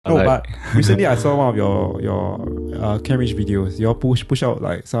No, like, but recently I saw one of your Cambridge videos. You all push out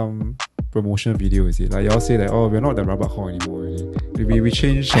like some promotional video, is it? Like you all say that, oh, we're not the Rabak Hall anymore. We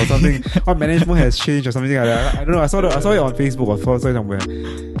changed or something. Our management has changed or something like that. I don't know. I saw it on Facebook or saw it somewhere.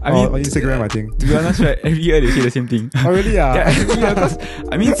 On Instagram, I think. To be honest, right, every year they say the same thing. Oh really? Yeah, every year. Because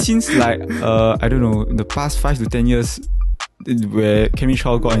I mean, since like I don't know, the past 5 to 10 years, where Cambridge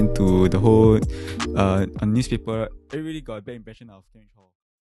Hall got into the whole on newspaper, everybody got a bad impression of Cambridge Hall.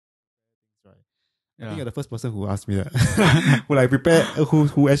 Right. I think you're the first person who asked me that.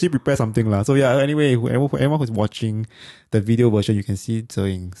 who actually prepared something lah. So yeah, anyway, everyone who's watching the video version, you can see Zhe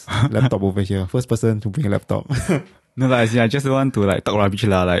Ying's laptop over here. First person to bring a laptop. No, like, I just want to like talk rubbish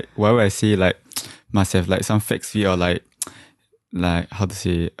lah. Like whatever I say, like must have like some facts or like how to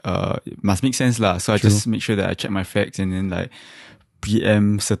say, must make sense lah. So I just make sure that I check my facts and then like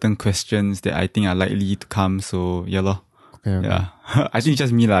preempt certain questions that I think are likely to come. So yeah lor. Okay. Yeah. I think it's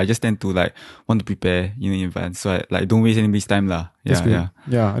just me lah. I just tend to like want to prepare, in advance. So I like don't waste anybody's time lah. Yeah, that's good.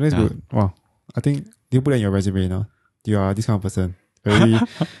 Yeah, that's good. Wow. I think you put that in your resume now. You are this kind of person. Very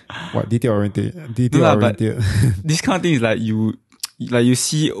detail oriented. This kind of thing is like you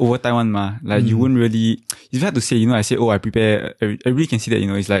see over time one ma. Like you won't really, it's hard to say, I say, oh, I prepare. Everybody can see that,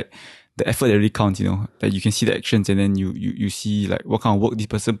 it's like the effort that really counts, like you can see the actions and then you see like what kind of work this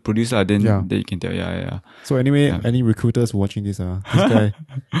person produced, then you can tell. Yeah. So anyway, any recruiters watching this guy,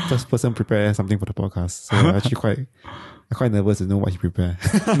 first person prepare something for the podcast. So I'm actually quite nervous to know what he prepared.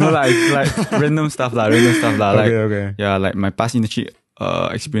 No, like random stuff lah. Okay. Yeah, like my past internship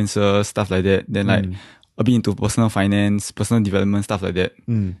experiences, stuff like that. Then like a bit into personal finance, personal development, stuff like that.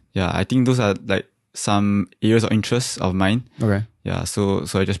 Yeah, I think those are like some areas of interest of mine. Okay. Yeah, so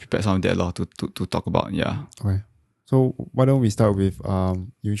I just prepared some of that to talk about. Yeah. Okay. So why don't we start with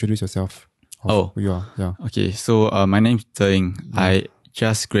you introduce yourself? Who you are? Yeah. Okay. So my name is Zhe Ying. I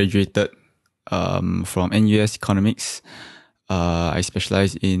just graduated from NUS Economics. I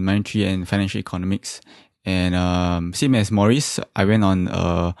specialize in monetary and financial economics. And same as Maurice, I went on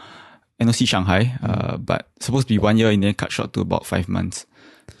NOC Shanghai, but supposed to be 1 year and then cut short to about 5 months.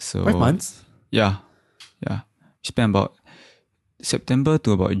 So 5 months? Yeah. Spent about September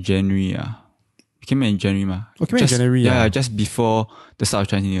to about January. We came in January ma. Oh, came in January. Yeah, just before the start of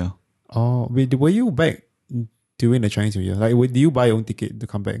Chinese New Year. Oh, wait, were you back during the Chinese New Year? Like, did you buy your own ticket to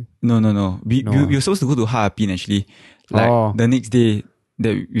come back? No. We were supposed to go to Harbin actually. Like the next day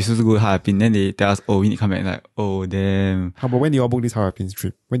that we were supposed to go to Harbin, then they tell us, oh, we need to come back. Like, oh damn. How about when do you all book this Harbin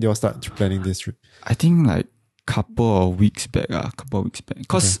trip? When do you all start planning this trip? I think like couple of weeks back.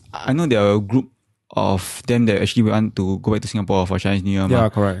 Because I know there are a group of them that actually want to go back to Singapore for Chinese New Year. Yeah,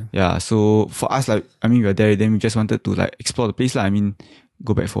 correct. Yeah, so for us, like, we were there, then we just wanted to like explore the place.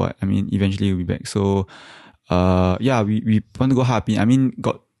 Go back for what? Eventually we'll be back. So, we want to go Harbin.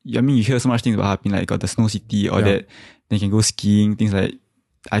 You hear so much things about Harbin, like got the snow city or that. Then you can go skiing, things like.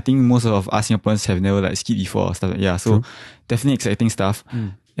 I think most of us Singaporeans have never like skied before or stuff. So definitely exciting stuff.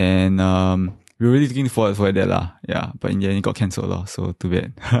 And we were really looking forward for that lah. Yeah, but in the end it got cancelled so too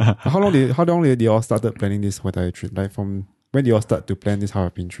bad. How long did you all started planning this entire trip? Like from when did you all start to plan this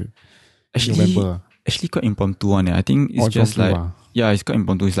Harbin trip? Actually quite impromptu one. I think it's just like it's quite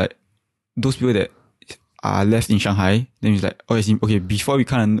impromptu. It's like those people that are left in Shanghai, then it's like, okay, before we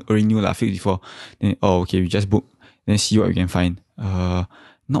kind of already knew fix before. Then we just book, then see what we can find.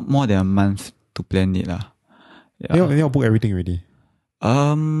 Not more than a month to plan it lah. Yeah. You all book everything already.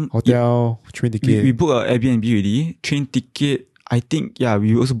 Hotel, train ticket. We booked an Airbnb already. Train ticket, I think,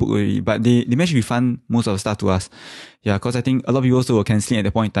 we also booked already. But they managed to refund most of the stuff to us. Yeah, because I think a lot of people also were cancelling at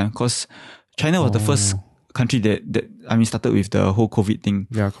that point in time. Because China was the first country that started with the whole COVID thing.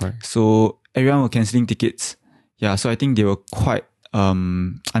 Yeah, correct. So everyone was cancelling tickets. Yeah, so I think they were quite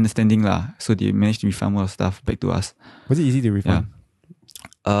understanding lah. So they managed to refund more stuff back to us. Was it easy to refund? Yeah.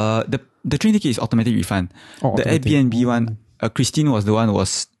 The train ticket is automatic refund. The Airbnb one, Christine was the one who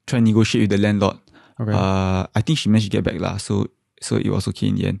was trying to negotiate with the landlord. Okay. I think she managed to get back lah. So it was okay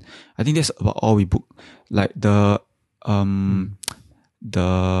in the end. I think that's about all we booked. Like the how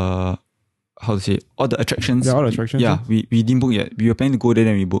to say, all the attractions. Yeah, all the attractions. Yeah, we didn't book yet. We were planning to go there,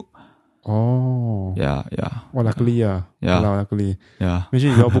 then we booked. Oh. Yeah. Well, luckily, Yeah. Luckily. Yeah.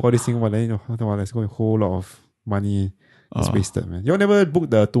 Imagine you all book all these things, then let's go a whole lot of money is wasted, man. You all never book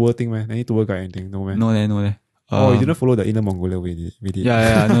the tour thing, man? Any tour guide, anything? No, man? No, leh. You didn't follow the Inner Mongolia we did.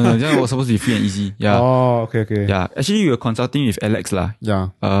 Yeah. No. That was supposed to be free and easy. Yeah. Oh, okay. Yeah. Actually, we were consulting with Alex lah.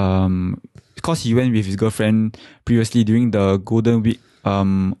 Yeah. Because he went with his girlfriend previously during the Golden Week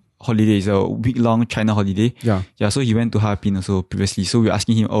holiday. It's a week-long China holiday. Yeah. Yeah. So he went to Harbin also previously. So we were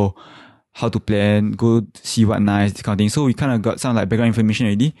asking him, how to plan, go see what nice, this kind of thing. So we kind of got some like background information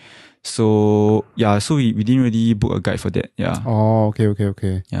already. So yeah, so we didn't really book a guide for that. Yeah. Oh,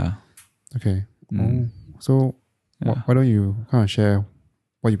 okay. Yeah. Okay. Mm. So Yeah. why don't you kind of share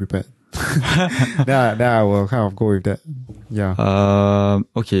what you prepared? then I will kind of go with that. Yeah.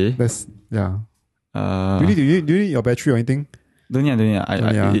 Okay. That's yeah. Uh, Do you need your battery or anything? don't need.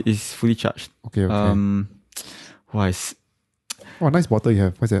 Don't need, It's fully charged. Okay. Wise. Oh, nice bottle you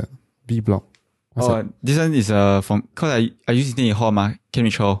have. What's that? B block. What's that? This one is from cause I used to stay in hall,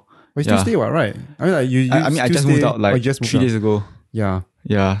 Cambridge Hall. But you still stay what, right? I mean, like you I just moved out like 3 days ago. Yeah.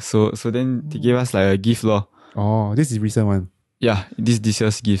 Yeah. So then they gave us like a gift law. Oh, this is recent one. Yeah, this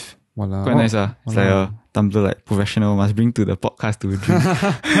year's gift. Walao. Quite nice. It's like a tumbler, like professional. Must bring to the podcast to drink.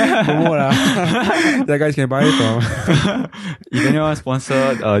 Promote that guys can buy it from. If anyone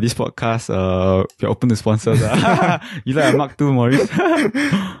sponsored this podcast, we're open to sponsors. You like a Mark II, Maurice?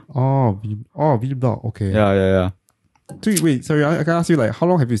 B block. Okay. Yeah. So wait, sorry, I can ask you like how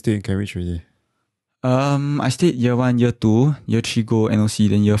long have you stayed in Cambridge already? I stayed year 1, year 2, year 3 go NOC,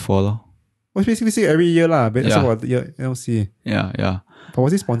 then year 4 lor. Well, basically say every year lah. But Yeah. so what year LC. Yeah. But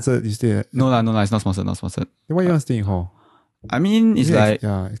was it sponsored? You stay at? No lah, it's not sponsored. Then why you want to stay in hall? I mean, it's Is it like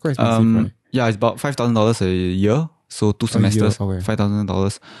yeah, it's quite expensive, right? yeah, it's about $5,000 a year. So 2 semesters, okay.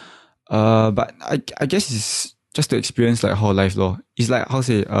 $5,000. But I guess it's just to experience like hall life lor. It's like how to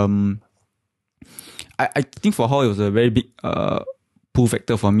say I think for hall it was a very big pull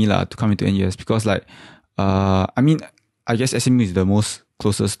factor for me lah to come into NUS because like I mean I guess SMU is the most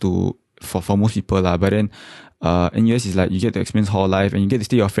closest to for most people lah. But then NUS is like you get to experience hall life and you get to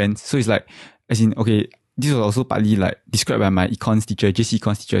stay with your friends. So it's like as in okay. This was also partly like described by my econs teacher, JC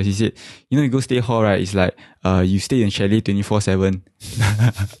econs teacher. He said, you go stay hall, right? It's like you stay in chalet 24/7.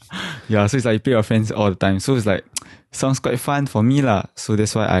 Yeah, so it's like you play with your friends all the time. So it's like sounds quite fun for me lah. So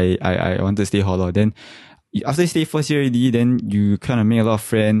that's why I wanted to stay hall lor. Then after you stay first year already, then you kind of make a lot of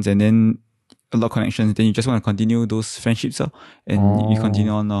friends and then a lot of connections. Then you just want to continue those friendships and you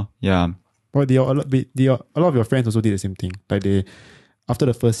continue on lor. Yeah. But a lot of your friends also did the same thing. Like they after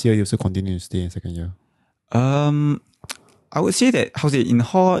the first year, you also continue to stay in second year. I would say that in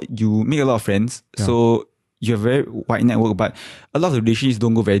hall you make a lot of friends, so you have a very wide network, but a lot of the relationships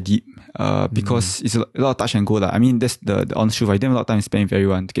don't go very deep, because it's a lot of touch and go lah. I mean that's the honest truth. I don't have a lot of time to spend with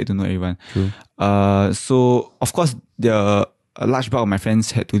everyone to get to know everyone. True. So of course a large bulk of my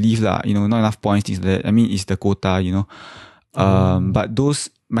friends had to leave lah. Not enough points, things like that. I mean it's the quota, but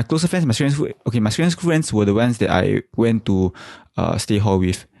my closer friends, my secondary school friends were the ones that I went to stay hall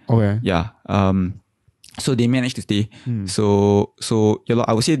with. Okay. Yeah. So they managed to stay. So yeah,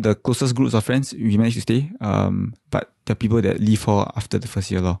 I would say the closest groups of friends we managed to stay. But the people that leave hall after the first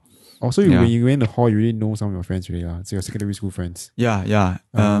year lor. Also, when you went to hall, you really know some of your friends really lah. So your secondary school friends. Yeah.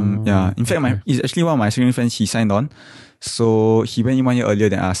 In fact, it's actually one of my secondary friends. He signed on, so he went in 1 year earlier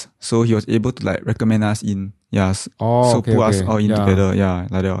than us. So he was able to like recommend us in. Yeah. Put us all in together. Yeah,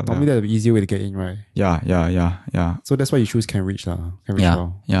 like that. Normally that's the easier way to get in, right? Yeah. So that's why you choose Cambridge lah. Cambridge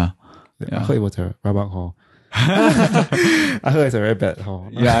hall. Yeah. I heard it was a rabak hall. I heard it's a very bad hall.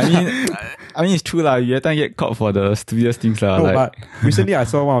 Yeah, I mean it's true lah. You have to get caught for the stupidest things lah. No, but recently I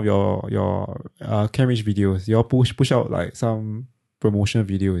saw one of your Cambridge videos. You all push out like some promotion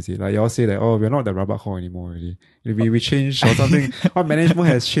video, is it? Like you all say that we're not the rabak hall anymore already. We changed or something. Our management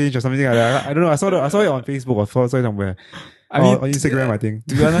has changed or something like that. I don't know. I saw it on Facebook or saw it somewhere. On Instagram, I think.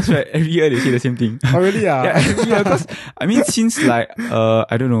 To be honest, right, every year they say the same thing. Oh, really? Yeah, every year. Because I mean, since like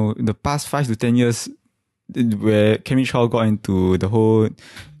I don't know, the past 5 to 10 years, where Cambridge Hall got into the whole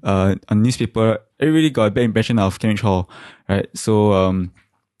on newspaper, everybody got a bad impression of Cambridge Hall, right? So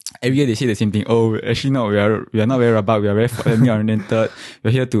every year they say the same thing. Oh, actually no, we are not very rabak. We are very family oriented.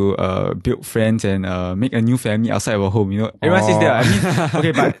 We're here to build friends and make a new family outside of our home. Everyone says that. I mean,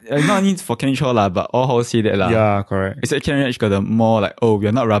 okay, but not only for Cambridge Hall lah, but all halls say that lah. Yeah, correct. It's like Cambridge got the more like, we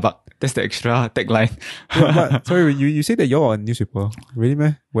are not rabak. That's the extra tagline. But sorry, you say that you're on newspaper. Really,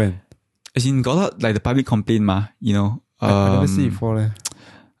 man? When? As in, got a lot like the public complaint ma. I never see it before.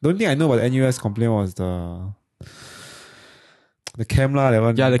 The only thing I know about the NUS complaint was the cam lah, that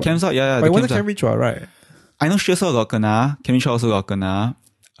one. Yeah, the cam's out. Yeah, but it wasn't Cambridge, right? I know Shears also got kena. Cambridge also got kena.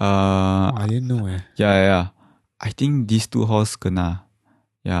 I didn't know. Yeah. I think these two halls kena.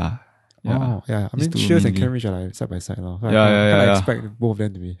 Yeah. Oh, yeah. I mean, Shears and Cambridge are like side by side. So I expect both of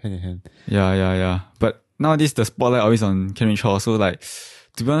them to be hand in hand. Yeah. But nowadays the spotlight always on Cambridge Hall. So like,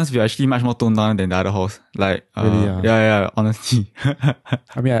 to be honest, we're actually much more toned down than the other halls. Like, really, yeah, honestly.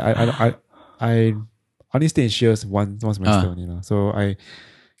 I mean, I only stay in Shears one semester only, so I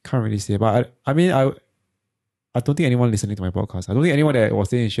can't really say. But I mean, I don't think anyone listening to my podcast. I don't think anyone that was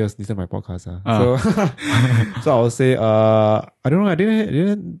staying in Shears listened to my podcast. So, so I would say, I don't know. I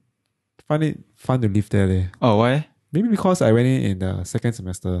didn't find it fun to live there. Leh. Oh, why? Maybe because I went in the second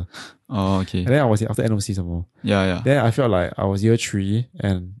semester, Oh, okay. and then I was after NOC some more. Yeah. Then I felt like I was year 3,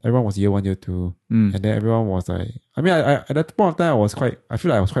 and everyone was year 1, year 2, and then everyone was like, I mean, I at that point of time I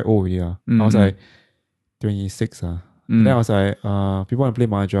feel like I was quite old already. I was like 26. And then I was like, people want to play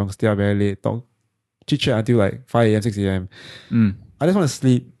mahjong, stay up very late, talk, chit chat until like 5 a.m., 6 a.m. I just want to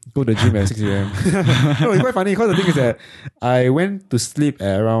sleep, go to the gym at 6 a.m. No, it's quite funny because the thing is that I went to sleep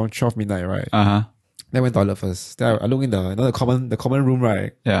at around 12 midnight, right? Then I went toilet first. Then I look in the common room,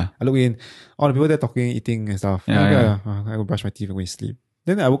 right? Yeah. I look in, all the people there talking, eating and stuff. Yeah. I go brush my teeth and go and sleep.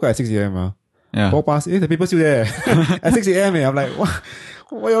 Then I woke up at 6 a.m. Yeah. Walk past, the people still there. At 6 a.m. I'm like,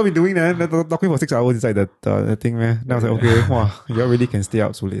 what y'all been doing then? Talking for 6 hours inside the thing, man. Then I was like, okay, wow, y'all really can stay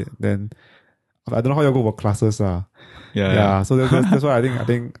up so late. Then I don't know how y'all go for classes. Yeah. So that's why I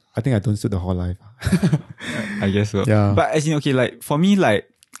think I don't suit the whole life. I guess so. Yeah. But as in, okay, like for me, like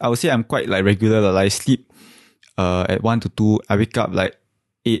I would say I'm quite like regular. Like I sleep at 1 to 2. I wake up like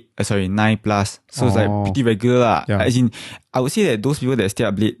 9 plus. So it's like pretty regular. Yeah. As in, I would say that those people that stay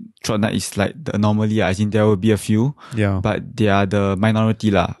up late throughout the night is like the anomaly. As in, there will be a few. Yeah. But they are the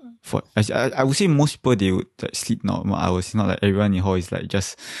minority lah. I would say most people they would like sleep normal hours. It's not like everyone in hall is like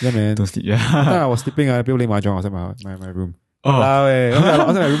just man. don't sleep. Yeah. I was sleeping. People playing mahjong outside my room. Oh.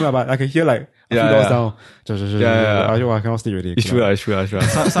 Outside my room, but I can hear like a few doors down. I cannot sleep already. It's true.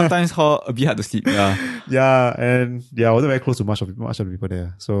 Sometimes hall a bit hard to sleep. Yeah. And I wasn't very close to much of the people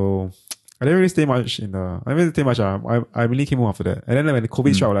there. So I didn't really stay much I really came home after that. And then when the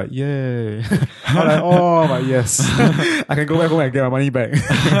COVID struck, I was like, yay. I'm like, oh my yes. I can go back home and get my money back.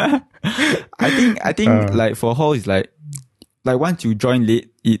 I think like for hall is like once you join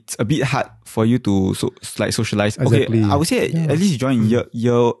late, it's a bit hard for you to socialize. Exactly. Okay, I would say at least you join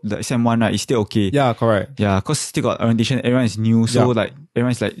year the sem 1, right? It's still okay. Yeah, correct. Yeah, cause still got orientation, everyone is new, so like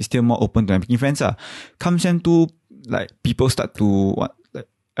everyone is like still more open to making friends. Come sem 2, like people start to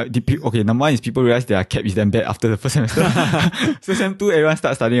number 1 is people realize their cap is damn bad after the first semester. So sem 2, everyone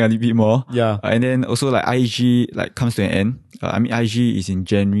starts studying a little bit more. Yeah. And then also like IG like comes to an end. IG is in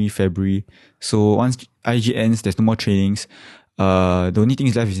January, February. So once IG ends, there's no more trainings. The only thing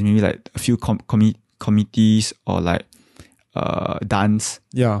is left is maybe like a few committees or like dance.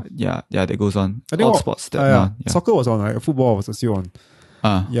 Yeah, that goes on. I think all sports. Soccer was on, right? Football was still on.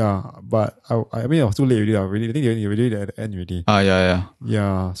 Yeah, but I mean, I was too late already. I think they already at the end already.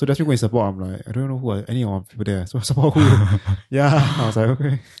 Yeah. So that's me going to support. I'm like, I don't know who are any of people there. So I support who? Yeah. I was like,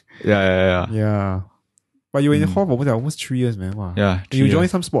 okay. Yeah. But you were in hall for almost 3 years, man. Wow. Yeah. You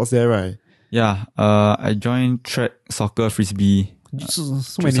joined some sports there, right? Yeah. I joined track, soccer, frisbee. So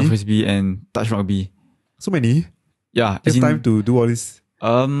many. Frisbee and touch rugby. So many. Yeah. It's time to do all this.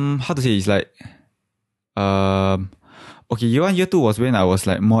 How to say? It's like, okay, year 1, year 2 was when I was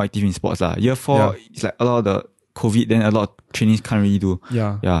like more active in sports lah. Year 4, it's like a lot of the COVID, then a lot of trainings can't really do.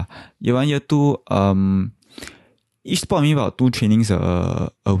 Yeah. Year 1, year 2, each sport maybe about 2 trainings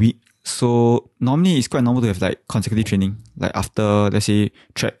a week. So normally it's quite normal to have like consecutive training. Like after, let's say,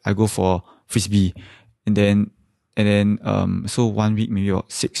 track, I go for frisbee. And then so 1 week maybe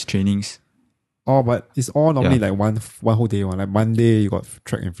about 6 trainings. Oh, but it's all normally like one whole day. Like Monday you got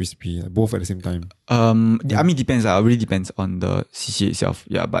track and frisbee, like both at the same time. I mean depends. It really depends on the CCA itself.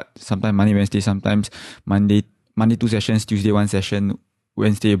 Yeah, but sometimes Monday, Wednesday, sometimes Monday 2 sessions, Tuesday 1 session,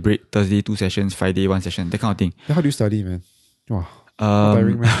 Wednesday a break, Thursday 2 sessions, Friday 1 session, that kind of thing. Then how do you study, man? Wow.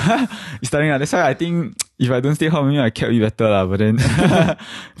 Tiring, man. It's tiring. That's why I think if I don't stay home, maybe I kept you better. But then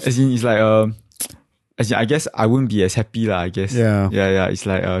as in it's like as in, I guess I wouldn't be as happy I guess. Yeah. It's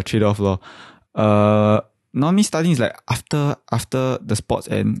like a trade-off law. Normally studying is like after the sports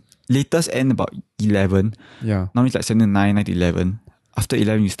end, latest end about 11. Yeah. Normally it's like 7 to 9, 9 to 11. After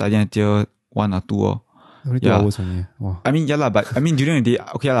 11 you study until 1 or 2 or only 2 hours only. Wow. I mean but I mean during the day,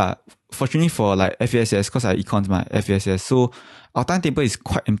 okay fortunately for like FASS, cause I econs my FASS, so our timetable is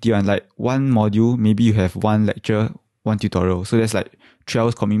quite empty one. Like 1 module, maybe you have 1 lecture, 1 tutorial. So that's like 3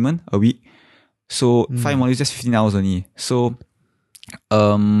 hours commitment a week. So 5 modules, that's 15 hours only. So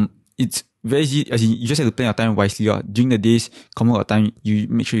it's very easy, as in you just have to plan your time wisely. During the days, common your time, you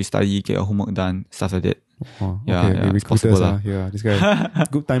make sure you study, get your homework done, stuff like that. It's possible. This guy,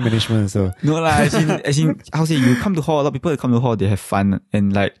 good time management. So no lah, as in, how say, you come to hall, a lot of people that come to hall, they have fun,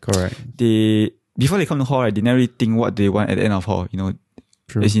 and like, correct. Before they come to hall, right, they never really think what they want at the end of hall, you know.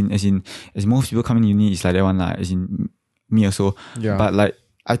 True. As in most people coming to uni, it's like that one lah, as in me also. Yeah. But like,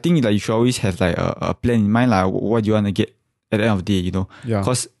 I think like you should always have like a plan in mind, like what you want to get at the end of the day, you know. Yeah.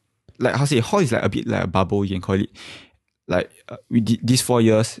 Cause like how say hall is like a bit like a bubble, you can call it. Like these 4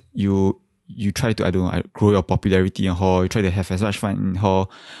 years, you try to, I don't know, grow your popularity in hall. You try to have as much fun in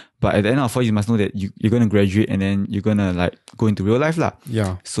hall, but at the end of 4 years, you must know that you're gonna graduate and then you're gonna like go into real life lah.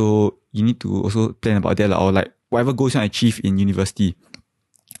 Yeah. So you need to also plan about that lah, or like whatever goals you want to achieve in university.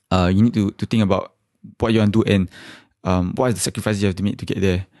 You need to think about what you want to do and what is the sacrifices you have to make to get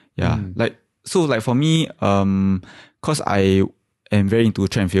there. Yeah. Like so like for me, cause I am very into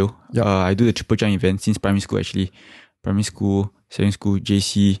track and field. Yep. I do the triple jump event since primary school actually. Primary school, secondary school,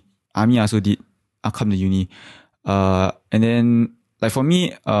 JC, army I also did. I'll come to uni. And then like for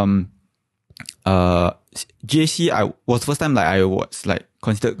me, JC was the first time like I was like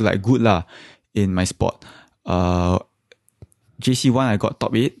considered like good lah in my sport. JC 1 I got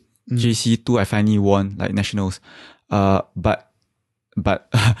top 8. JC 2 I finally won like nationals. But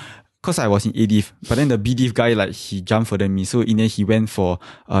cause I was in A div, but then the B div guy like he jumped further than me. So in the end he went for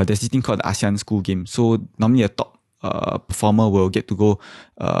there's this thing called the ASEAN School Game. So normally a top performer will get to go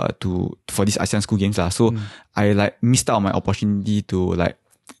for these ASEAN School Games lah. So I like missed out on my opportunity to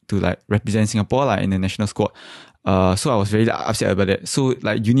represent Singapore like in the national squad. So I was very upset about that. So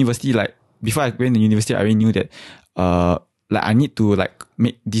like university, like before I went to university, I already knew that like I need to like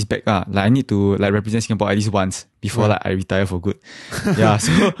make this back like I need to like represent Singapore at least once before like I retire for good. Yeah.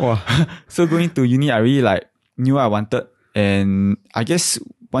 So so going to uni, I really like knew what I wanted, and I guess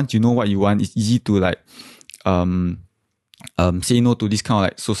once you know what you want, it's easy to like say no to this kind of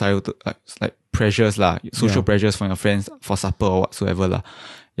like societal like pressures lah, social pressures from your friends for supper or whatsoever lah.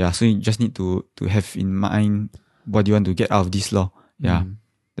 Yeah. So you just need to have in mind what you want to get out of this law. Yeah.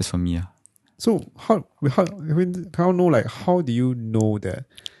 That's for me. So how do you know that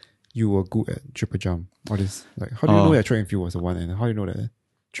you were good at triple jump? Or this like how do you know that track and field was the one, and how do you know that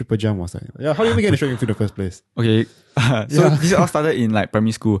triple jump was like how do you even get into track and field in the first place? Okay. So this all started in like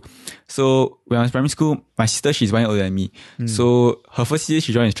primary school. So when I was primary school, my sister, she's 1 year older than me. So her first year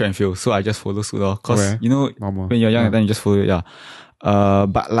she joined track and field. So I just follow suit cause you know when you're young then you just follow it.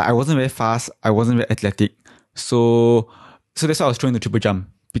 But like I wasn't very fast, I wasn't very athletic. So that's why I was thrown into triple jump.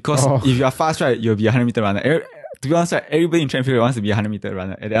 Because if you are fast, right, you'll be a 100-meter runner. To be honest, right, everybody in track and field wants to be a 100-meter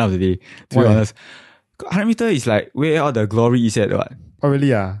runner at the end of the day. To be honest, 100-meter is like where all the glory is at. What? Oh really?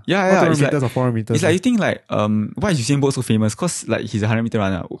 Yeah. 200 meters or 400 meters. It's like you think like why is Usain Bolt so famous? Cause like he's a 100-meter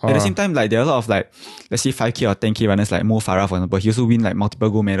runner. At the same time, like there are a lot of like let's say 5K or 10K runners like Mo Farah for example. He also win like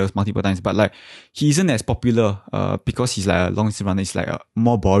multiple gold medals multiple times. But like he isn't as popular because he's like a long distance runner. It's like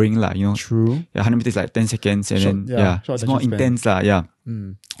more boring lah. You know. True. Yeah, 100 meters is like 10 seconds and it's more intense lah. Yeah.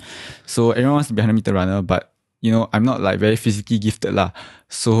 So everyone wants to be a 100-meter runner, but you know, I'm not like very physically gifted lah.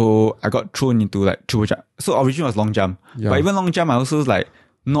 So I got thrown into like triple jump. So originally was long jump. But even long jump, I also like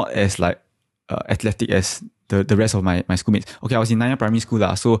not as like athletic as the rest of my schoolmates. Okay, I was in Nanyang Primary School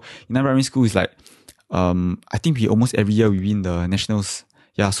lah. So in Nanyang Primary School is like I think we almost every year we win the nationals.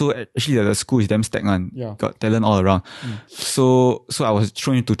 Yeah, so actually the school is damn stagnant. Got talent all around. So I was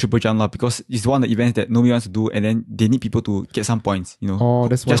thrown into triple jump lah because it's one of the events that nobody wants to do, and then they need people to get some points. You know,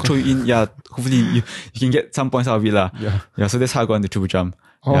 that's just throw you in. Yeah, hopefully you can get some points out of it lah. Yeah. So that's how I got into triple jump.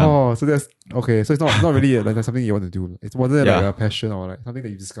 So that's okay. So it's not really like something you want to do. It wasn't like a passion or like something that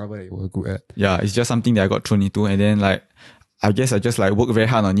you discovered that you were good at. Yeah, it's just something that I got thrown into, and then like I guess I just like worked very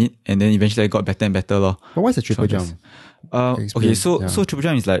hard on it, and then eventually I got better and better lor. But what's a triple jump? Okay, so triple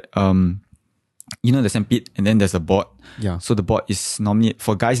jump is like you know the sandpit, and then there's a board. Yeah. So the board is normally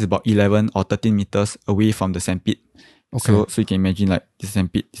for guys it's about 11 or 13 meters away from the sandpit. Okay. So you can imagine like this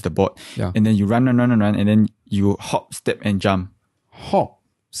sandpit is the board. Yeah. And then you run, and then you hop, step, and jump. Hop,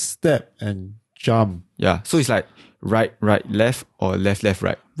 step, and jump. Yeah. So it's like right, left, or left,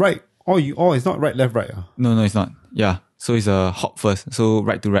 right. Right. It's not right, left, right. No, it's not. Yeah. So it's a hop first. So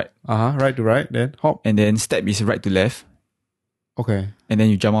right to right. Right to right, then hop. And then step is right to left. Okay. And then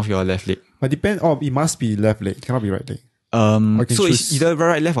you jump off your left leg. But it must be left leg. It cannot be right leg. So it's either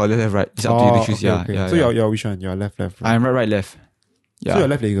right, left or left, right. It's up to you to choose. Okay. Yeah. So you're which one? You're left, right. I'm right, left. Yeah. So you're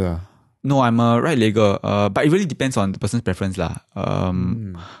left legger. No, I'm a right legger. But it really depends on the person's preference lah.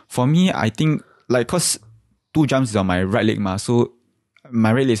 For me, I think like cause 2 jumps is on my right leg so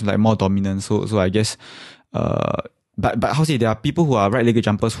my right leg is like more dominant. So I guess but how say there are people who are right-legged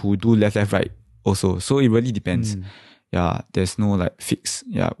jumpers who do left, right also. So it really depends. Yeah, there's no like fix.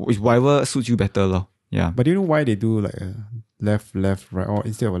 Yeah, it's whatever suits you better lor. Yeah. But do you know why they do like a left, right, or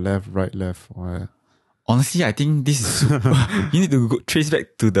instead of a left, right, left? Or honestly, I think this is you need to trace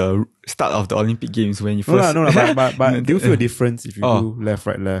back to the start of the Olympic Games when you first. No, but do you feel a difference if you do left,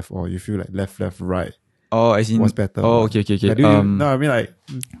 right, left, or you feel like left, right? As in what's better? Okay. Like, no, I mean like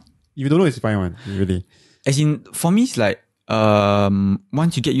if you don't know, it's fine one really. As in, for me, it's like,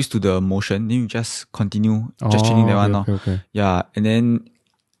 once you get used to the motion, then you just continue just training that one. Okay. Yeah, and then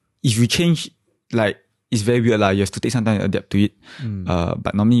if you change, like it's very weird lah. You have to take some time to adapt to it.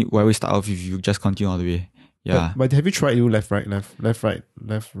 But normally we always start off if you just continue all the way. Yeah. But have you tried to do left, right? Left, left, right.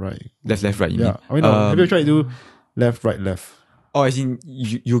 You Yeah. mean? I mean, have you tried to do left, right, left? Oh, as in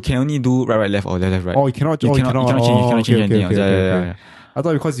you can only do right, left, or left, right. Oh, you cannot. You cannot change anything else. Yeah. I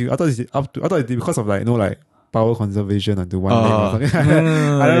thought it's because of like like power conservation onto one leg or something.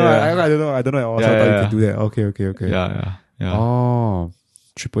 I don't know. I also thought you can do that. Okay. Yeah. Oh,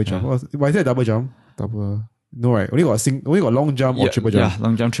 triple jump. Why is that double jump? No, right? Only got long jump or triple jump. Yeah,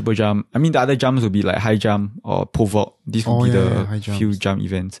 long jump, triple jump. I mean, the other jumps would be like high jump or pole vault. These would be the few jump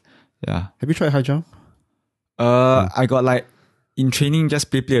events. Yeah. Have you tried high jump? I got like in training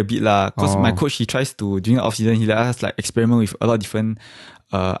just play a bit lah. Cause my coach, he tries to, during the off season, he let us like experiment with a lot of different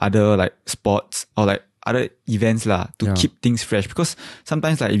other like sports or like other events lah to keep things fresh. Because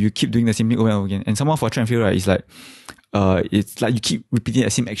sometimes like if you keep doing the same thing over and over again, and someone for track and field, right, it's like you keep repeating the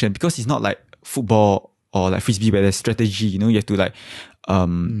same action because it's not like football or like frisbee where there's strategy. You have to like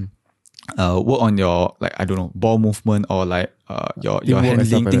work on your like I don't know ball movement or like your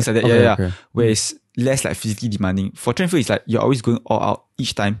handling things like that. Okay. Where it's less like physically demanding. For track and field, it's like you're always going all out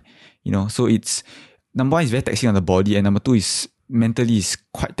each time. So it's number one is very taxing on the body, and number two is mentally is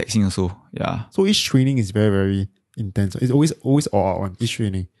quite taxing also. Yeah. So each training is very, very intense. It's always all out one, each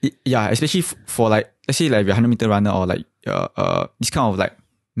training. Especially for like let's say like you're a 100-meter runner or like this kind of like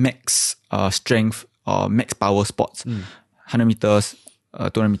max strength or max power sports. 100 meters,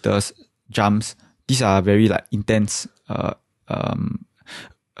 200 meters, jumps. These are very like intense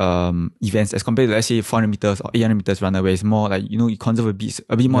events as compared to let's say 400 meters or 800 meters runner where it's more like you conserve a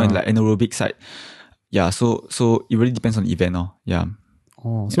bit more in like anaerobic side. Yeah, so it really depends on the event, yeah.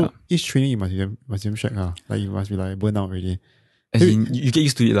 Oh, so each training you must be check, like you must be like burn out already. As in, you get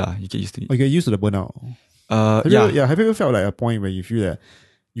used to it lah. You get used to it. Oh, you get used to the burnout. Have you ever felt like a point where you feel that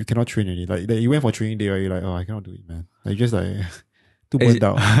you cannot train already? Like you went for training day, right? You're like, oh, I cannot do it, man. Like just like too burnt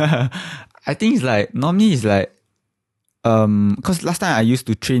out. I think it's like normally it's like cause last time I used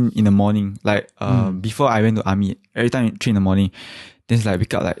to train in the morning, like before I went to army. Every time I train in the morning, then it's like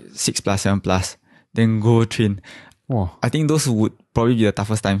wake up like 6+, 7+, then go train. Wow. I think those would probably be the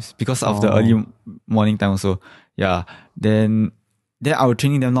toughest times because of the early morning time also. Yeah. Then our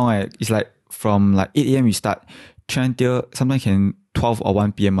training damn long. It's like from like 8 a.m. we start, train until sometimes can 12 or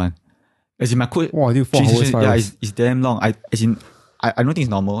 1 p.m. man. As in my coach, 4 hours, 5 hours. It's damn long. I don't think it's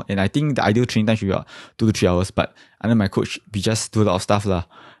normal, and I think the ideal training time should be 2 to 3 hours. But under my coach, we just do a lot of stuff lah.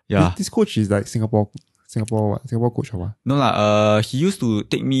 Yeah. This coach is like Singapore coach or what? No lah. He used to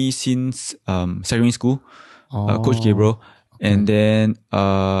take me since secondary school. Coach Gabriel, and then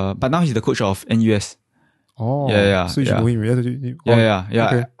but now he's the coach of NUS. Oh, yeah. So you should go in. Yeah.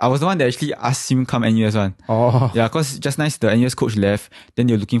 Okay. I was the one that actually asked him come NUS one. Oh, yeah, cause just nice the NUS coach left, then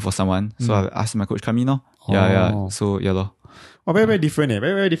they're looking for someone, so I asked my coach come in. Yeah. So yeah lor. Oh, very, very different.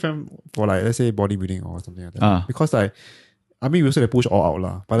 Very, very different for like let's say bodybuilding or something like that. Because like I mean we also push all out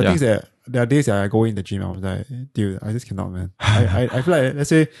lah. But the thing is that there are days that I go in the gym, I was like, dude, I just cannot, man. I feel like let's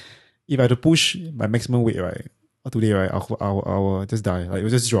say if I had to push my maximum weight right today, right, I'll just die. Like it will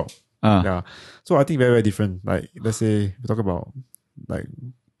just drop. Yeah. So I think very, very different. Like let's say we talk about like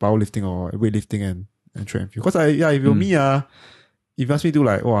powerlifting or weightlifting and track and field. Because if you're me, if you ask me to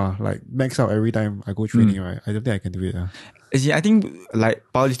like max out every time I go training, right, I don't think I can do it. Yeah, I think like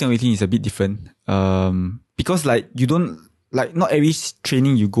powerlifting and weightlifting is a bit different. Because like you don't like not every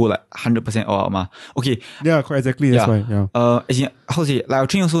training you go like 100% all out ma. Okay. Yeah, quite exactly. That's why. Yeah. As in, how to say, like our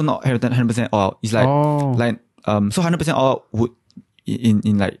training also not 100% all out. It's like so 100% all out would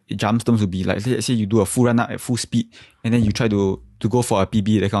in like jump terms would be like let's say you do a full run up at full speed and then you try to go for a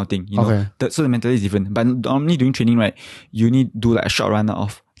PB, that kind of thing. Okay. So the mentality is different. But normally during training, right, you need to do like a short run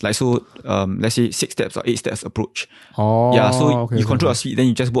off. Like so, let's say 6 steps or 8 steps approach. So you control your speed, then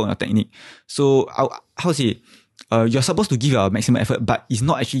you just work on your technique. So how to say, you're supposed to give your maximum effort, but it's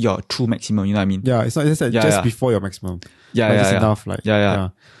not actually your true maximum. You know what I mean? Yeah, it's not just before your maximum. It's enough. Like yeah.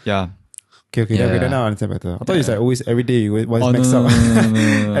 Okay. Then I understand better. I thought it's like always every day you was max up.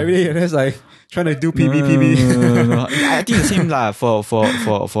 No. Every day you're just like trying to do PB. No. I think the same lah. For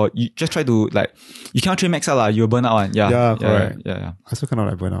you just try to like you cannot train max out lah. You'll burn out one. Yeah, correct. Yeah. I also cannot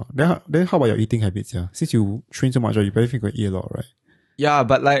like burn out. Then how about your eating habits? Yeah, since you train so much, you better think you eat a lot, right? Yeah,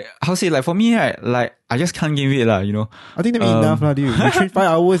 but like how to say, like for me, right, like I just can't gain weight lah. I think that enough lah, dude. You train 5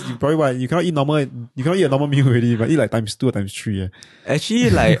 hours, you probably you cannot eat a normal meal already, but eat like times 2 or times 3. Yeah.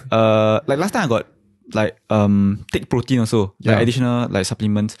 Actually, like last time I got like take protein also, like additional like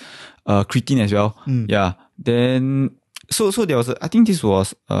supplements, creatine as well. Yeah. Then So there was I think this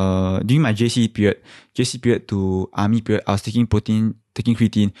was during my JC period to army period. I was taking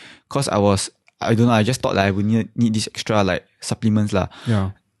creatine because I don't know, I just thought that I would need this extra like supplements lah.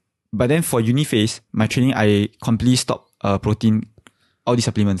 Yeah. But then for uni phase, my training I completely stopped protein, all these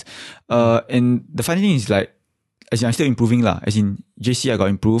supplements. And the funny thing is like, as in I'm still improving lah. As in JC I got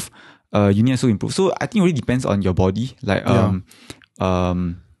improved, uni also improved. So I think it really depends on your body. Like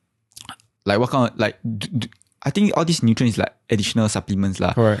like what kind of like. I think all these nutrients is like additional supplements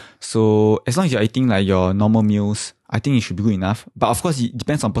lah. Correct. So as long as you're eating like your normal meals, I think it should be good enough. But of course, it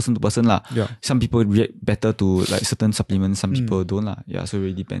depends on person to person lah. Yeah. Some people react better to like certain supplements. Some people don't lah. Yeah. So it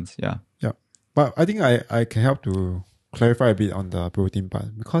really depends. Yeah. Yeah. But I think I can help to clarify a bit on the protein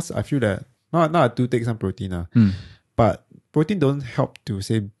part, because I feel that now I do take some protein but protein don't help to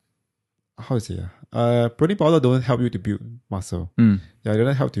say, how to say protein powder don't help you to build muscle. Yeah, it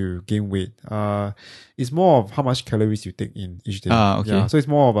doesn't help to gain weight. It's more of how much calories you take in each day. Okay. Yeah, so it's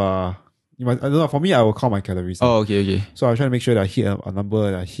more of I don't know, for me I will count my calories. Oh, okay. So I try to make sure that I hit a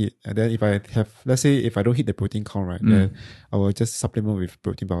number that I hit, and then if I have, let's say if I don't hit the protein count, right, then I will just supplement with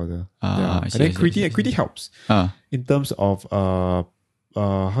protein powder. I see, and then creatine helps in terms of how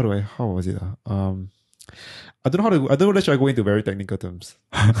was it? I don't know whether should I go into very technical terms.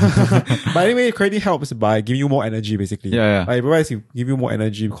 But anyway, creatine helps by giving you more energy, basically. Yeah. Like, it provides give you more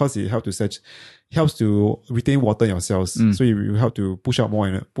energy because it helps to retain water in your cells. So you help to push out more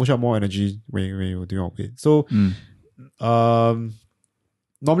energy when you're doing your weight. So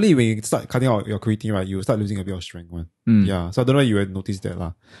normally when you start cutting out your creatine, right, you start losing a bit of strength. Yeah. So I don't know if you had noticed that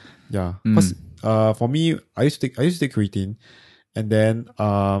lah. Yeah. Because for me, I used to take creatine. And then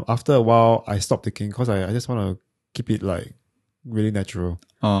after a while, I stopped taking because I just want to keep it like really natural.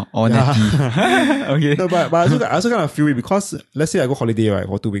 Natty. Okay. No, but I also kind of feel it because let's say I go holiday, right,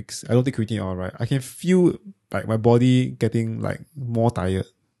 for 2 weeks. I don't take creatine at all, right? I can feel like my body getting like more tired.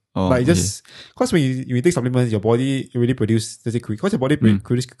 Just because when you take supplements, your body really produces creatine, because your body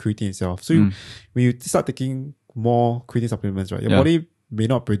produces creatine itself. So when you start taking more creatine supplements, right, your body may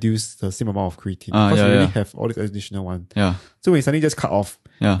not produce the same amount of creatine because you really have all this additional one. Yeah. So when you suddenly just cut off,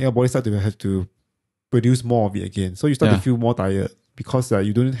 your body starts to have to produce more of it again. So you start to feel more tired because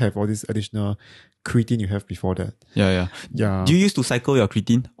you don't have all this additional creatine you have before that. Yeah. Do you used to cycle your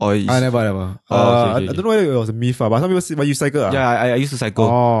creatine? Or I never. Okay. I don't know whether it was a myth, but some people say, but you cycle. Yeah, I used to cycle.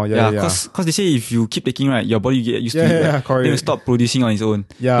 Oh, yeah. Because they say if you keep taking, right, your body get used to it. Right? Correct. Then you stop producing on its own.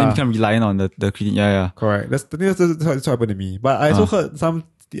 Yeah. Then you become reliant on the creatine. Yeah. Correct. That's what happened to me. But I also heard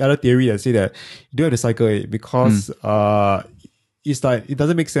the other theory that say that you don't have to cycle it because it's like it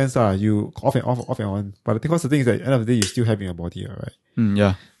doesn't make sense. You off and on. But the thing is that at the end of the day, you still have in your body, right?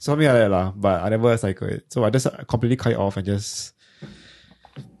 Yeah. Something like that, but I never cycle it. So I just completely cut it off and just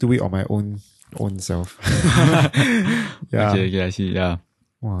do it on my own self. Yeah. Okay, I see. Yeah.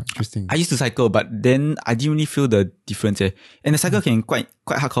 Wow, interesting. I used to cycle, but then I didn't really feel the difference. And the cycle can quite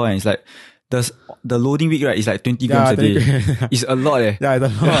hardcore. And it's like the loading weight, right, is like 20 grams a day. It's a lot. Yeah, it's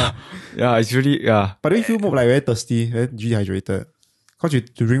a lot. Yeah, it's really But don't you feel more like very thirsty, very dehydrated? Because you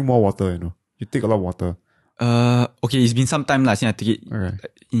drink more water, You take a lot of water. Okay, it's been some time since I take it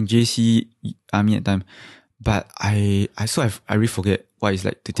in JC army at time. But I really forget what it's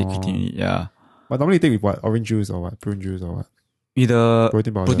like to take creatine. Yeah. But normally you take with what? Orange juice or what? Prune juice or what? With the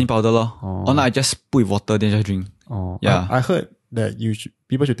protein powder lor. Or no, I just put with water then just drink. Yeah. I heard that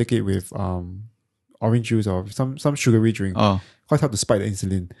people should take it with orange juice or some sugary drink. Quite hard to spike the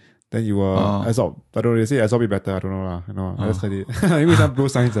insulin. Then you will absorb. I don't know. They say absorb it better. I don't know lah. I just heard it. Maybe some bro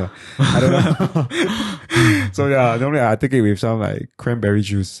science. I don't know. So yeah, normally I take it with some like cranberry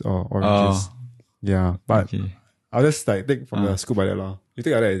juice or orange juice. Yeah, but I'll just like take from the scoop like that lah. You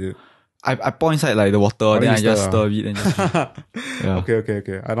take like that, is it? I pour inside like the water, then I just stir it and just drink. Yeah.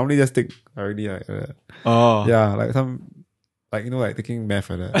 Okay. I normally just take already like that. Yeah, like some like like taking math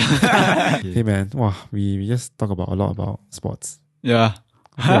like that. Hey man, wow, we just talk a lot about sports. Yeah.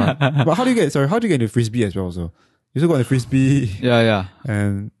 But how do you get into frisbee as well? So you also got into frisbee. Yeah.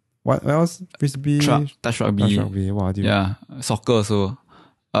 And what else? Frisbee, touch rugby. Wow, soccer also.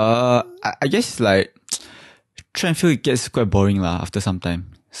 I guess like track and field gets quite boring after some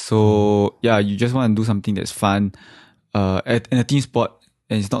time. So yeah, you just want to do something that's fun. And a team sport,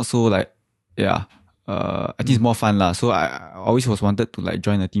 and it's not so like I think it's more fun So I always wanted to like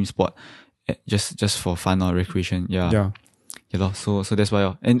join a team sport, just for fun or recreation. Yeah. So that's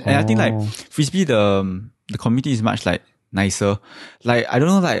why. And I think like frisbee, the community is much like nicer. Like I don't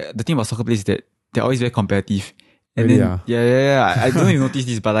know, like the thing about soccer players is that they're always very competitive. And really, then I don't know if you notice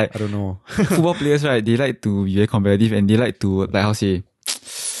this, but like I don't know. football players, right? They like to be very competitive, and they like to like how say,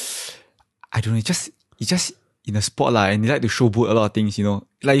 I don't know. It just in a sport lah, and they like to showboat a lot of things, you know.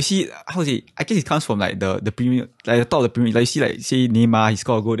 Like you see, how to say, I guess it comes from like the pyramid, like the top of the pyramid. Like you see, like say Neymar, he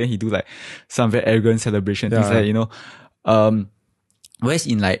scored a goal, then he do like some very arrogant celebration, things like, you know. Whereas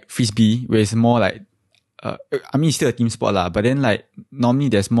in like frisbee, where it's more like, I mean, it's still a team sport lah, but then like normally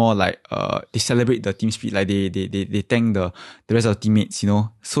there's more like they celebrate the team spirit, like they thank the rest of the teammates, you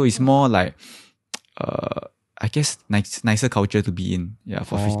know. So it's more like I guess nicer culture to be in, yeah,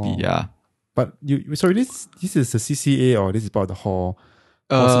 for frisbee, yeah. But sorry, this is a CCA or this is part of the hall?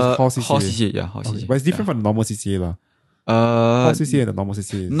 Hall CCA. CCA, yeah, Hall CCA. But it's different from the normal CCA lah. Hall CCA and the normal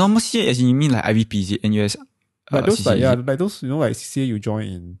CCA. Normal CCA, as in you mean like IVP, is it? NUS. Like those CCA, like those, you know, like CCA you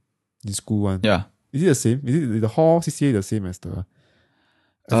join in school one. yeah. Is it the same? Is it the hall CCA the same as the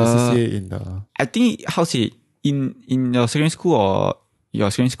CCA in the? I think how say in your secondary school or your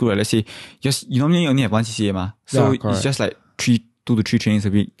secondary school, right, let's say you normally only have one CCA ma. So Yeah, it's just like 2 to 3 trainings a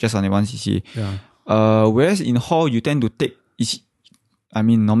week just on the one CCA. Yeah. Whereas in hall you tend to take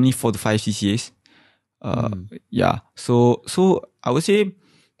normally 4 to 5 CCAs. Yeah. So I would say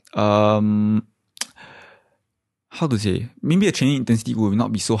how to say, maybe the training intensity will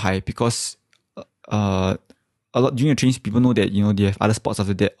not be so high because a lot during the trainings people know that, you know, they have other sports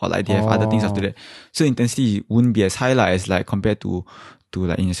after that, or like they have other things after that. So intensity wouldn't be as high like as like compared to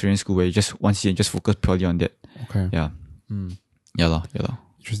like in a secondary school where you just one CCA just focus purely on that. Okay. Yeah. Yeah lor.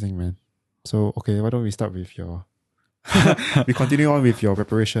 Interesting, man. So okay, why don't we start with your we continue on with your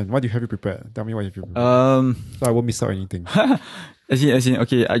preparation. What do you have prepared? Tell me what you have prepared. So I won't miss out anything. As in,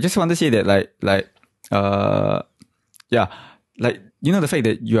 okay, I just want to say that yeah, like, you know, the fact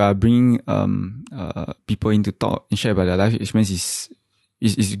that you are bringing people in to talk and share about their life experience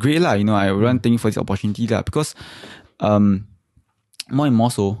is great lah. You know, I want to thank you for this opportunity lah, because more and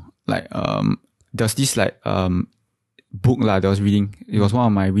more so, like there's this like book lah that I was reading. It was one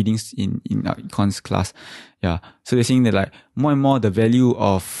of my readings in econs class. Yeah, so they're saying that like more and more the value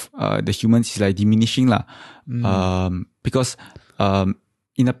of the humans is like diminishing lah. Because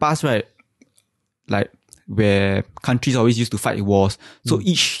in the past, right, like where countries always used to fight wars, so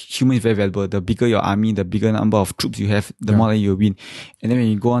each human is very valuable. The bigger your army, the bigger number of troops you have, the more that you'll win. And then when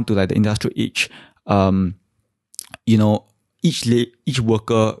you go on to like the industrial age, you know, each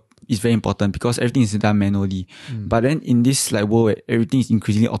worker is very important because everything is done manually. But then in this like world where everything is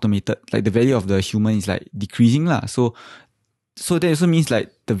increasingly automated, like the value of the human is like decreasing lah. So that also means like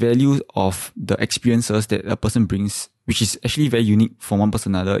the value of the experiences that a person brings, which is actually very unique from one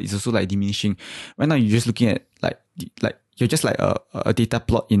person to another, is also like diminishing. Right now you're just looking at like you're just like a data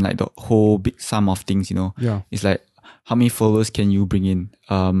plot in like the whole big sum of things, you know. Yeah. It's like how many followers can you bring in?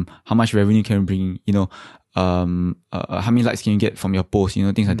 How much revenue can you bring in? You know, how many likes can you get from your post? You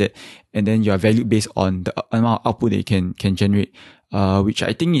know, things like that. And then you are valued based on the amount of output that you can generate, which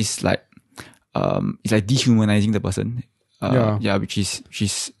I think is like it's like dehumanizing the person. Yeah, which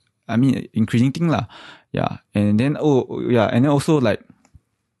is I mean increasing thing lah. Yeah, and then and then also like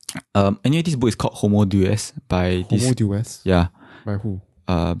anyway, this book is called Homo Deus by Homo Deus. Yeah. By who?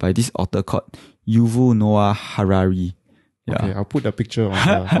 By this author called Yuval Noah Harari. Yeah. Okay, I'll put the picture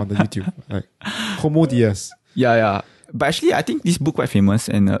on the YouTube. Like Homo Deus. Yeah. But actually, I think this book quite famous,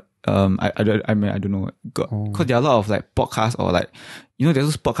 and I don't know, because there are a lot of like podcasts or like, you know, there's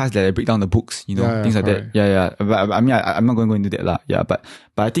those podcasts that break down the books, you know, things like that. Yeah. But I mean, I'm not going to go into that lah. Yeah, but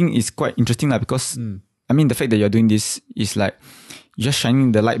I think it's quite interesting lah, because I mean, the fact that you're doing this is like you're just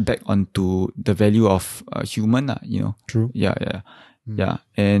shining the light back onto the value of human lah, you know. True. Yeah.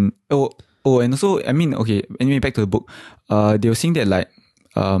 And and also, I mean, okay, anyway, back to the book. They were saying that like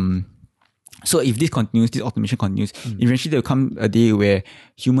so if this automation continues, eventually there'll come a day where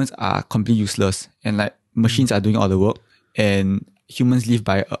humans are completely useless and like machines are doing all the work, and humans live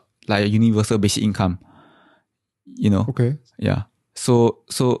by like a universal basic income. You know? Okay. Yeah. So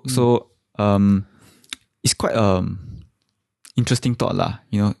it's quite interesting thought lah,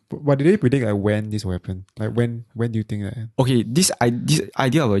 you know. But did they predict like when this will happen? Like when do you think that? Okay, this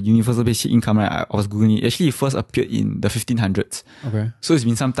idea of a universal basic income, right? I was googling it. Actually, it first appeared in the 1500s. Okay. So it's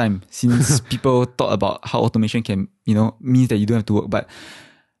been some time since people thought about how automation can, you know, means that you don't have to work, but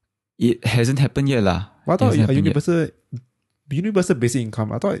it hasn't happened yet lah. But I thought a universal basic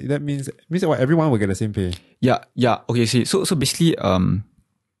income, I thought that means that what, everyone will get the same pay. Yeah. Okay, so basically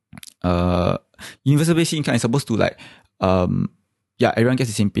universal basic income is supposed to like everyone gets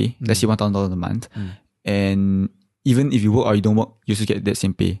the same pay. Let's say $1,000 a month. And even if you work or you don't work, you still get that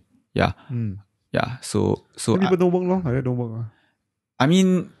same pay. Yeah. Yeah. So people don't work long, they don't work. I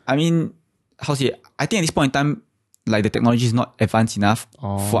mean, how to say, I think at this point in time, like the technology is not advanced enough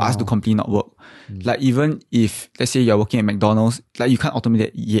for us to completely not work. Like even if, let's say you're working at McDonald's, like you can't automate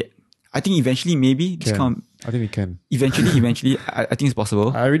that yet. I think eventually maybe this kind of I think we can. Eventually, I think it's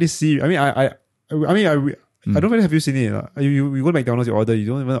possible. I really see. I mean, I don't really have you seen it. You go to McDonald's, you order.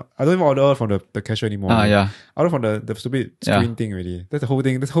 I don't even order from the cashier anymore. Yeah. I order from the stupid screen thing already. That's the whole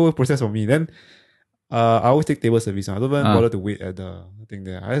thing. That's the whole process for me. Then, I always take table service. I don't even bother to wait at the thing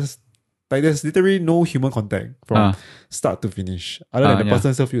there. I just like there's literally no human contact from start to finish, other than the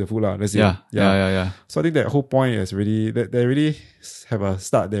person serve you the food lah. That's it. Yeah. So I think that whole point is really that they really have a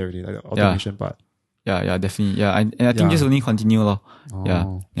start there already, like the automation part. Yeah, definitely. Yeah, and I think just only continue lor.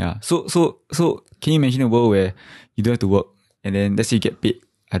 Yeah. So can you imagine a world where you don't have to work and then let's say you get paid,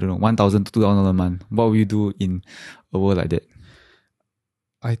 I don't know, $1,000 to $2,000 a month? What will you do in a world like that?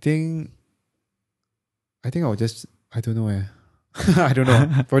 I think I'll just, I don't know. I don't know.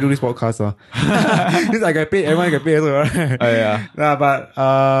 If I do this podcast, this I get paid, everyone get paid as well, right? Yeah.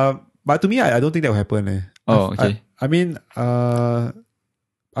 But to me, I don't think that will happen. Oh, okay. I mean,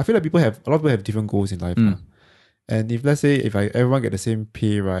 I feel like a lot of people have different goals in life. And if let's say if everyone get the same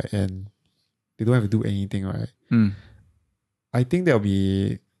pay, right, and they don't have to do anything, right, I think they'll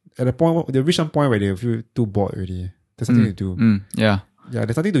be at a point, they'll reach some point where they feel too bored already. There's something to do. Yeah,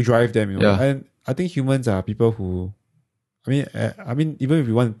 there's something to drive them, Yeah. And I think humans are people who, I mean, even if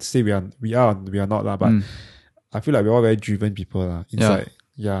we want to say we are not lah, but I feel like we're all very driven people lah inside.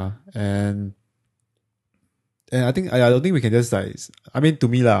 Yeah. And I don't think we can just like, I mean, to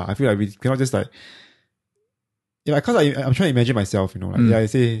me lah, I feel like we cannot just like, because I'm trying to imagine myself, I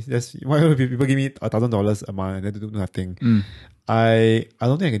say, why would people give me $1,000 a month and then do nothing? I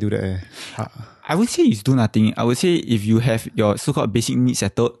don't think I can do that. I would say it's do nothing. I would say if you have your so-called basic needs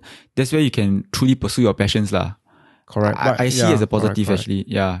settled, that's where you can truly pursue your passions lah. Correct. I see it as a positive correct. actually.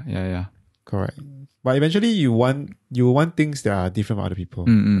 Yeah. Correct. But eventually you want things that are different from other people.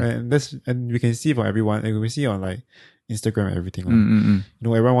 And we can see from everyone, and we see on like Instagram and everything.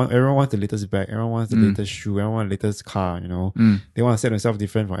 Everyone wants the latest bag, everyone wants the latest shoe, everyone wants the latest car, They want to set themselves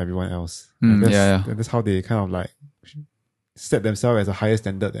different from everyone else. And that's how they kind of like set themselves as a higher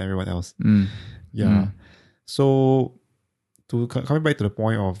standard than everyone else. So coming back to the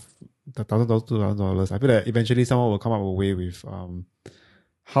point of the $1,000 to $2,000, I feel that eventually someone will come up with a way with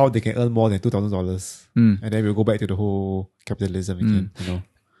how they can earn more than $2,000, and then we'll go back to the whole capitalism again.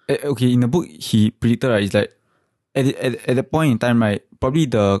 Okay, in the book he predicted, right, it's like at the point in time, right, probably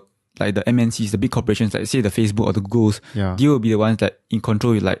the MNCs, the big corporations, like say the Facebook or the Googles, they will be the ones that in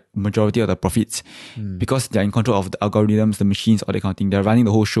control with like majority of the profits, because they're in control of the algorithms, the machines, all that kind of thing. They're running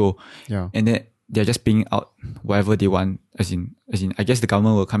the whole show, and then they're just paying out whatever they want. As in, I guess the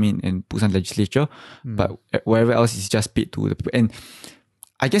government will come in and put some legislature, but whatever else is just paid to the people. And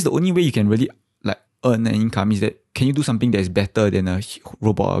I guess the only way you can really like earn an income is that can you do something that is better than a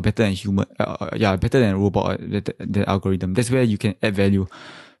robot or better than human? Better than a robot or better than algorithm. That's where you can add value.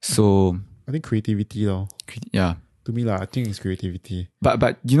 So I think creativity though. To me I think it's creativity.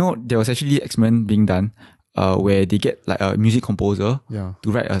 But there was actually experiment being done where they get like a music composer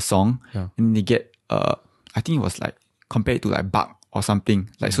to write a song, and they get I think it was like compared to like Bach or something,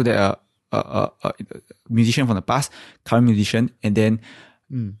 like so that a musician from the past, current musician, and then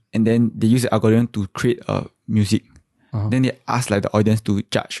they use the algorithm to create music. Then they ask like the audience to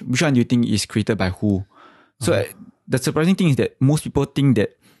judge which one do you think is created by who. So the surprising thing is that most people think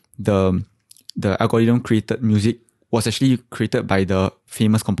that the algorithm created music was actually created by the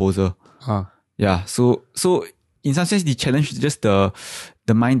famous composer. So in some sense, the challenge is just the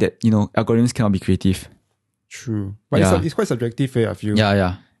mind that algorithms cannot be creative. True, but it's quite subjective. I feel.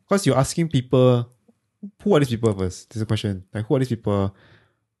 Because you're asking people, who are these people first? There's a question. Like, who are these people?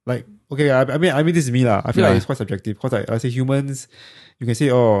 Like, okay, I mean, this is me lah. I feel like it's quite subjective. Because I say humans, you can say,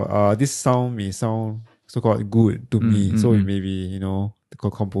 this sound may sound so-called good to me. So it may be, the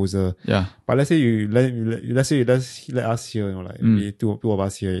composer. But let's say let us hear, like maybe two of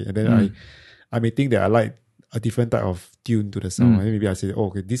us hear it, and then I may think that I like a different type of tune to the song. And maybe I say,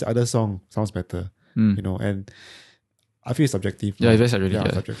 okay, this other song sounds better. And I feel it's subjective. It's very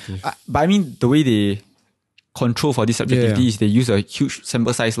subjective. Subjective. But I mean, the way they control for this subjectivity is they use a huge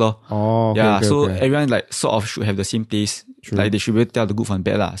sample size law. Everyone like sort of should have the same taste. Like they should be able to tell the good from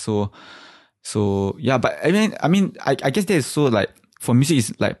bad lah. So yeah, but I mean, I guess that is so like for music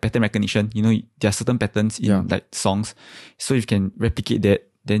is like pattern recognition. There are certain patterns in like songs. So if you can replicate that,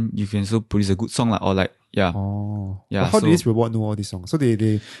 then you can also produce a good song or like But how do this robot know all these songs? So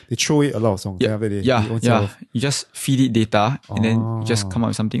they throw it a lot of songs. You just feed it data and then you just come up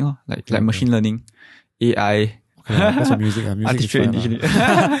with something like machine learning, AI. Okay, that's for music. Music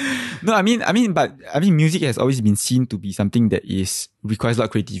No, I mean, music has always been seen to be something that requires a lot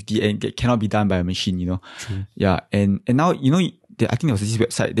of creativity and cannot be done by a machine. True. And now I think there was this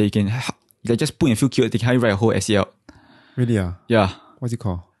website that you can like just put in a few keywords, they can help you write a whole essay out. Really? Yeah. What's it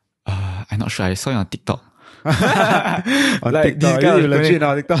called? I'm not sure. I saw it on TikTok. On Like, TikTok. this guy You was legit going-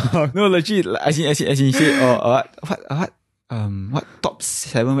 now TikTok. No, legit. Like, as in he said, what top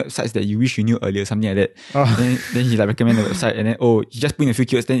 7 websites that you wish you knew earlier, something like that. Oh. Then he like recommend the website, and then he just put in a few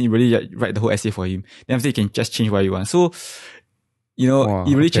keywords, then he really like, write the whole essay for him. Then after you can just change what you want. So, Wow,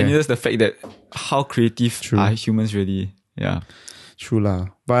 it really okay. changes the fact that how creative True. are humans really. Yeah. True lah.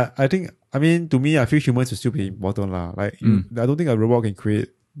 But I mean, to me, I feel humans will still be important lah. Like, I don't think a robot can create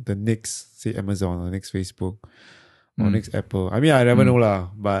the next, say, Amazon or next Facebook or next Apple. I mean, I never know lah.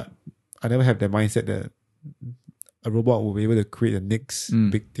 But I never have that mindset that a robot will be able to create the next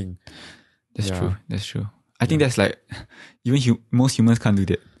big thing. That's Yeah. true. That's true. I think that's like, even most humans can't do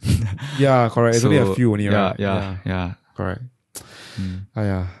that. Yeah, correct. It's only a So, few only, right? Yeah. Correct. Mm.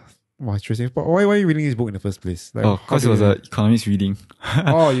 Yeah. Wow, interesting. But why are you reading this book in the first place? Like, Oh, how because it did was you- an economics reading.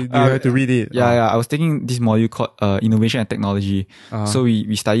 Oh, you had to read it. Yeah. I was taking this module called Innovation and Technology. So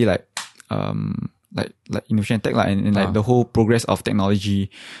we study like innovation and tech and like the whole progress of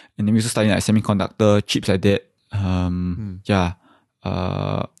technology, and then we also study like semiconductor chips like that.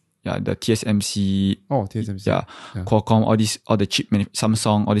 The TSMC. Oh, TSMC. Yeah, Qualcomm, all the chip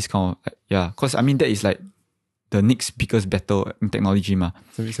Samsung, all this kind of because I mean that is like the next biggest battle in technology ma.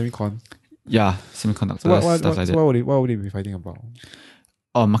 Semicon. Yeah, semiconductors, stuff like So that. what would they be fighting about?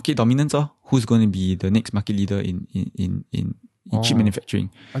 Market dominance. Who's going to be the next market leader in chip manufacturing?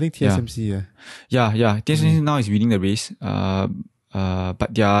 I think TSMC. Yeah. TSMC now is winning the race. But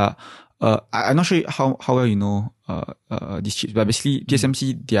they are. I'm not sure how well you know these chips, but basically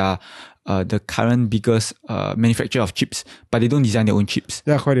TSMC they are the current biggest manufacturer of chips, but they don't design their own chips.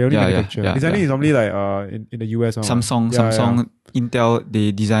 Yeah, quite. They only manufacture. yeah, Designing yeah. is normally like in the US. Samsung, Intel,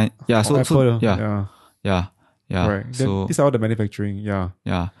 they design. Yeah, so Apple, yeah. Right. So These are all the manufacturing. Yeah.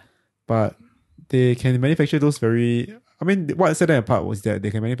 But they can manufacture those very. I mean, what set them apart was that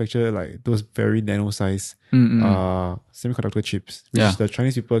they can manufacture like those very nano size semiconductor chips, which the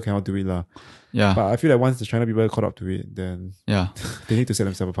Chinese people cannot do it lah. Yeah. But I feel like once the China people caught up to it, then Yeah. they need to set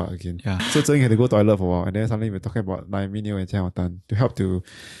themselves apart again. Yeah. So Zheng had to go to toilet for a while, and then suddenly we're talking about Naomi Neo and Tian Hao Tan to help to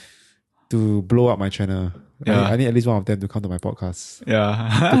blow up my channel. Yeah. I need at least one of them to come to my podcast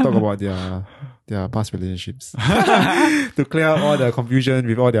Yeah. to talk about their past relationships, to clear out all the confusion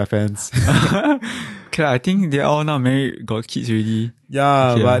with all their fans. Okay, I think they all now married, got kids already.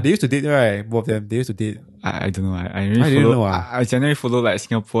 Yeah, Okay. but they used to date, right? Both of them, they used to date. I don't know. I really didn't follow. know, I generally follow like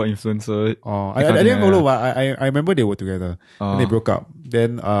Singapore influencer. Oh, I didn't Yeah. follow, but I remember they were together. Oh. And they broke up.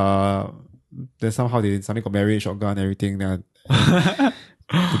 Then somehow they suddenly got married, shotgun, everything. Then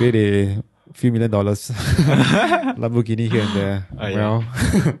today they few $1 million Lamborghini here and there. Yeah. Well,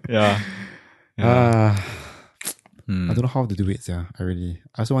 Yeah. I don't know how to do it. Yeah, I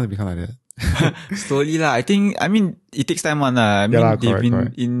also want to become like that. Slowly lah. I mean, it takes time one lah. I mean, lah, they've correct, been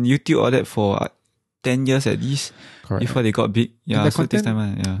correct. in YouTube all that for 10 years at least Correct. before they got big. Yeah, the so it takes content-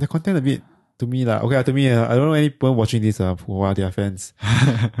 time one. Yeah. The content a bit to me lah. Okay, to me, I don't know anyone watching this who are their fans.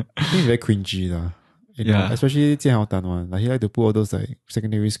 I think it's very cringy lah. You know, Yeah. especially Jian Hao Tan one. Like he like to put all those like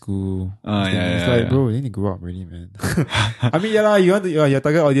secondary school. Yeah, things. It's yeah, like, yeah. bro, you need to grow up already, man. I mean, yeah lah. You want to, your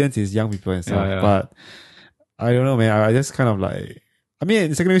target audience is young people and stuff. Yeah, yeah. But I don't know, man. I just kind of like. I mean,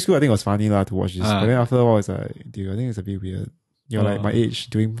 in secondary school, I think it was funny lah to watch this. But then after a while, it's like, dude, I think it's a bit weird. You're like my age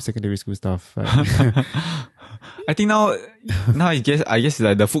doing secondary school stuff. Like, I think now I guess it's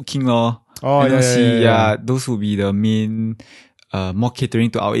like the Food King lor. oh yeah. Those would be the main more catering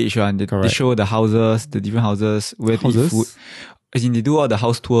to our age one. They Correct. show the houses, the different houses, where to eat Houses? food. As in they do all the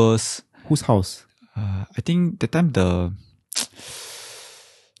house tours. Whose house? I think the time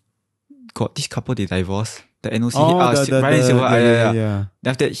got this couple they divorced. The NOC Ryan Silver. Yeah.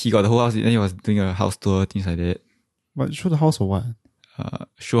 Then after that he got the whole house. Then he was doing a house tour, things like that. But show the house or what?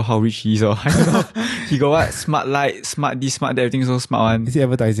 Show how rich he is. Or I don't know. He got what? Smart light, smart this, smart that, everything so smart one. Is it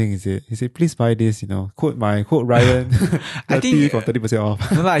advertising? Is it? He said, please buy this, Quote Ryan. I think- 30%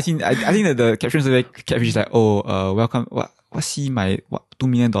 off. No, I think that the captions are very catfish is like, welcome. What see my $2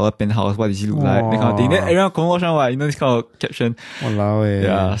 million penthouse? What does he look like? That kind of thing. Then everyone can watch one. This kind of caption. Walao eh.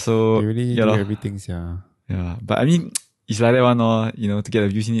 Yeah. So They really yeah, do lor. everything, yeah. Yeah. But I mean, it's like that one, to get the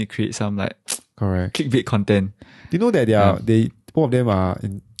views, you need to create some like Correct. clickbait content. Do you know that both of them are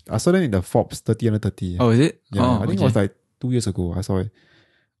I saw them in the Forbes 30 under 30. Oh, is it? Yeah, Oh, I think okay. it was like 2 years ago. I saw it.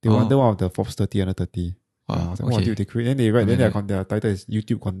 They were under one of the Forbes 30 under 30. Wow, I was like, okay. dude, they create. Then they write. Then Okay. their title is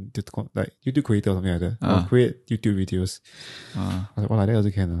YouTube like YouTube creator or something like that. Or create YouTube videos. I was like, wow, like that also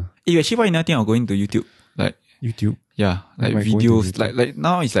can. Actually, why nothing of going to YouTube? Like, YouTube. yeah, like Like going to videos. YouTube. Like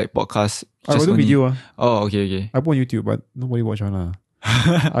now it's like podcasts. I just do only- video. Oh, okay. I put on YouTube, but nobody watch one.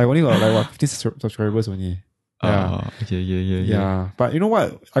 I only got like what 15 subscribers only. Yeah. Okay. Yeah. But you know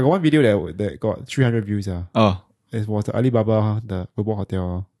what? I got one video that got 300 views. Oh. It was the Alibaba, the robot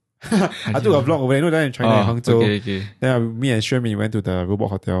hotel. I took a vlog over there. You know that in China, in Hangzhou. Okay. Then me and Xuanmin went to the robot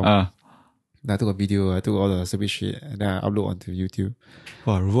hotel. Then I took a video. I took all the service shit, and then I upload onto YouTube.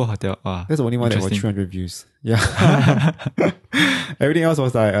 Wow, Robot Hotel. That's the only one that got 300 views. Yeah. Everything else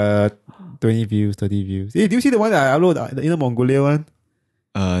was like 20 views, 30 views. Hey, do you see the one that I upload, the Inner Mongolia one?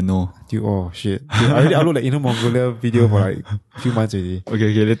 No. Dude, oh shit. Dude, I already uploaded the Inner Mongolia video for like a few months already.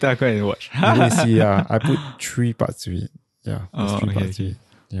 Okay. Later I go and watch. You can see, yeah. I put 3 parts to it. Yeah. There's 3 parts to okay. it.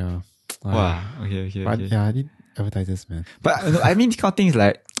 Yeah. Wow. Okay. But yeah, I need advertisers, man. But I mean, this kind of thing is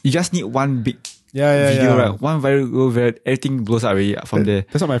like, you just need one big video, right? One viral, everything blows up already from there.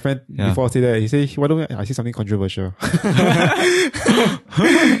 That's what my friend before said that. He said, why don't I say something controversial? Why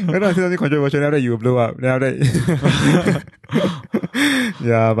don't I say something controversial? Now that you will blow up. Now that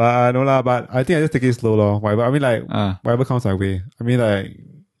yeah, but no lah. But I think I just take it slow, lor. Whatever. I mean, like whatever comes my way. I mean, like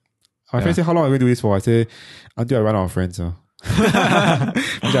my friend said, how long are we going to do this for? I say until I run out of friends. Which I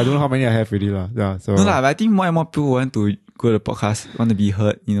don't know how many I have really lah. Yeah. So no lah, but I think more and more people want to go to the podcast, want to be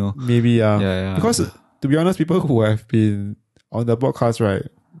heard. You know. Maybe yeah. Because to be honest, people who have been on the podcast, right?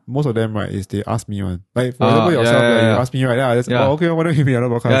 Most of them, right, is they ask me one. Like for example, yourself, like, you ask me, right? I just okay, why don't you be on the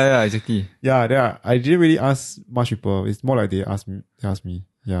podcast? Yeah, exactly. Yeah, I didn't really ask much people. It's more like they ask me.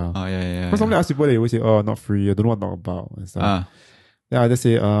 Yeah. Oh yeah. Because sometimes I ask people, they always say, oh, not free. I don't know what to talk about and stuff. Yeah, I just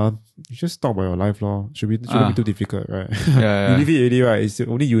say, you just talk about your life, lor. Shouldn't be too difficult, right? Yeah. You live it already, right? It's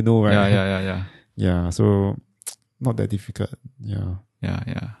only you know, right? Yeah. Yeah, so not that difficult. Yeah.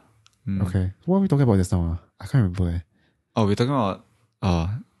 Okay. What are we talking about just now? I can't remember. Oh, we're talking about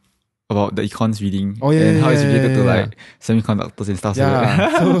the econs reading. Oh yeah. And how it's related to like semiconductors and stuff.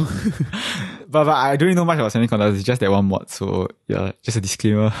 Yeah. So but I don't really know much about semiconductors. It's just that one mod. So yeah, just a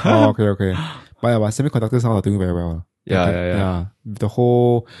disclaimer. Oh, okay. But semiconductors now are doing very well. Yeah. The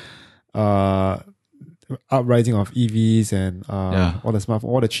whole uprising of EVs and all the smartphones,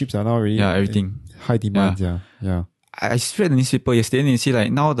 all the chips are now really everything high demand. Yeah. I read the newspaper yesterday and you see like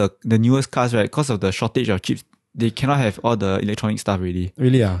now the newest cars, right, because of the shortage of chips, they cannot have all the electronic stuff already.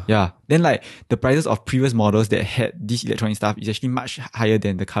 Really? Yeah. Then like the prices of previous models that had this electronic stuff is actually much higher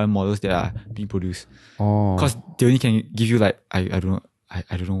than the current models that are being produced. Oh. Because they only can give you like I don't know.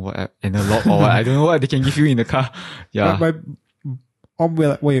 I don't know what analog or what. I don't know what they can give you in the car. Yeah.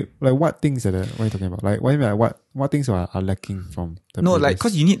 Wait, like what things are there? What are you talking about? Like what things are lacking from the No, previous? like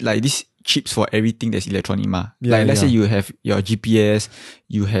because you need like these chips for everything that's electronic, ma. Like let's say you have your GPS,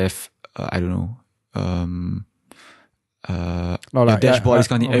 you have I don't know, your dashboard is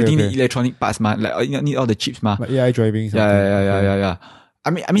kind of everything need electronic parts, ma. Like you need all the chips, ma. Like AI driving. Yeah. I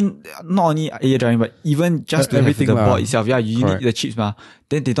mean, not only AI driving, but even just to have the board itself. Yeah, you need the chips, ma.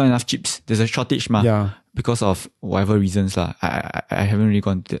 Then they don't have enough chips. There's a shortage, ma. Yeah. Because of whatever reasons, lah. I haven't really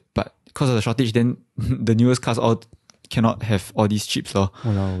gone to that. But because of the shortage, then the newest cars all cannot have all these chips, lor.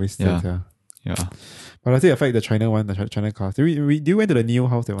 Oh no, wasted. Yeah. But I think affect the China one, the China cars. Do you went to the Neo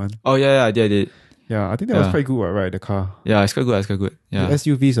house, that one? Oh yeah, I did. Yeah, I think that was quite good, right? The car. Yeah, it's quite good. Yeah. The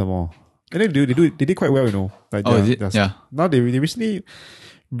SUVs are more. And then they did quite well, you know. Like is it? Yeah. Now they recently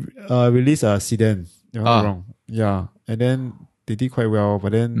released a sedan. If I'm not wrong. Yeah. And then they did quite well.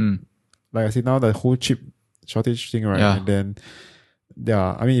 But then, like I said, now the whole chip shortage thing, right? Yeah. And then,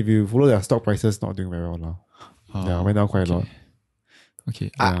 I mean, if you follow their stock prices, not doing very well now. Went down quite a lot.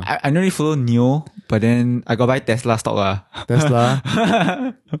 Okay. Yeah. I don't really follow Neo, but then I got buy Tesla stock. Tesla?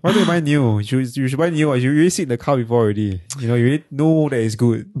 Why do you buy Neo? You should buy Neo. You already sit in the car before already. You know, you already know that it's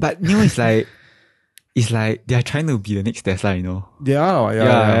good. But Neo is like, it's like they are trying to be the next Tesla, you know. They are,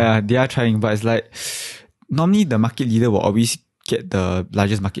 yeah. They are trying, but it's like normally the market leader will always get the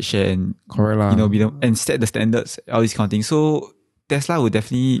largest market share and correct, you know, and set the standards, all these kind of things. So Tesla will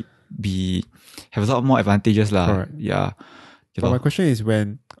definitely have a lot more advantages, lah. Correct. Yeah. But my question is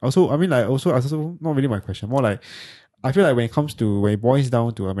also not really my question, more like I feel like when it boils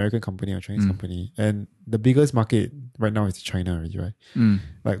down to American company or Chinese company, and the biggest market right now is China already, right?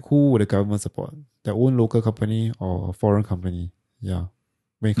 Like who would the government support? Their own local company or a foreign company? Yeah.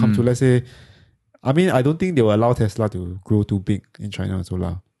 When it comes to, let's say, I mean, I don't think they will allow Tesla to grow too big in China as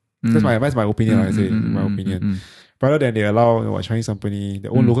well. That's my opinion, I say, my opinion. Rather than they allow a Chinese company,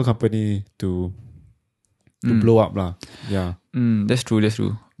 their own local company to blow up lah. Yeah. That's true.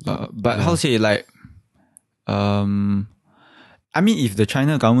 But how to say, like, I mean, if the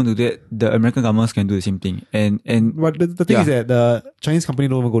China government do that, the American governments can do the same thing. And But the thing Yeah. is that the Chinese company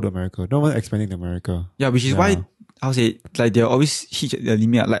don't even go to America. No one expanding to America. yeah, which is why how say like they always hit the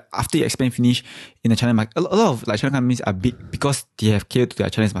limit. Like after you expand finish in the China market, a lot of like China companies are big because they have catered to their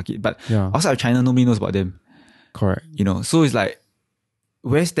Chinese market. But Yeah, outside of China, nobody knows about them. correct. You know, so it's like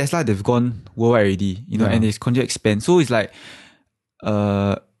whereas Tesla they've gone worldwide already. You know, Yeah. and they continue to expand. So it's like,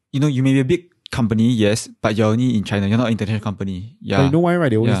 you know, you may be a big company, yes, but you're only in China. You're not an international company. Yeah. But you know why, right?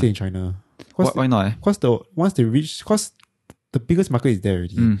 They only Yeah. stay in China. Why not? Because the biggest market is there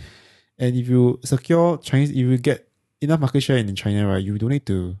already. Mm. And if you secure Chinese, if you get enough market share in China, right, you don't need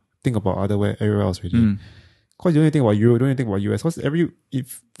to think about everywhere else already. Mm. Because you don't need to think about Europe, you don't need to think about US.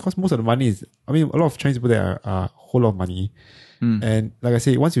 Because most of the money is, I mean, a lot of Chinese people there are a whole lot of money. Mm. And like I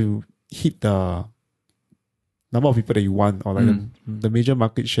say, once you hit the number of people that you want, or like the major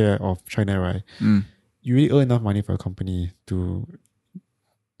market share of China, right, Mm. you really earn enough money for a company to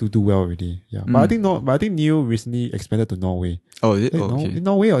do well already. Yeah. But I think NIO recently expanded to Norway. Oh, is it? Eh, Oh, okay.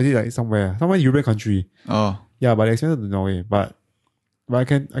 Norway, or is it like somewhere European country? Oh. Yeah, but they expanded to Norway. But I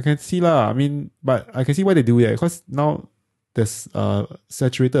can see lah. I mean, but I can see why they do it, because now there's a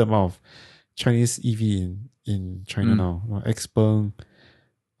saturated amount of Chinese EV in China now. Xpeng,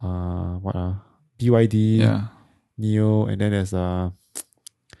 BYD, Yeah. NIO, and then there's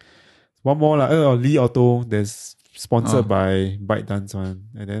one more lah. Li Auto. There's sponsored by ByteDance one,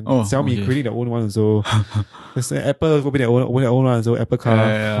 and then Xiaomi okay. creating their own one. So there's Apple open their own one. So Apple car.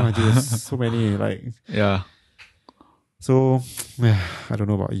 Yeah. Oh, dude, there's so many like. Yeah. So I don't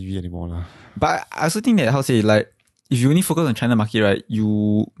know about EV anymore lah. But I also think that how to say like if you only focus on China market, right,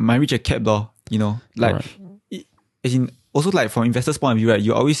 you might reach a cap though. You know, like as in also like from investors' point of view, right,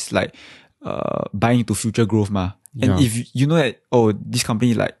 you always like buying into future growth, ma. And if you know that this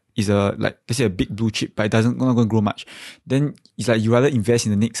company like is a like let's say a big blue chip, but it not going to grow much, then it's like you rather invest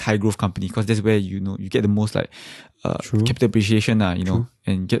in the next high growth company, because that's where you get the most like capital appreciation, you know,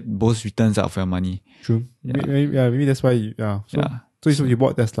 and get both returns out of your money. True. Maybe that's why. So you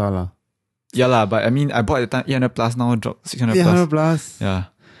bought Tesla lah. Yeah lah, but I mean I bought at the time 800 plus, now dropped 600 plus. 800 plus. Yeah.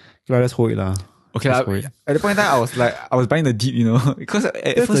 Okay, let's hold it lah. Okay, at the point in time I was buying the deep, you know, because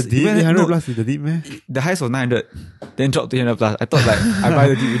at first the deep 800 plus is the deep, man. The highest was 900, then dropped to 800 plus. I thought like I buy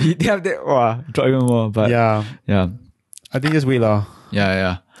the deep, then after that, drop even more. But yeah, I think just wait lah.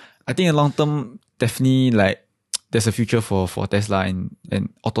 Yeah. I think in long term, definitely like there's a future for Tesla and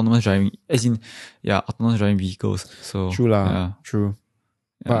autonomous driving, as in autonomous driving vehicles. So true lah, true.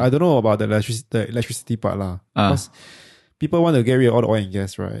 But I don't know about the electricity part lah. Because people want to get rid of all the oil and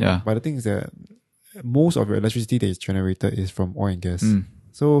gas, right? Yeah. But the thing is that most of your electricity that is generated is from oil and gas.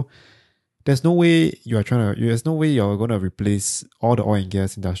 So there's no way you're going to replace all the oil and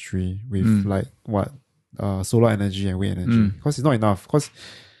gas industry with solar energy and wind energy, because it's not enough. Because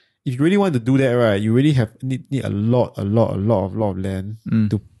if you really want to do that, right, you really need a lot of land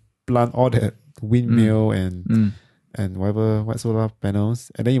to plant all that windmill and what solar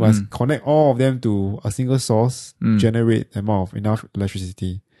panels, and then you must connect all of them to a single source, generate enough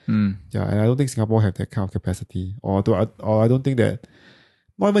electricity. Yeah, and I don't think Singapore have that kind of capacity, or I don't think that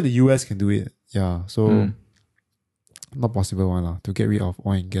not even the US can do it. Yeah, so not possible one lah, to get rid of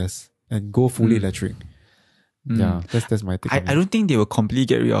oil and gas and go fully electric. Yeah, that's my take. I don't think they will completely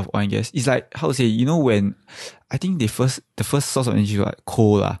get rid of oil and gas. It's like how to say, you know, when I think the first source of energy was like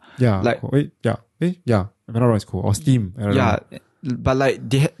coal lah. Yeah, like if I'm not wrong, it's coal or steam. I don't know. But like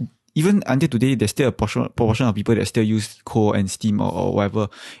even until today, there's still a proportion of people that still use coal and steam or whatever.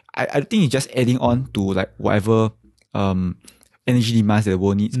 I think it's just adding on to like whatever energy demands that the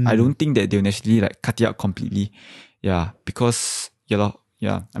world needs. I don't think that they'll necessarily like cut it out completely. Yeah, because I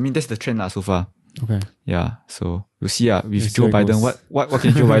mean that's the trend lah so far. Okay. Yeah, so we'll see with Joe Biden. What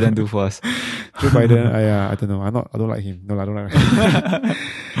can Joe Biden do for us? Joe Biden, I don't know. I don't like him. No, I don't like him.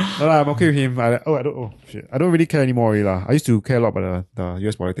 No, I'm okay with him. I don't really care anymore already lah. I used to care a lot about the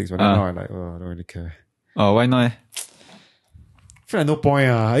US politics, but now I don't really care. Oh, why not? I feel like no point.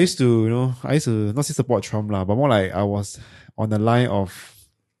 I used to not say support Trump lah, but more like I was on the line of,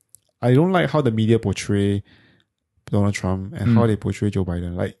 I don't like how the media portray Donald Trump and how they portray Joe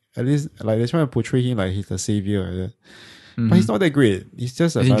Biden. Like at least like they're trying to portray him like he's the savior like that. But he's not that great. He's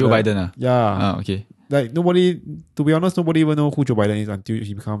just Joe Biden. Yeah. Okay. Like nobody, to be honest, nobody even know who Joe Biden is until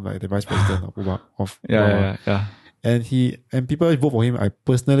he become like the vice president of yeah. And people vote for him. I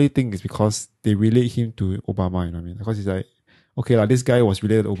personally think it's because they relate him to Obama. You know what I mean? Because he's like, okay, like this guy was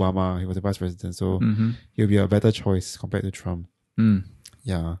related to Obama. He was the vice president, so he'll be a better choice compared to Trump.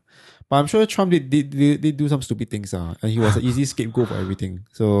 Yeah, but I'm sure Trump did do some stupid things, and he was an easy scapegoat for everything.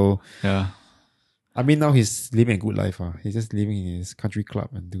 So yeah, I mean, now he's living a good life. He's just living in his country club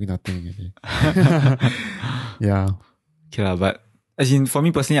and doing nothing. Really. Yeah. Okay, lah, but as in for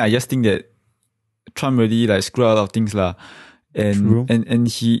me personally, I just think that Trump really like screwed out a lot of things lah. True. And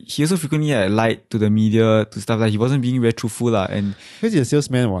he also frequently lied to the media to stuff like he wasn't being very truthful lah. And Because he's a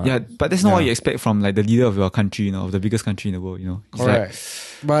salesman, what? yeah, but that's not what you expect from like the leader of your country, you know, of the biggest country in the world, you know. It's Correct.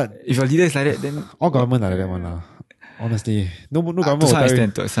 like, But if your leader is like that, then all government are like that one lah. Honestly, no government to will some tell you.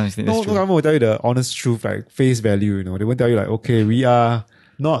 extent, to some extent, No that's true. government will tell you the honest truth, like face value. You know, they won't tell you like, okay, we are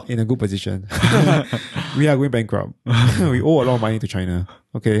not in a good position. We are going bankrupt. We owe a lot of money to China.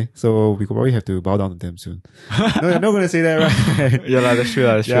 Okay, so we could probably have to bow down to them soon. No, they're not going to say that, right? Yeah, lah, that's true,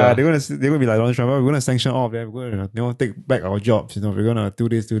 lah, that's true. Yeah, lah. they're gonna be like Donald Trump. We're gonna sanction all of them. We're gonna take back our jobs. You know, we're gonna do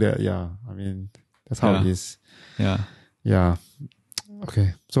this, do that. Yeah, I mean that's how it Yeah. is. Yeah. Yeah.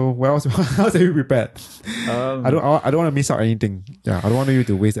 Okay. So what else? How else are you prepared? I don't want to miss out anything. Yeah, I don't want you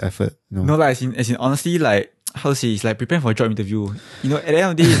to waste the effort. No. No, like, as in honestly, like, how to say, it's like preparing for a job interview. You know, at the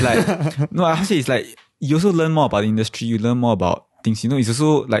end of the day, it's like, no, how to say, it's like, you also learn more about the industry, you learn more about things, you know, it's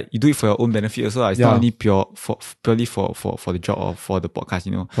also like, you do it for your own benefit also. It's not only purely for the job or for the podcast,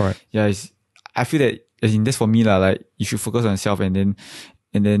 you know. Correct. Yeah, I feel that, as in, that's for me, lah, like, you should focus on yourself and then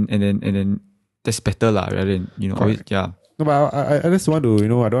that's better, lah, rather than, you know, always, yeah. No, but I just want to, you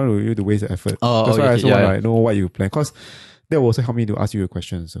know, I don't want you to waste the effort. Oh, that's why I okay, also yeah, want to yeah. like, know what you plan. Because that will also help me to ask you a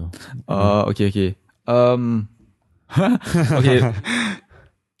question. So Okay. Okay. so we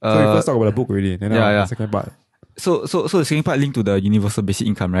first talk about the book already. Then yeah. the second part. So the second part linked to the universal basic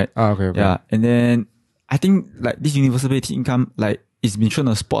income, right? Okay. Yeah, and then I think like this universal basic income, like it's been shown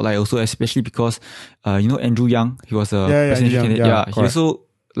a spotlight also, especially because you know Andrew Yang, he was a presidential candidate. yeah, He also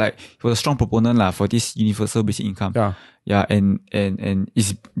like he was a strong proponent lah for this universal basic income. Yeah. And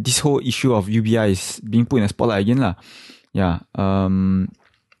is this whole issue of UBI is being put in a spotlight again lah. Yeah.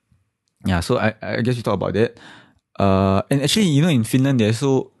 So I guess we talk about that. And actually, you know, in Finland they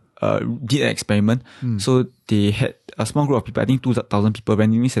also did an experiment. So they had a small group of people, I think 2,000 people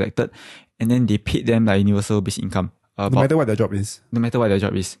randomly selected, and then they paid them like universal basic income. No matter what their job is. No matter what their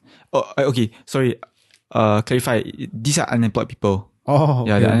job is. Oh, okay. Sorry. Clarify. These are unemployed people. Oh,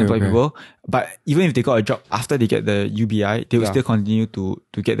 Yeah, they're unemployed people. But even if they got a job after they get the UBI, they will still continue to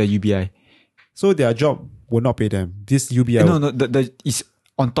get the UBI. So their job will not pay them. This UBI. No, the is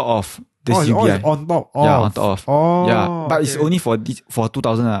on top of this UBI. It's on top of. Yeah, on top of. Oh, Yeah, but it's okay. only for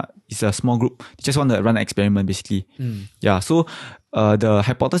 2,000. It's a small group. They just want to run an experiment, basically. Yeah. So, the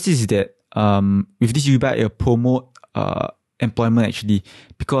hypothesis is that with this UBI, it will promote employment actually,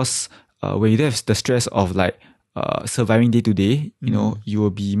 because when you have the stress of like surviving day to day, you know, you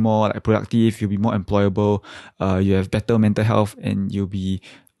will be more like productive. You'll be more employable. You have better mental health, and you'll be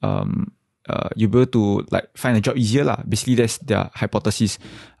you'll be able to like find a job easier lah. Basically, that's their hypothesis.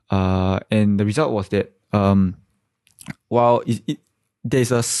 And the result was that while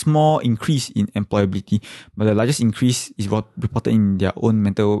there's a small increase in employability, but the largest increase is reported in their own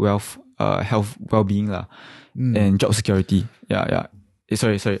mental health well-being lah, and job security. Yeah.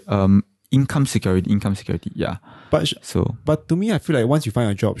 Sorry. Income security. Yeah. But to me, I feel like once you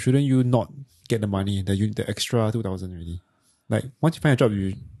find a job, shouldn't you not get the money, the extra 2,000 already? Like once you find a job,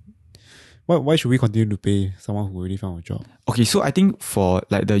 why should we continue to pay someone who already found a job? Okay, so I think for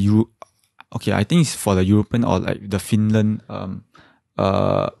like I think it's for the European or like the Finland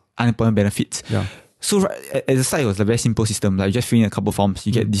unemployment benefits. Yeah. So at the start, it was a very simple system. Like you just fill in a couple forms,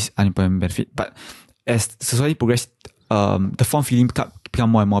 you get this unemployment benefit. But as society progressed, the form filling become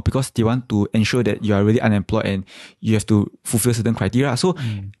more and more, because they want to ensure that you are really unemployed and you have to fulfill certain criteria. So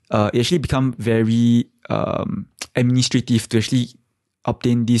it actually become very administrative to actually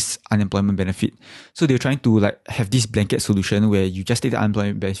obtain this unemployment benefit. So they're trying to like have this blanket solution where you just take the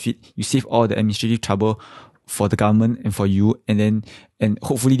unemployment benefit, you save all the administrative trouble for the government and for you, and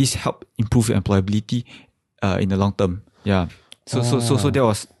hopefully this help improve your employability in the long term. Yeah. So that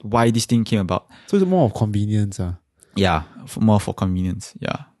was why this thing came about. So it's more of convenience. Yeah, more for convenience.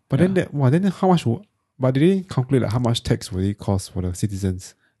 Yeah. But then how much? But did they calculate like how much tax will it cost for the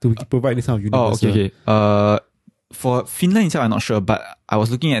citizens to provide this kind of universal? Okay. For Finland itself, I'm not sure, but I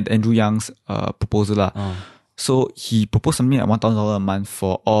was looking at Andrew Yang's proposal. So he proposed something like $1,000 a month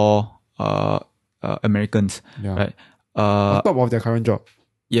for all Americans. Yeah. Right? On top of their current job.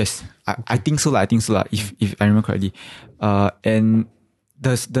 Yes. I think so. If I remember correctly. And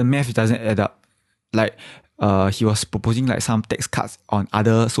the math doesn't add up. Like, he was proposing like some tax cuts on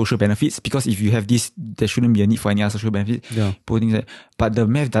other social benefits, because if you have this, there shouldn't be a need for any other social benefits. Yeah. But the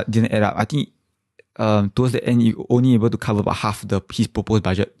math didn't add up. I think towards the end, you only able to cover about half his proposed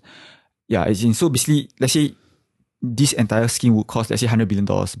budget. Yeah, so basically, let's say this entire scheme would cost, let's say, $100 billion,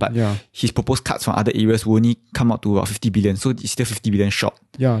 but Yeah. his proposed cuts from other areas will only come out to about 50 billion. So it's still 50 billion short.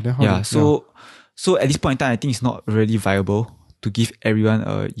 Yeah. Then how? Yeah. So at this point in time, I think it's not really viable to give everyone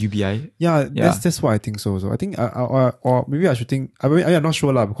a UBI. Yeah, Yeah. that's what I think so. So I think, or maybe I should think. I'm not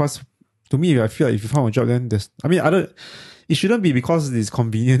sure lah, because to me, I feel like if you found a job, then there's. I mean, it shouldn't be because it's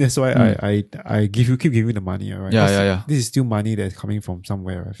convenient. That's why I keep giving you the money, right? Yeah, 'Cause yeah. This is still money that's coming from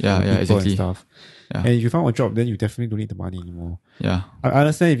somewhere, right? Yeah, From yeah, people exactly. and stuff. Yeah. And if you found a job, then you definitely don't need the money anymore. Yeah. I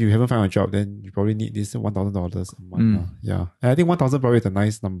understand if you haven't found a job, then you probably need this $1,000 a month. lah. Yeah, and I think 1,000 probably is a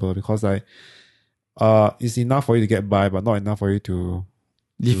nice number because like, it's enough for you to get by, but not enough for you to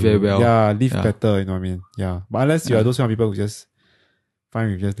Live very well. Yeah, live Yeah. better. You know what I mean? Yeah, but unless you are those kind of people who just fine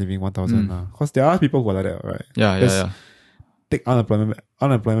with just living 1,000 because there are people who are like that, right? Yeah, Just yeah. take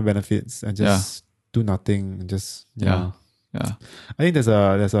unemployment benefits and just do nothing and just Yeah. I think there's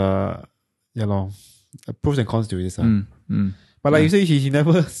a pros and cons to this. But like you say, he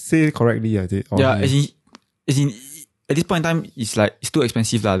never say it correctly. I did. Yeah, as in, at this point in time, it's like, it's too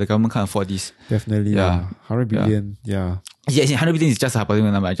expensive lah. The government can't afford this. Definitely. Yeah. 100 billion. Yeah. Yeah, as in 100 billion is just a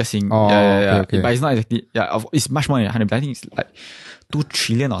hypothetical number. I'm just saying. Oh, okay. But it's not exactly. Yeah, it's much more than 100 billion. I think it's like 2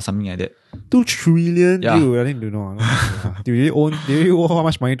 trillion or something like that. 2 trillion. Yeah. Dude, I didn't know. They really owe how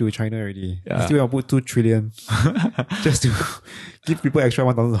much money to China already? Yeah. They still want to put 2 trillion just to give people extra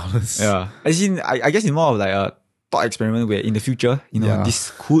 $1,000. Yeah. As in, I guess it's more of like a thought experiment where in the future,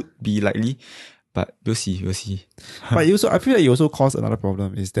 this could be likely. But we'll see. But I feel like it also caused another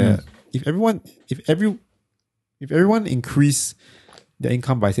problem is that if everyone increase their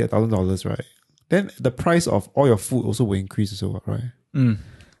income by say $1,000, right? Then the price of all your food also will increase also, right?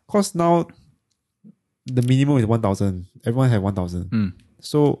 Because now the minimum is 1,000. Everyone have 1,000.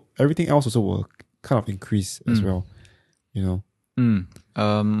 So everything else also will kind of increase as well. You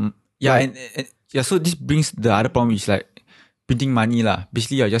know? Yeah, and so this brings the other problem is like printing money lah.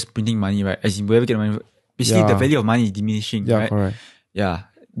 Basically, you're just printing money, right? As in, wherever you get money, basically the value of money is diminishing, Yeah, right? correct.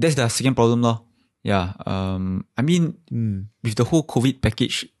 Yeah, that's the second problem, lor. Yeah, I mean, with the whole COVID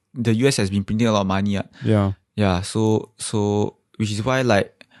package, the US has been printing a lot of money. Yeah. So which is why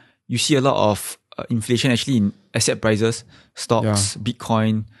like you see a lot of inflation actually in asset prices, stocks,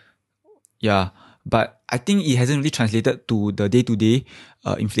 Bitcoin. Yeah, but I think it hasn't really translated to the day-to-day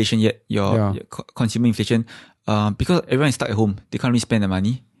inflation yet. Your consumer inflation. Because everyone is stuck at home, they can't really spend the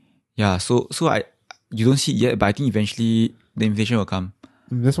money. Yeah, so you don't see it yet, but I think eventually the inflation will come.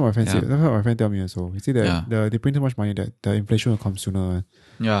 That's what my friend said. That's what my friend tell me also. He said that they print too much money that the inflation will come sooner.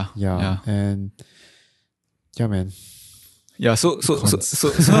 Yeah. And yeah, man. Yeah, so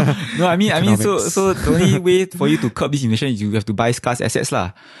no, I mean, so the only way for you to curb this inflation is you have to buy scarce assets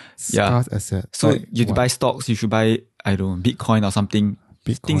lah. Scarce assets. So you have to buy stocks. You should buy, I don't know, Bitcoin or something.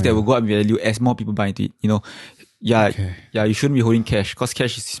 Things that will go up in value as more people buy into it. You know, yeah, you shouldn't be holding cash because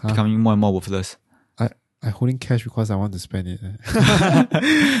cash is becoming more and more worthless. I'm holding cash because I want to spend it.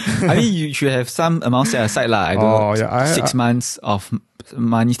 I mean, you should have some amount set aside lah. I don't know, 6 months of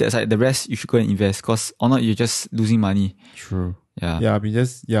money set aside. The rest you should go and invest because or not you're just losing money. True. Yeah.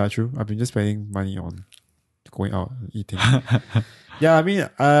 Yeah, true. I've been just spending money on going out and eating. Yeah, I mean,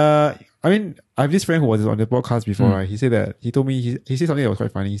 I have this friend who was on the podcast before, right? He said that he told me he said something that was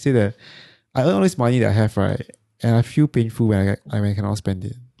quite funny. He said that I earn all this money that I have, right, and I feel painful when I cannot spend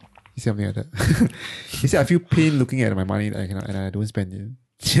it. He said something like that. He said I feel pain looking at my money that I cannot and I don't spend it.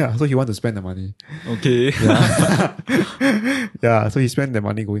 Yeah, so he wants to spend the money. Okay. Yeah. Yeah, so he spent the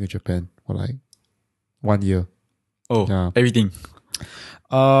money going to Japan for like 1 year. Oh, yeah. Everything.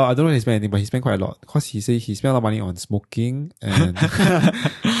 I don't know if he spent anything, but he spent quite a lot. Because he said he spent a lot of money on smoking and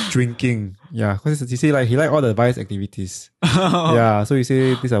drinking. Yeah, because he said like he liked all the vice activities. Yeah, so he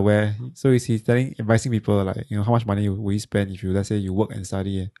said these are where. So he's advising people like, you know, how much money will you spend if you, let's say, you work and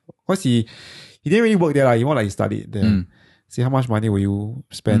study. Because he didn't really work there, like, he more like he studied there. See how much money will you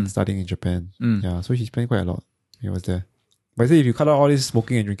spend studying in Japan? Yeah, so he spent quite a lot. He was there. But I say if you cut out all this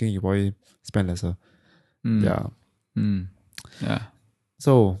smoking and drinking, you probably spend lesser. Yeah. Yeah.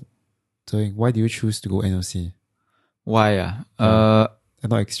 So, why do you choose to go NOC? Why? And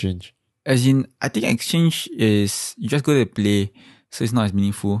not exchange? As in, I think exchange is, you just go there to play, so it's not as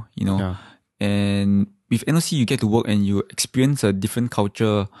meaningful, you know. Yeah. And with NOC, you get to work and you experience a different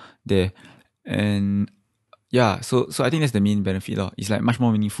culture there. And yeah, so I think that's the main benefit. It's like much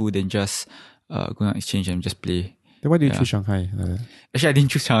more meaningful than just going on exchange and just play. Then why do you choose Shanghai? Actually, I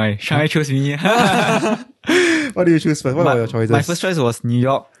didn't choose Shanghai. Shanghai chose me. What do you choose first? What were your choices? My first choice was New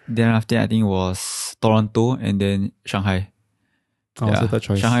York. Then after that, I think it was Toronto and then Shanghai. Oh, so third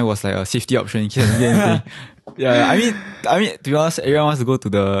choice. Shanghai was like a safety option in case I didn't get anything. Yeah, I mean, to be honest, everyone wants to go to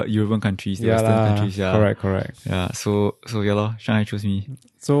the European countries, the Western countries. Yeah, Correct. Yeah, so yeah, lor, Shanghai chose me.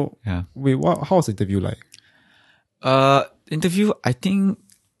 So, Yeah. wait, how was the interview like? Interview, I think,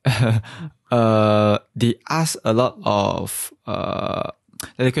 they ask a lot of,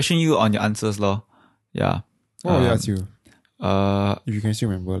 they question you on your answers, lor. Yeah. What will they ask you? If you can still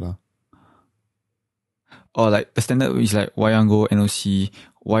remember, lah. Or like the standard is like, why you want to go NOC?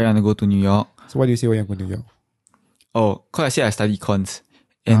 Why you want to go to New York? So, why do you say why you want to go to New York? Oh, cause I said I study cons.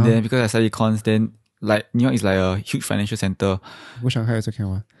 And then because I study cons, then like New York is like a huge financial center. Go Shanghai also can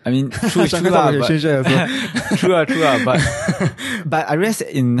one. I mean, true lah, but true lah, but I realize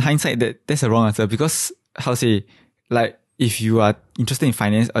in hindsight that that's a wrong answer because how to say, like if you are interested in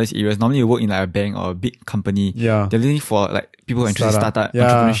finance or these areas, normally you work in like a bank or a big company. Yeah. They're looking for like people who are interested in startup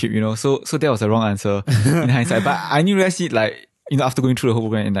entrepreneurship, you know. So that was the wrong answer in hindsight. But I knew realize it like, you know, after going through the whole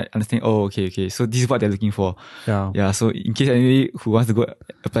program and like understanding, oh, okay. So this is what they're looking for. Yeah. Yeah. So in case anybody who wants to go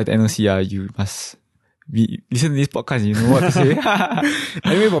apply to NOC, you must listen to this podcast, you know what to say.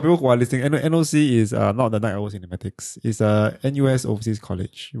 Anyway, for people who are listening, NOC is not the Night Owl Cinematics. It's a NUS Overseas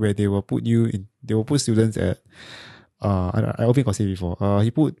College where they will put students at I don't think I'll say before.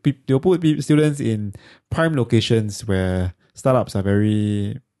 They'll put students in prime locations where startups are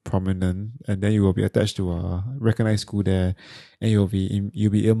very prominent, and then you will be attached to a recognized school there, and you'll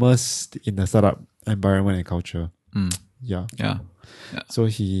be immersed in the startup environment and culture. Yeah. So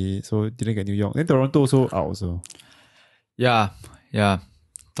didn't get New York. Then Toronto also out also. Yeah.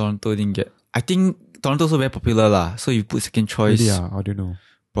 Toronto didn't get. I think Toronto also very popular lah. So you put second choice. Really? How do you know?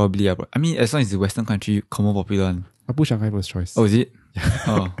 Probably I mean, as long as the Western country, common popular. I put Shanghai first choice. Oh, is it?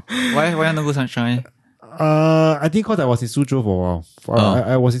 Oh, why not go Shanghai? I think because I was in Suzhou for a while.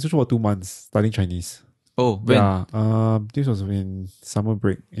 I was in Suzhou for 2 months studying Chinese. Oh, when? Yeah. This was in summer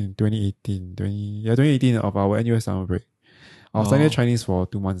break in 2018. 2018 of our NUS summer break. I was studying Chinese for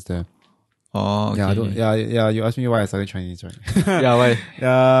 2 months there. Oh, okay. Yeah. You asked me why I studied Chinese, right? Yeah, why?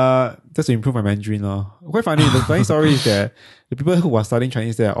 Just to improve my Mandarin, Quite funny. The funny story is that the people who are studying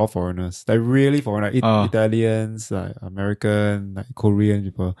Chinese there are all foreigners. They're really foreign, like Italians, like American, like Korean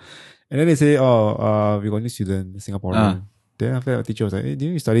people. And then they say, we got new student, Singaporean. Then after that, the teacher was like, hey,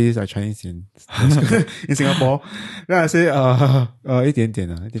 didn't you study Chinese in in Singapore? Then I say, 一点点.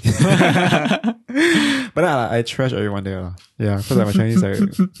 But then I trash everyone there. Yeah, because I'm a Chinese.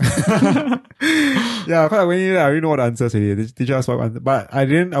 Yeah, because I went in there, I already know what the answers already. The teacher asked what answer. But I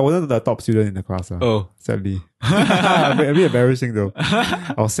wasn't the top student in the class. Oh. Sadly. A bit embarrassing though.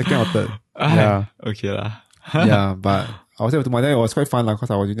 I was second or third. Yeah. Okay lah. Yeah, but I was able to my day. It was quite fun because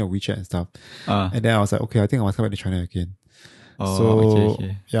I was using WeChat and stuff. And then I was like, okay, I think I must come back to China again.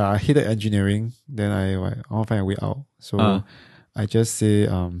 Okay. Yeah, I hated engineering. Then I want to find a way out. So I just say,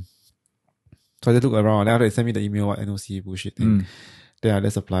 so I just look around. Then after they send me the email, what NOC bullshit thing. Then I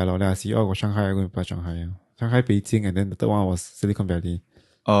just apply. Then I see, got Shanghai, I'm going to apply Shanghai. Shanghai, Beijing, and then the third one was Silicon Valley.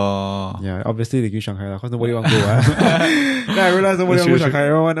 Yeah, obviously they give Shanghai because nobody want to go. Then I realized nobody want to go Shanghai.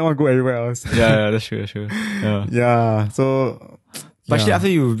 Everyone want to go everywhere else. Yeah, that's true. Yeah, so... But actually, after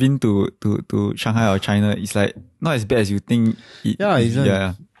you've been to Shanghai or China, it's like not as bad as you think. Yeah, isn't.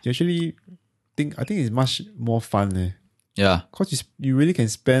 Yeah. You actually I think it's much more fun. Yeah. Because you really can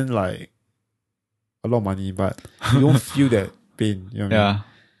spend like a lot of money, but you don't feel that pain. You know what I mean?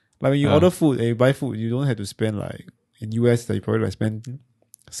 Like when you order food and you buy food, you don't have to spend like in US that you probably like spend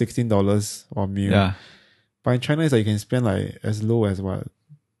 $16 or meal. Yeah. But in China, it's like you can spend like as low as what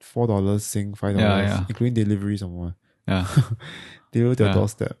 $4, Sing, $5, including deliveries or more. Yeah. Deliver to your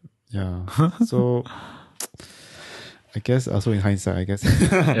doorstep. Yeah. So I guess also in hindsight,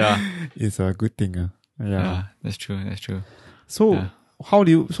 it's a good thing. Yeah, that's true. So how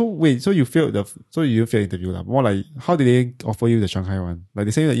do you you failed you failed interview lah. More like how did they offer you the Shanghai one? Like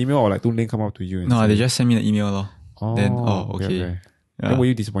they send you the email or like don't link come up to you? No, they just sent me the email lor. Then okay. Yeah. Then were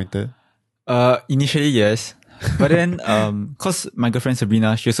you disappointed? Initially yes. But then cause my girlfriend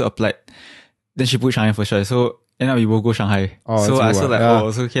Sabrina, she also applied. Then she put Shanghai for sure. So and we both go Shanghai. So I feel like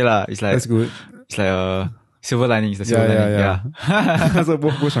it's okay lah. It's like that's good. It's like a silver lining. It's the silver lining. Yeah. So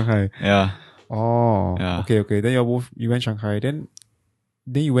both go Shanghai. Yeah. Oh. Yeah. Okay. Then you went Shanghai. Then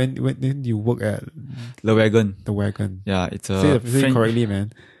you then you work at The Wagon. The Wagon. Yeah, it's a say it correctly,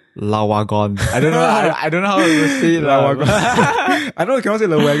 man. La Wagon. I don't know. I don't know how to say it. La Wagon. I know you cannot say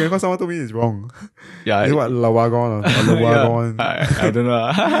La Wagon because someone told me it's wrong. Yeah. It's what La Wagon or La Wagon. I don't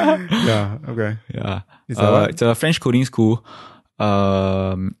know. Yeah. Okay. Yeah. It's a French coding school.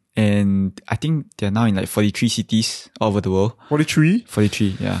 And I think they're now in like 43 cities all over the world. 43?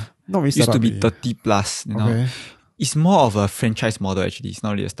 43. Yeah. Not really used to be 30 plus. You know? it's more of a franchise model actually. It's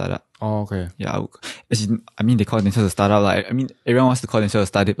not really a startup. Oh, okay. Yeah, as in, I mean, they call themselves a startup. Like, I mean, everyone wants to call themselves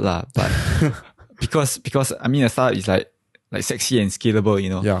a startup lah, but because I mean, a startup is like sexy and scalable,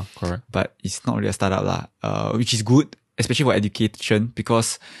 you know. Yeah, correct. But it's not really a startup lah. Which is good, especially for education,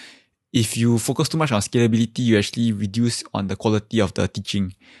 because if you focus too much on scalability, you actually reduce on the quality of the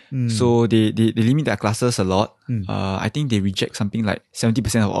teaching. So they limit their classes a lot. I think they reject something like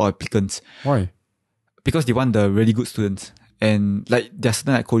 70% of all applicants Why? because they want the really good students. And like there's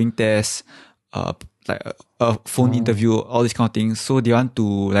certain like coding tests, like a phone interview, all these kind of things. So they want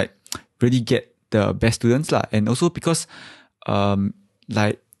to like really get the best students lah. And also because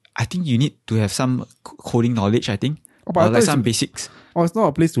like I think you need to have some coding knowledge, I think. Oh, but I Or like thought some basics. Oh, it's not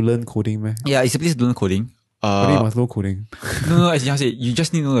a place to learn coding, man. Yeah, it's a place to learn coding. But you must know coding. No, as in, you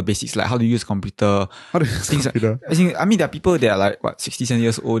just need to know the basics, like how to use a computer. How to use Things computer? Like, I mean, there are people that are like, what, 60, 70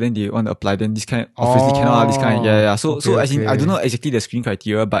 years old, then they want to apply, then this kind, obviously cannot, this kind, yeah. So as in, I don't know exactly the screening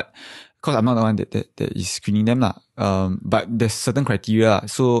criteria, but, cause I'm not the one that is screening them, lah. But there's certain criteria,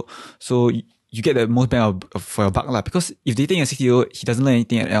 so you get the most bang for your buck, lah. Because if they think a 60-year-old, he doesn't learn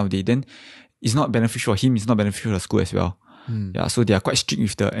anything at the end of the day, then it's not beneficial for him, it's not beneficial for the school as well. Yeah, so they are quite strict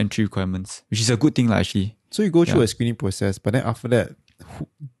with the entry requirements, which is a good thing, lah, actually. So you go through a screening process, but then after that,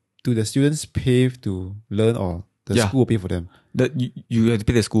 do the students pay to learn or the school will pay for them? You have to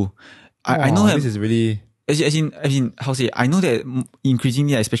pay the school. I know that this is really... As in, how to say, I know that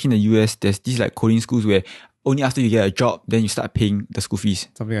increasingly, especially in the US, there's these like coding schools where only after you get a job, then you start paying the school fees.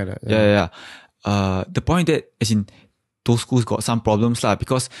 Something like that. Yeah. The point that, as in, those schools got some problems lah,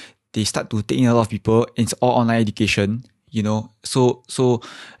 because they start to take in a lot of people, and it's all online education, you know. So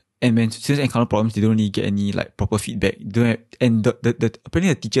and when students encounter problems, they don't really get any like proper feedback. They don't have, and the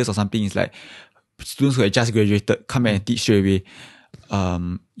apparently the teachers or something is like students who have just graduated come back and teach straight away.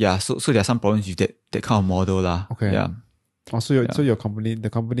 So there are some problems with that kind of model lah. Okay. Yeah. So your company, the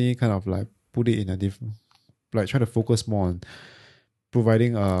company kind of like put it in a different, like try to focus more on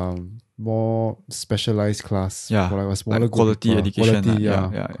providing more specialized class Yeah. for like a smaller Like quality education. Quality,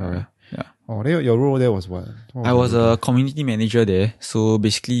 Yeah. Oh, then your role there was what? I was a community manager there. So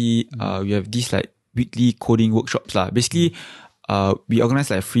basically, we have these like weekly coding workshops lah. Basically, we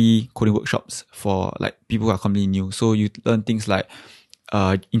organize like free coding workshops for like people who are completely new. So you learn things like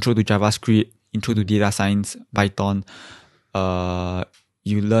intro to JavaScript, intro to data science, Python.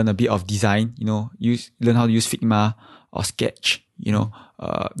 You learn a bit of design. You know, learn how to use Figma or Sketch. You know,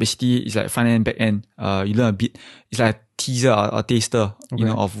 basically it's like front end, back end. You learn a bit. It's like a teaser or a taster, you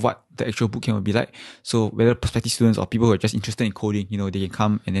know, of what the actual bootcamp will be like. So whether prospective students or people who are just interested in coding, you know, they can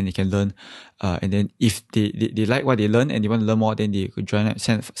come and then they can learn. And then if they like what they learn and they want to learn more, then they could join,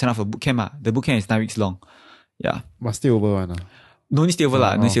 sign up for bootcamp. The bootcamp is 9 weeks long. Yeah. Must stay over one. No need stay over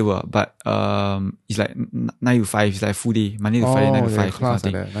lah, no need stay over. But it's like 9 to 5. It's like full day, Monday to Friday, 9 to 5. Class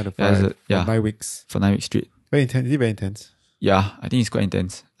like that, 9 to 5. Yeah, 9 weeks. for 9 weeks straight. Very intense. Is it very intense? Yeah, I think it's quite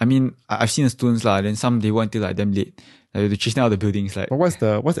intense. I mean, I've seen the students lah. Then some they work until like damn late. Like to chase them out of the buildings. Like, But what is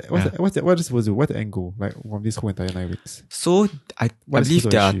the end goal like from this whole entire 9 weeks? so I What is believe supposed to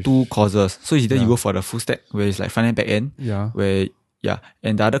there are achieve? 2 courses. So it's either Yeah. you go for the full stack where it's like front end, back end. Yeah.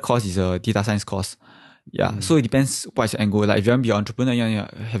 And the other course is a data science course. Yeah. So it depends what's your end goal. Like if you want to be an entrepreneur, you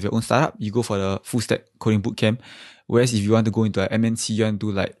want to have your own startup, you go for the full stack coding bootcamp. Whereas if you want to go into an MNC, you want to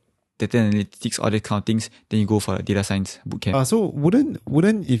do like data analytics, all these kind of things, then you go for the data science bootcamp. So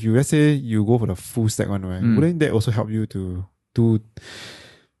wouldn't if you, let's say you go for the full stack one, right? Wouldn't that also help you to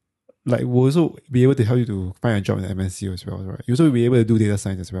like will also be able to help you to find a job in the MNC as well, right? You also be able to do data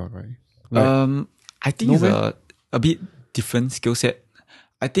science as well, right? Like, I think no it's meh? a bit different skill set.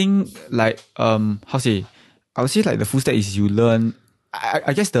 I think like how say, I would say like the full stack is you learn.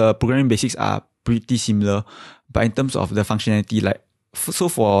 I guess the programming basics are pretty similar, but in terms of the functionality, like so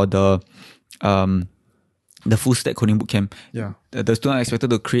for the full stack coding bootcamp, yeah. the student are expected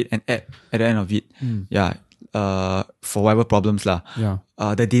to create an app at the end of it. Yeah. For whatever problems lah. Yeah.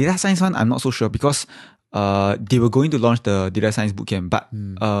 The data science one, I'm not so sure because they were going to launch the data science bootcamp, but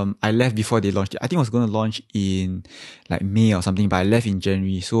I left before they launched it. I think I was going to launch in like May or something, but I left in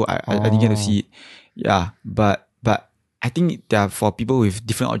January, so I didn't get to see it. Yeah, but I think they are for people with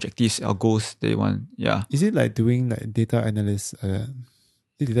different objectives or goals they want. Yeah. Is it like doing like data analyst?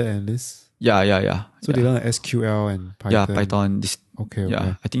 Data analyst? Yeah. So they learn like SQL and Python. Yeah, Python. Okay.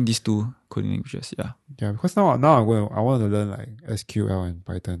 Yeah, I think these 2 coding languages. Yeah. Yeah, because now I want to learn like SQL and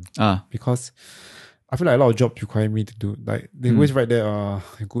Python because I feel like a lot of jobs require me to do like they always write there,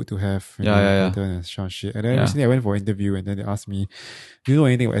 good to have, Python and some shit. And then recently I went for an interview and then they asked me, do you know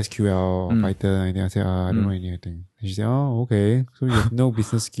anything about SQL or Python? And then I said, I don't know anything. And she said, oh, okay. So you have no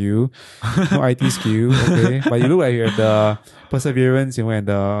business skill, no IT skill, okay. But you look like you have the perseverance, and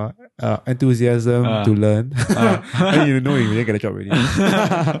the enthusiasm to learn. And you know you didn't get a job already.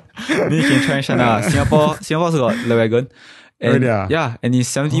 Then you can try and shine. Singapore also got Le Wagon. And, Really, yeah? Yeah, and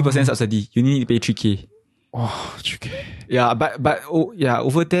it's 70% subsidy. You need to pay 3K. Oh, 3K. Yeah, but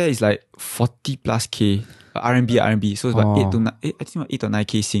over there it's like 40 plus K. RMB. So it's about 8 or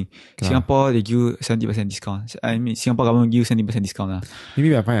 9K Sing. Singapore, they give 70% discount. I mean, Singapore government give 70% discount.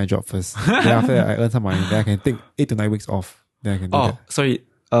 Maybe I find a job first. Then after that, I earn some money. Then I can take 8 to 9 weeks off. Then I can do that. Sorry.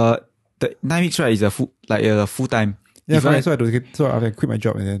 The 9 weeks, right, is a full time. Yeah, fine. So I can quit my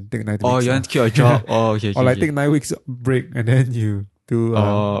job and then take 9 weeks. Oh, you want to quit your job? Okay. Or like take 9 weeks break and then you do.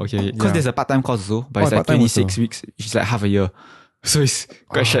 Okay. Because there's a part-time course also, but it's like 26 weeks, which is like half a year. So it's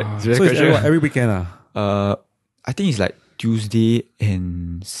quite shit. So it's every weekend. I think it's like Tuesday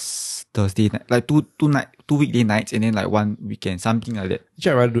and Thursday night, like two weekday nights and then like one weekend, something like that.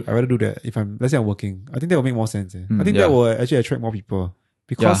 Actually, I rather do that if let's say I'm working. I think that will make more sense. I think that will actually attract more people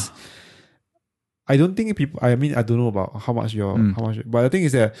because I don't think people. I mean, I don't know about how much, but the thing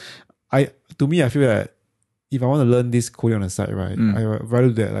is that I feel that if I want to learn this coding on the side, right, I would rather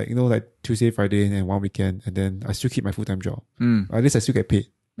do that, like Tuesday, Friday, and then one weekend, and then I still keep my full-time job. At least I still get paid.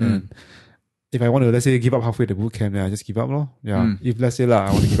 And if I want to, let's say, give up halfway the boot camp, then I just give up, lor. Yeah. If let's say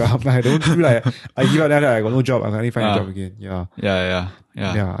I want to give up, I don't feel like I give up, then I got no job. I can only find a job again. Yeah.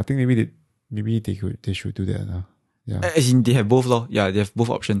 Yeah. I think maybe they should do that. Yeah. As in, they have both, lor. Yeah, they have both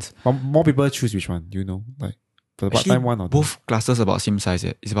options. But more people choose which one? Do you know? Like for the part-time one or both classes about same size.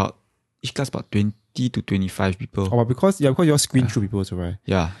 It's about each class about 20 to 25 people. Oh, but because you all screen through people also, right?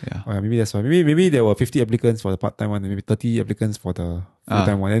 Yeah. Oh, yeah, maybe that's why. Maybe there were 50 applicants for the part-time one and maybe 30 applicants for the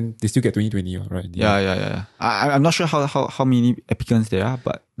full-time one. And they still get 20, right? Yeah. I'm not sure how many applicants there are,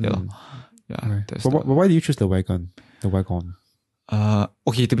 but yeah. Right. But why do you choose the Wagon?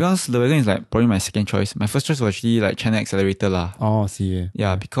 Okay, to be honest, Le Wagon is like probably my second choice. My first choice was actually like China Accelerator lah. Oh, see.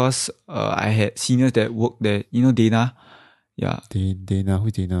 Yeah, because I had seniors that worked there. You know Dana? Yeah. Dana,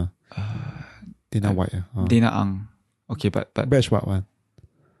 who's Dana? Dana White. Dana Ang. Okay, but batch what one?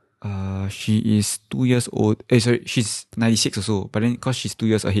 She is 2 years old. Sorry, she's 96 or so. But then because she's 2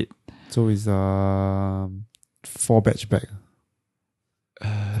 years ahead. So it's 4 batch back.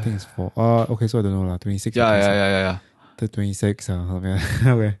 I think it's 4. Okay, so I don't know lah. 26. Yeah. The 26.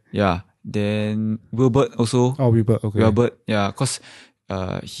 Okay. Yeah. Then Wilbert also. Oh, Wilbert. Okay. Wilbert. Yeah, because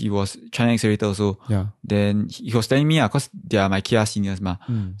he was China Accelerator also. Yeah. Then he was telling me, because they are my KR seniors ma.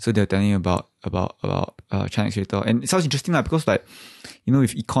 So they're telling me about China Accelerator. And it sounds interesting because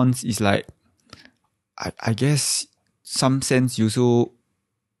with econs is like, I guess some sense you also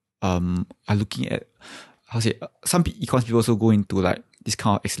are looking at some econs people also go into like this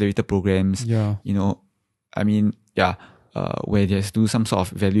kind of accelerator programs. Yeah. Where they have to do some sort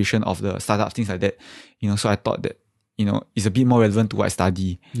of evaluation of the startups, things like that. So I thought that it's a bit more relevant to what I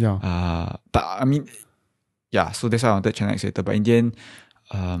study. Yeah. But I mean, so that's why I wanted China Accelerator. But in the end,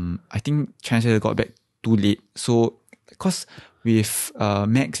 I think China Accelerator got back too late. So, because with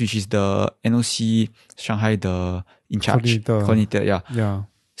Max, which is the NOC Shanghai, the in charge coordinator, yeah.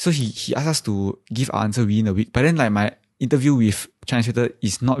 So he asked us to give our answer within a week. But then like my interview with China Accelerator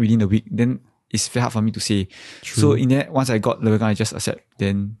is not within a week. Then it's very hard for me to say. True. So in the end, once I got the I just accept.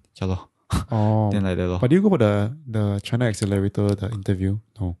 Then then like that lor. But do you go for the China Accelerator, the interview?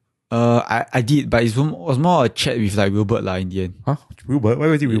 No. I did, but it was more a chat with like Wilbert in the end. Huh? Wilbert? Why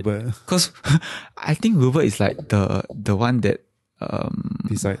was it Wilbert? Because I think Wilbert is like the one that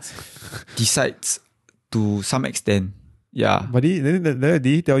decides to some extent. Yeah. But did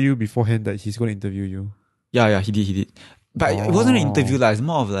he tell you beforehand that he's going to interview you? Yeah, he did. But it wasn't an interview it's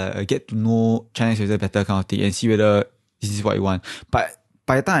more of like a get to know China Accelerator better kind of thing and see whether this is what you want. But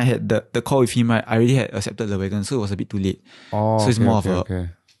by the time I had the call with him, right, I already had accepted the Wagon, so it was a bit too late. So it's more of a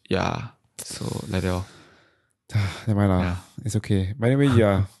so like that. Never mind lah. It's okay. But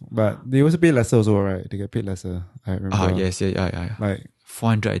anyway, but they also pay lesser also, right? They get paid lesser. I remember. Yes, yeah. Like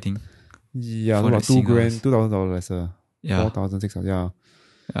 400, I think. Yeah, about $2,000 lesser. Yeah. 4,000, 6,000. Yeah.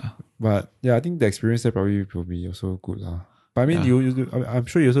 But I think the experience there probably will be also good lah. But I mean, I'm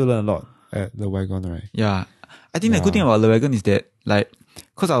sure you also learn a lot at the Wagon, right? Yeah. I think the good thing about the Wagon is that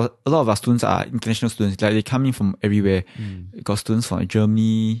because a lot of our students are international students, like they come in from everywhere. We got students from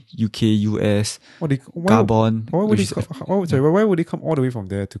Germany, UK, US, Gabon. Why would they come all the way from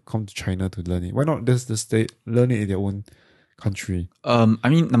there to come to China to learn it? Why not just stay learn it in their own country? I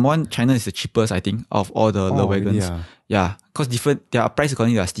mean, number one, China is the cheapest, I think, of all the love really, wagons. Yeah, because they are priced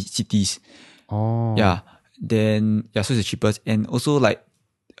according to their cities. Oh. Yeah. Then so it's the cheapest, and also like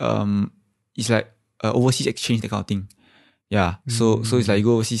it's like overseas exchange, that kind of thing. Yeah. So it's like you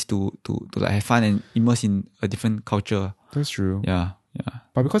go overseas to like have fun and immerse in a different culture. That's true. Yeah.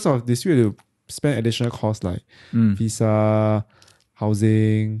 But because of this, you have to spend additional costs like visa,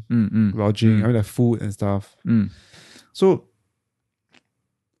 housing, lodging, I mean like food and stuff. So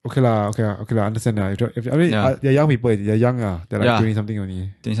okay lah, understand lah. They're young people, they're young they're like 20 something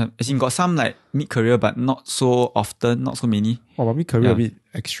only. As in got some like mid-career, but not so often, not so many. Oh, but mid-career a bit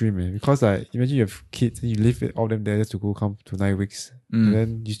extreme, because like imagine you have kids and you live with all them there just to come to 9 weeks. And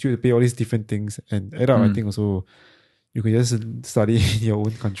then you still have to pay all these different things, and I think also you can just study in your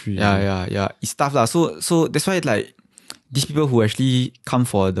own country. Yeah. It's tough lah. So that's why like these people who actually come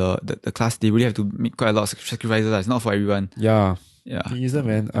for the class, they really have to make quite a lot of sacrifices. It's not for everyone. Yeah. Yeah. It isn't,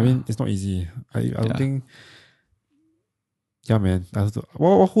 man. I mean, it's not easy. I don't think. Yeah, man.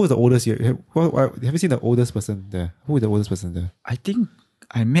 Who is the oldest here? Have you seen the oldest person there? Who is the oldest person there? I think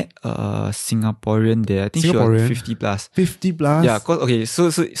I met a Singaporean there. I think she was 50 plus. 50 plus? Yeah, cause okay, so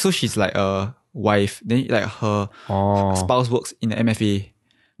she's like a wife. Then like her spouse works in the MFA.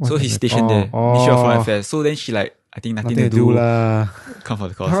 So he's stationed there. Ministry of Foreign Affairs. So then she like, I think nothing to do lah. Come for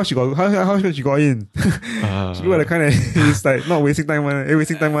the course. How she got in? She look like the kind of it's like not wasting time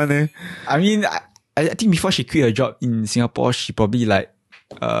one. I mean, I think before she quit her job in Singapore, she probably like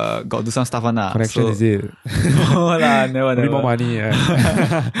got do some stuff on that. Connection, is it? No lah, never. More money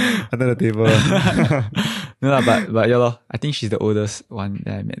under the table. No lah, but yeah lor. I think she's the oldest one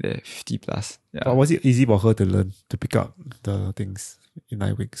that I met there, 50 plus. Yeah. But was it easy for her to learn, to pick up the things in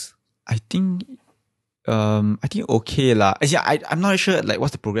 9 weeks? I think okay lah. Actually, I'm not sure like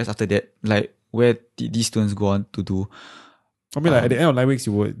what's the progress after that. Like where did these students go on to do? I mean, like at the end of 9 weeks,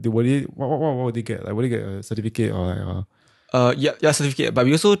 what would they get? Like, would they get a certificate or like certificate. But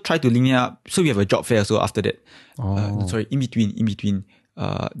we also try to link it up. So we have a job fair also after that. In between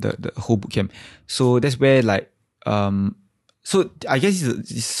the whole boot camp. So that's where like so I guess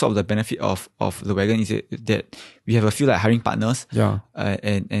it's sort of the benefit of the wagon is that we have a few like hiring partners. Yeah.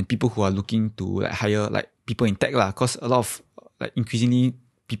 And people who are looking to like hire like people in tech lah. Cause a lot of like increasingly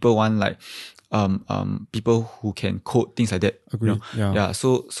people want like people who can code, things like that. Agreed. Yeah.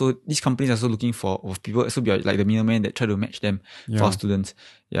 So these companies are also looking for people. So we are like the middleman that try to match them for our students.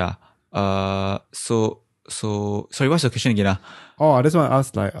 Yeah. So sorry, what's the question again? I just want to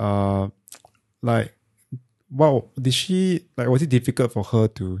ask like wow, did she like was it difficult for her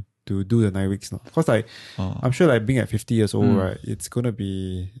to do the 9 weeks now? Because like I'm sure like being at 50 years old, right, it's gonna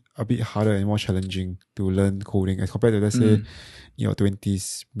be a bit harder and more challenging to learn coding as compared to let's say in your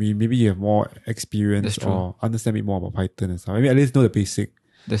 20s. Maybe you have more experience or understand a bit more about Python and stuff. Maybe at least know the basic.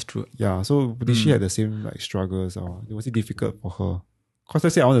 That's true. Yeah. So did she have the same like struggles or was it difficult for her? Because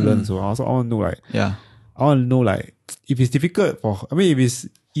let's say I want to learn, so I want to know like I want to know like if it's difficult for her, I mean if it's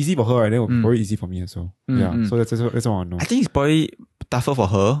easy for her, right, then it will be very easy for me as well. Yeah. So that's what I want to know. I think it's probably tougher for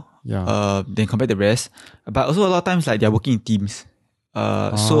her. Yeah. Than compared to the rest. But also a lot of times like they're working in teams. How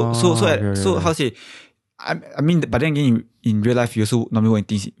to say? I mean, but then again, in real life, you also normally work in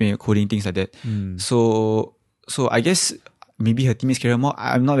things, when you're coding, things like that. So I guess maybe her teammates care more.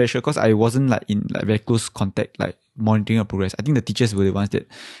 I'm not very sure because I wasn't like in like very close contact, like monitoring her progress. I think the teachers were the ones that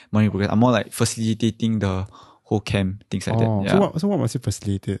monitoring progress. I'm more like facilitating the whole camp, things like that. Yeah. So what must you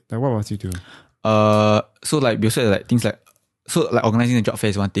facilitate? Like what must you do? So like we also have like things like organizing the job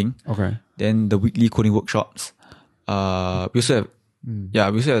fair is one thing. Okay. Then the weekly coding workshops. We also have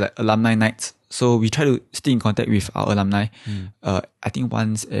like alumni nights. So we try to stay in contact with our alumni. I think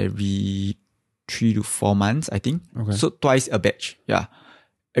once every 3 to 4 months, I think. Okay. So twice a batch. Yeah.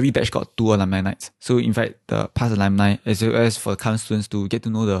 Every batch got 2 alumni nights. So invite the past alumni as well as for the current students to get to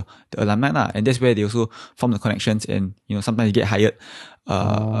know the alumni lah. And that's where they also form the connections and sometimes they get hired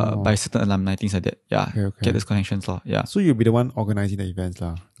by certain alumni, things like that. Yeah. Okay. Get those connections lah. Yeah. So you'll be the one organizing the events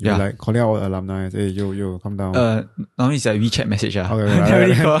lah. You're like calling out alumni and say, yo, come down. Normally it's a WeChat message. Okay.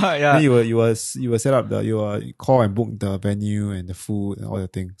 Then you will set up you will call and book the venue and the food and all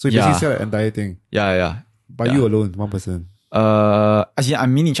the things. So you basically set the entire thing. Yeah. But you alone, one person. Actually,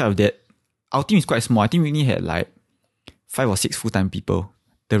 I'm mainly in charge of that. Our team is quite small. I think we only had like 5 or 6 full-time people.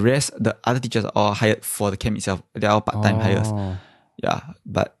 The rest, the other teachers are all hired for the camp itself. They're all part-time hires. Yeah,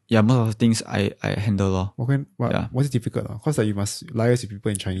 but most of the things I handle. Okay, what's it difficult? Because like you must liaise with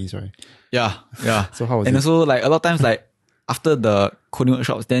people in Chinese, right? Yeah. So how was it? And also like a lot of times like after the coding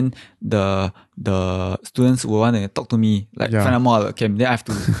workshops, then the students will want to talk to me, like find out more about the camp. Then I have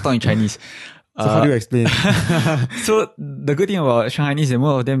to talk in Chinese. So how do you explain? So the good thing about Shanghainese is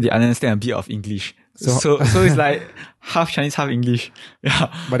most of them, they understand a bit of English. So it's like half Chinese, half English.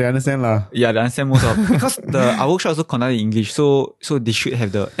 Yeah. But they understand lah. Yeah, they understand most of, because our workshop also conducted in English. So they should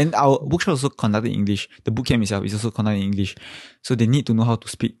have and our workshop also conducted in English. The bootcamp itself is also conducted in English. So they need to know how to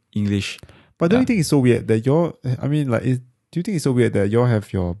speak English. But don't you think it's so weird that do you think it's so weird that you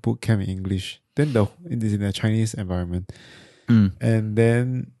have your bootcamp in English, then it is in a Chinese environment, and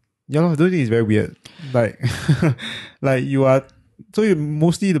then don't you think it's very weird? Like, like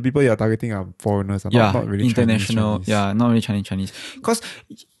mostly the people you are targeting are foreigners, not really international. Chinese. Yeah, not really Chinese. Because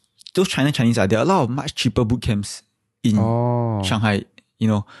those Chinese there are a lot of much cheaper boot camps in Shanghai. You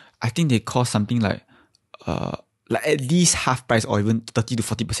know, I think they cost something like at least half price or even 30 to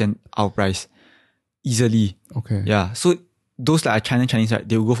 40% our price easily. Okay. Yeah. So those like Chinese, right,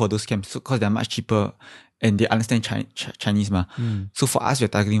 they will go for those camps because they're much cheaper and they understand Chinese. So for us, we're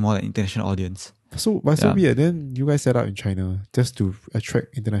targeting more like international audience. So weird. Then you guys set up in China just to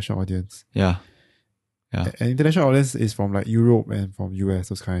attract international audience. Yeah. And international audience is from like Europe and from US,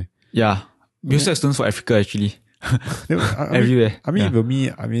 those kind. Yeah. We also have students for Africa actually. Everywhere. For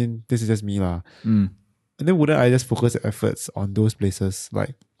me, this is just me lah. And then wouldn't I just focus the efforts on those places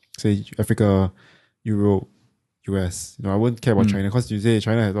like say Africa, Europe, US? I wouldn't care about China because you say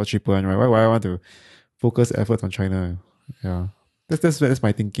China is a lot cheaper, right? Why would I want to focus efforts on China? Yeah. That's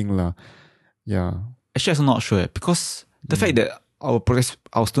my thinking lah. Yeah. Actually, I'm not sure because the fact that our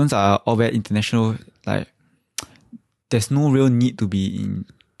students are all very international, like there's no real need to be in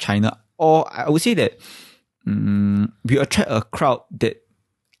China. Or I would say that we attract a crowd that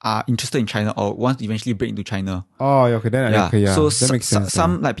are interested in China or want to eventually break into China. Oh, okay. So that makes sense.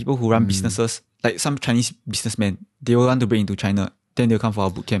 Some like people who run businesses, like some Chinese businessmen, they will want to break into China. Then they'll come for our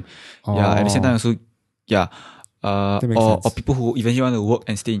bootcamp. Yeah. At the same time also, yeah. Or people who eventually want to work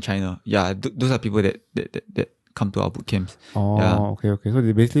and stay in China. Yeah. Those are people that come to our bootcamps. Okay. So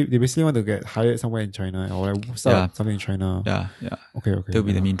they basically want to get hired somewhere in China or like start something in China. Yeah. Okay. That'll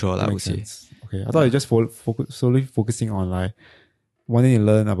be the main draw, I would say. Okay. I thought you just solely focusing on like wanting to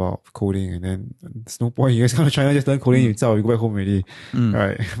learn about coding, and then there's no point. You guys come to China, just learn coding yourself. You go back home already.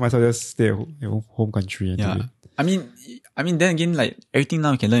 Right. Might as well just stay at your home country and do it. I mean, then again, like everything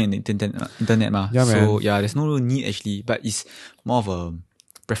now you can learn in the internet ma. Yeah, so man. yeah, there's no real need actually, but it's more of a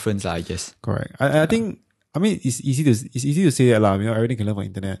preference I guess. Correct. I think. I mean, it's easy to say that lah. Everything can learn from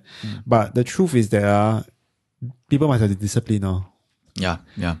internet, but the truth is that people must have the discipline now. Yeah.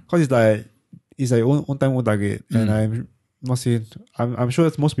 Because it's like own time, own target, and I'm not saying I'm sure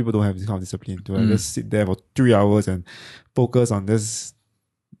that most people don't have this kind of discipline to just sit there for 3 hours and focus on this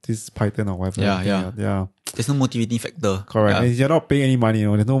Python or whatever. Yeah. There's no motivating factor. Correct. Yeah. And you're not paying any money.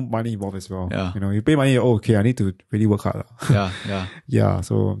 There's no money involved as well. Yeah. You pay money. Okay, I need to really work hard. Yeah. Yeah.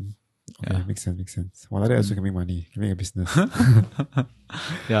 So. Okay, makes sense. Well, like that also can make money. You can make a business.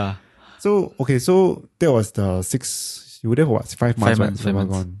 Yeah. So that was the 6. You were there for what? 5 months, right? 5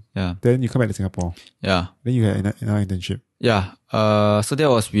 months. Yeah. Then you come back to Singapore. Yeah. Then you had another internship. Yeah. So that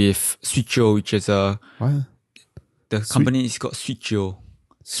was with Switch.io, which is the company is called Switch.io.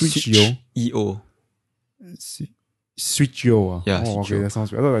 Switch.io. Switch.io. Yeah. Oh, okay, that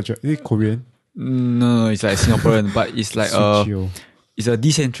sounds weird. I thought is it Korean? No, it's like Singaporean, but it's like Switch.io. It's a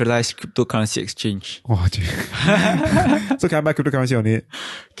decentralized cryptocurrency exchange. Oh, dude. So can I buy cryptocurrency on it?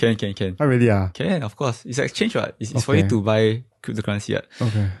 Can. Oh, really? Can, of course. It's an exchange, right? It's for you to buy cryptocurrency, right?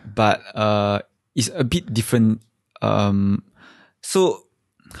 Okay. But it's a bit different. So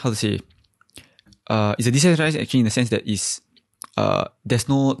how to say? It's a decentralized exchange in the sense that there's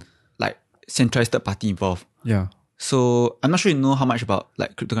no like centralized third party involved. Yeah. So I'm not sure you know how much about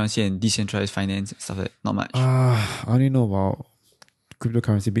like cryptocurrency and decentralized finance and stuff like that. Not much. I only know about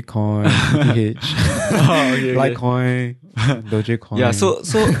cryptocurrency, Bitcoin, ETH, Litecoin, Dogecoin. Yeah, so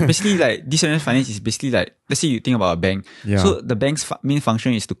basically like decentralized finance is basically like, let's say you think about a bank. Yeah. So the bank's main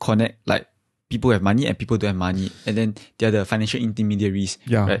function is to connect like people who have money and people who don't have money, and then they're the financial intermediaries.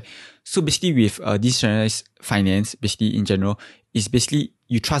 Yeah. Right. So basically with decentralized finance, basically in general, is basically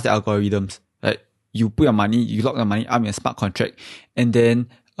you trust the algorithms. Right. You put your money, you lock the money up in a smart contract, and then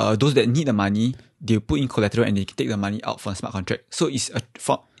those that need the money, they put in collateral and they can take the money out from a smart contract. So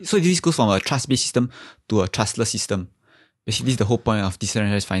so this goes from a trust-based system to a trustless system. Basically, this is the whole point of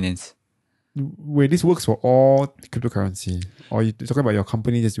decentralized finance. Wait, this works for all cryptocurrency, or you talking about your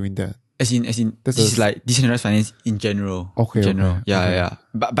company just doing that? As in, this is like decentralized finance in general. Okay. Yeah.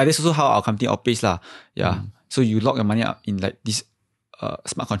 But that's also how our company operates lah. Yeah. So you lock your money up in like this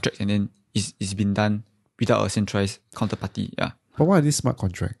smart contracts, and then it's been done without a centralized counterparty. Yeah. But what are these smart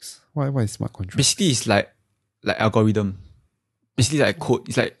contracts? Why is smart contracts? Basically, it's like algorithm. basically like code.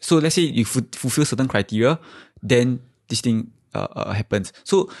 It's like, so let's say you fulfill certain criteria, then this thing happens.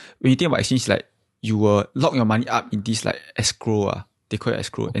 So when you think about exchange, like you will lock your money up in this like escrow. They call it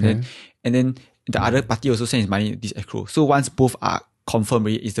escrow. Okay. And then the other party also sends money in this escrow. So once both are confirmed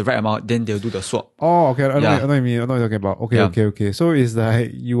it's the right amount, then they'll do the swap. Oh, okay. I know Yeah. what you mean. I know what you're talking about. Okay, Yeah. okay. So it's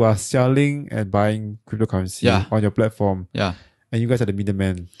like you are selling and buying cryptocurrency Yeah. on your platform, Yeah. and you guys are the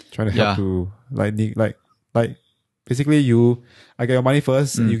middleman trying to help Yeah. to like basically I get your money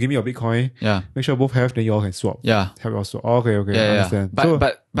first, you give me your Bitcoin, Yeah. make sure both have, then you all can swap. Yeah. Help you all swap. Oh, okay, I Yeah. understand.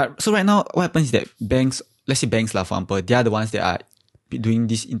 But so right now, what happens is that banks, let's say banks, for example, they are the ones that are doing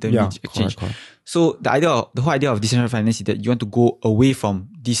this intermediate exchange. correct. So the whole idea of decentralized finance is that you want to go away from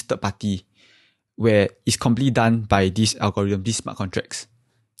this third party where it's completely done by this algorithm, these smart contracts.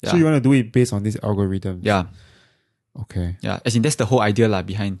 Yeah. So you want to do it based on this algorithm. Yeah. Okay. Yeah. As in, that's the whole idea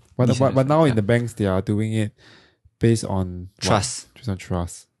behind. But now in yeah. the banks they are doing it based on what? Trust. Based on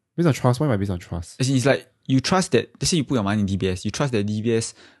trust. Based on trust. Why am I based on trust? As in, it's like you trust that, let's say you put your money in DBS, you trust that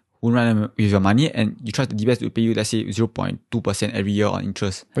DBS won't run with your money, and you trust the DBS to pay you, let's say, 0.2% every year on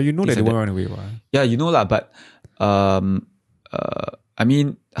interest. But you know that Things they like won't run away, right? Yeah, you know lah, but I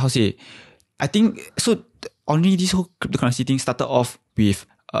mean, how to say? I think so. Only this whole cryptocurrency thing started off with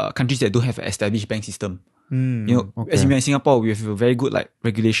countries that don't have an established bank system. You know, as in Singapore, we have a very good like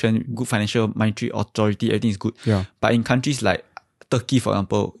regulation, good financial monetary authority, everything is good. Yeah. But in countries like Turkey, for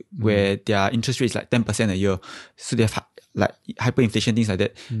example, where their interest rate is like 10% a year, so they have like hyperinflation, things like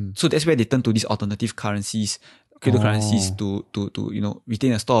that. So that's where they turn to these alternative currencies, cryptocurrencies to you know,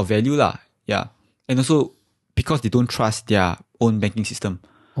 retain a store of value lah. Yeah. And also because they don't trust their own banking system.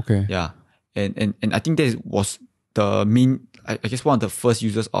 Okay. Yeah. And I think that was the main, I guess one of the first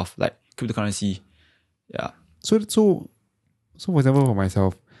users of like cryptocurrency. Yeah. So for example, for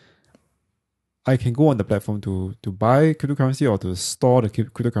myself, I can go on the platform to buy cryptocurrency or to store the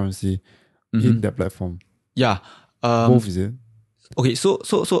cryptocurrency in that platform. Yeah. Both, is it? Okay. So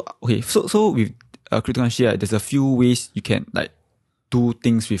with cryptocurrency, there's a few ways you can like do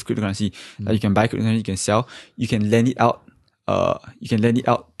things with cryptocurrency. Like you can buy cryptocurrency, you can sell, you can lend it out. You can lend it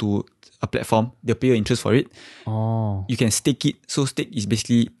out to a platform. They'll pay you interest for it. Oh. You can stake it. So stake is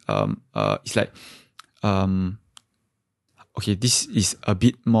basically it's like okay, this is a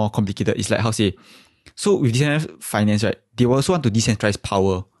bit more complicated. It's like how to say, so with decentralized finance, right, they also want to decentralize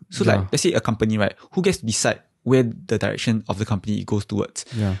power. So like let's say a company, right, who gets to decide where the direction of the company goes towards?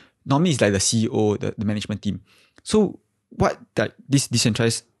 Yeah. Normally it's like the CEO, the management team. So what that this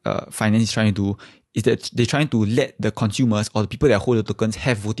decentralized finance is trying to do is that they're trying to let the consumers or the people that hold the tokens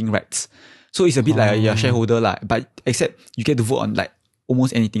have voting rights. So it's a bit like a shareholder lah, but except you get to vote on like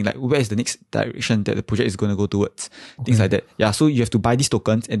almost anything, like where is the next direction that the project is going to go towards, things like that. Yeah, so you have to buy these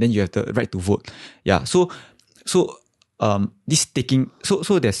tokens and then you have the right to vote. Yeah, so this taking, so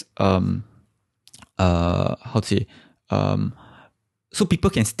there's how to say, so people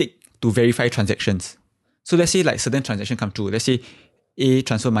can stake to verify transactions. So let's say like certain transaction come through. Let's say A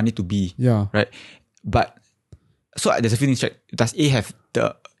transfer money to B. Yeah. Right. But so there's a few things check. Does A have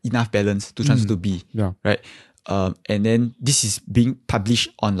the enough balance to transfer to B? Yeah. Right. And then this is being published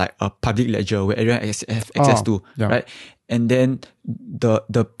on like a public ledger where everyone has access to. Yeah. Right. And then the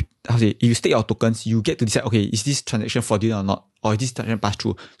how to say, if you stake your tokens, you get to decide, okay, is this transaction fraudulent or not? Or is this transaction pass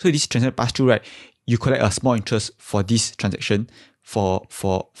through? So if this transaction pass through, right, you collect a small interest for this transaction, for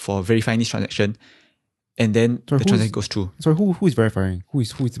verifying this transaction. And then the transaction goes through. So who is verifying? Who is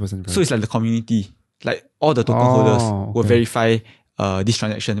the person verifying? So it's like the community. Like all the token holders will verify this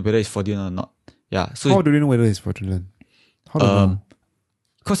transaction, whether it's fraudulent or not. Yeah. So how do they know whether it's fraudulent? How do they know?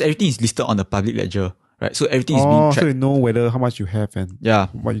 Because everything is listed on the public ledger, right? So everything is being tracked. So they know whether how much you have and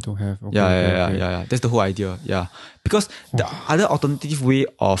what you don't have. Okay, yeah. That's the whole idea. Yeah. Because the other alternative way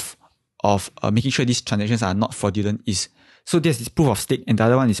of making sure these transactions are not fraudulent is, so there's this proof of stake and the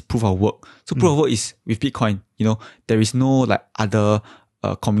other one is proof of work. So proof of work is with Bitcoin, you know, there is no like other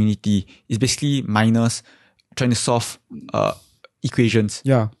community. It's basically miners trying to solve equations.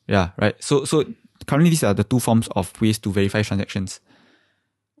 Yeah. Yeah, right. So currently these are the two forms of ways to verify transactions.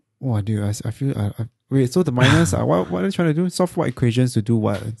 Oh, dude, I feel wait, so the miners are what are they trying to do? Solve what equations to do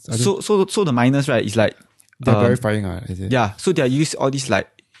what? So the miners, right, is like they're verifying, is it? Yeah. So they are use all these like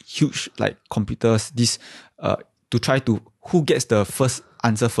huge like computers, this to try to who gets the first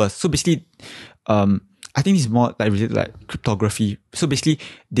answer first. So basically, I think it's more like related to like cryptography. So basically,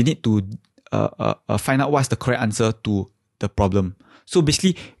 they need to find out what's the correct answer to the problem. So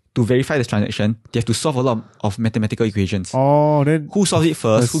basically, to verify this transaction, they have to solve a lot of mathematical equations. Oh, then who solves it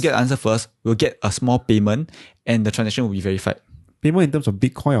first, who gets the answer first, will get a small payment, and the transaction will be verified. Payment in terms of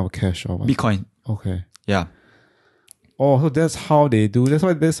Bitcoin or cash or what? Bitcoin. Okay. Yeah. Oh, so that's how they do.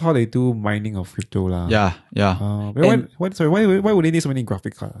 That's how they do mining of crypto lah. Yeah, yeah. But why would they need so many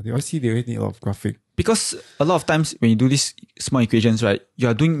graphic cards? They always need a lot of graphic. Because a lot of times when you do these small equations, right, you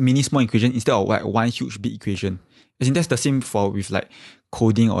are doing mini small equation instead of like one huge big equation. As in that's the same for with like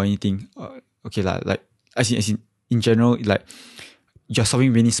coding or anything. Okay, like as in general, like you're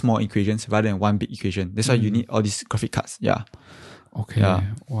solving many small equations rather than one big equation. That's why you need all these graphic cards. Yeah. Okay. Yeah.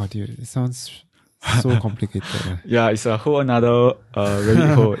 Wow, dude, it sounds so complicated. Yeah, it's a whole another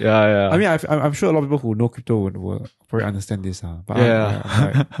rabbit hole. Yeah, yeah. I mean, I'm sure a lot of people who know crypto will probably understand this. But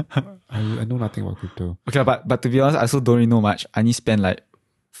Yeah. I know nothing about crypto. Okay, but to be honest, I also don't really know much. I need to spend like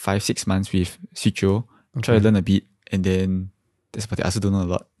 5-6 months with Switcho, try to learn a bit, and then that's about it. I also don't know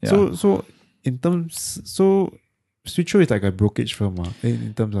a lot. Yeah. So Switcho is like a brokerage firm,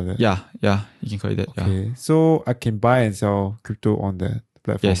 in terms of that. Yeah, you can call it that. Okay, Yeah. so I can buy and sell crypto on the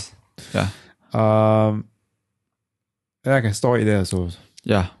platform. Yes. Yeah. And I can store it there also.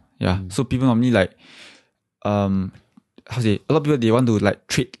 Yeah. So people normally like, how to say, a lot of people they want to like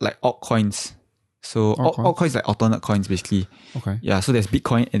trade like altcoins. So altcoins like alternate coins basically. Okay. Yeah. So there's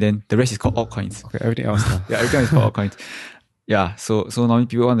Bitcoin and then the rest is called altcoins. Okay. Everything else. Yeah, everything is called altcoins. Yeah. So normally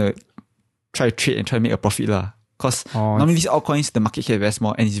people want to try to trade and try to make a profit lah. Because normally these altcoins, the market cap is very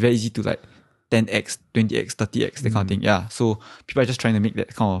small and it's very easy to like 10x, 20x, 30x, that kind of thing. Yeah. So people are just trying to make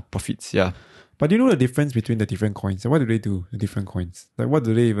that kind of profits. Yeah. But do you know the difference between the different coins? What do they do, the different coins? Like what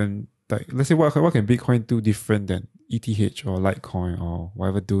do they even, like, let's say what can Bitcoin do different than ETH or Litecoin or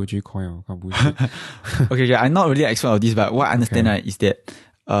whatever Dogecoin or bullshit? Okay, I'm not really an expert of this, but what I understand is that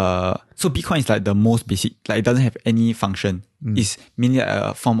so Bitcoin is like the most basic, like it doesn't have any function. It's mainly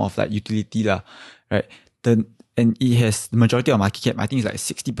a form of like utility lah, right? And it has the majority of market cap. I think it's like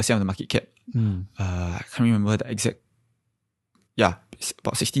 60% of the market cap. I can't remember the exact. Yeah, it's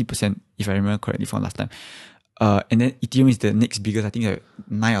about 60% if I remember correctly from last time. And then Ethereum is the next biggest. I think like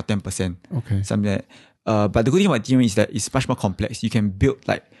 9 or 10%. Okay. Something like that. But the good thing about Ethereum is that it's much more complex. You can build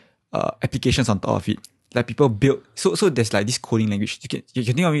like applications on top of it. Like people build. So there's like this coding language. You can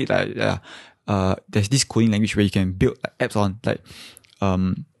think of it like there's this coding language where you can build like, apps on, like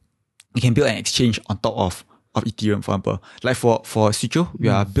you can build an exchange on top of Ethereum, for example. Like for Switcho, we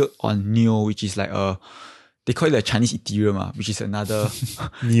are built on Neo, which is like they call it the Chinese Ethereum, which is another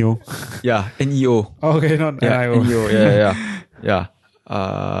Neo. Yeah, NEO. Oh, okay, not NIO. NEO.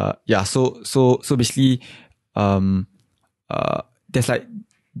 Yeah. So basically, there's like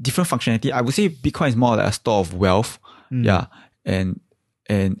different functionality. I would say Bitcoin is more like a store of wealth. Yeah, and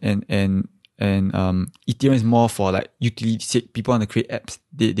Ethereum is more for like utility. People want to create apps.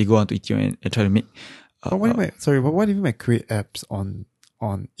 They go onto Ethereum and try to make. What do you mean by create apps on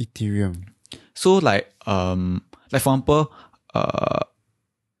Ethereum? So like for example,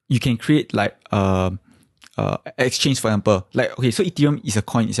 you can create like exchange, for example. Like, okay, so Ethereum is a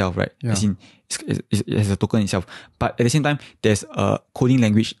coin itself, right? Yeah. As in, it has a token itself. But at the same time, there's a coding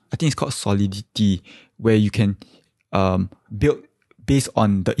language. I think it's called Solidity, where you can build based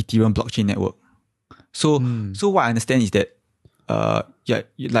on the Ethereum blockchain network. So what I understand is that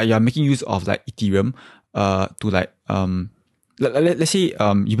you're making use of like Ethereum to like let's say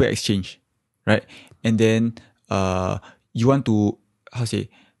you build exchange, right? And then you want to okay.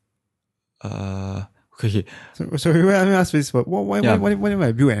 So let me ask this: why do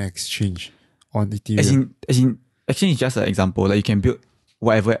I build an exchange on Ethereum? As in, exchange is just an example. Like you can build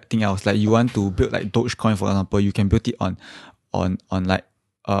whatever thing else. Like you want to build like Dogecoin, for example, you can build it on like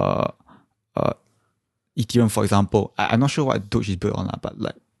Ethereum, for example. I'm not sure what Doge is built on, but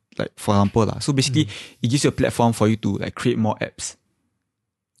like for example, so basically it gives you a platform for you to like create more apps.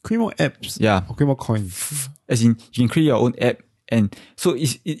 Create more apps? Yeah. Or create more coins? As in, you can create your own app. And so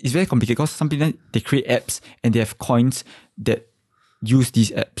it's very complicated because some people, they create apps and they have coins that use these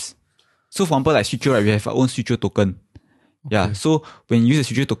apps. So for example, like Switcho, right, we have our own Switcho token. Okay. Yeah. So when you use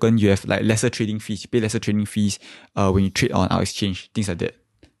a Switcho token, you have like lesser trading fees. You pay lesser trading fees when you trade on our exchange, things like that.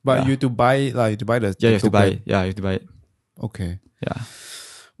 But you have to buy the you have to buy it. Yeah, you have to buy it. Okay. Yeah.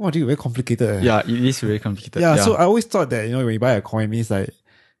 Wow, dude, very complicated. Yeah, it is very complicated. Yeah, so I always thought that, when you buy a coin, it means like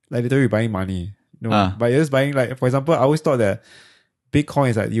literally you're buying money. But you're just buying, like, for example, I always thought that Bitcoin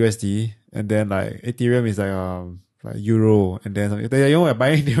is like USD, and then like Ethereum is like Euro, and then you're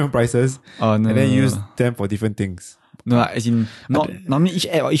buying different prices, and then use them for different things. No, as in normally each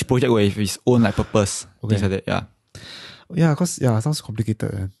app or each project will have its own like purpose. Okay. Things like that. Yeah, because it sounds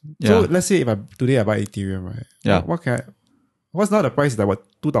complicated. Yeah. So let's say if today I buy Ethereum, right? Yeah. What's now the price is like what,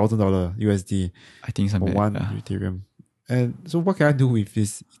 $2,000 USD? I think something for one Ethereum. And so what can I do with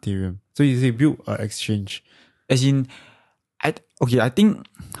this Ethereum? So you say build an exchange. As in, I think,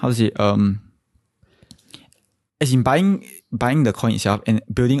 how to say, as in buying the coin itself and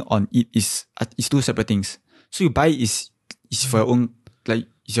building on it is two separate things. So you buy is for your own, like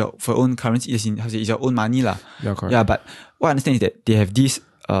for your own currency, as in how to say, it's your own money lah. Yeah, correct. Yeah, but what I understand is that they have this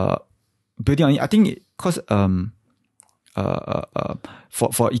building on it. I think because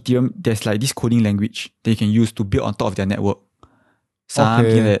for Ethereum, there's like this coding language that you can use to build on top of their network.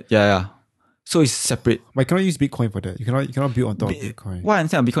 Something like that. Yeah. So it's separate. But you cannot use Bitcoin for that. You cannot build on top of Bitcoin. What I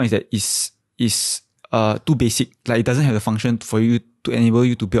understand of Bitcoin is that is too basic. Like it doesn't have the function for you to enable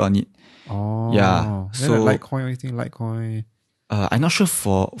you to build on it. Oh. Yeah. Then So like Litecoin or anything, Litecoin. I'm not sure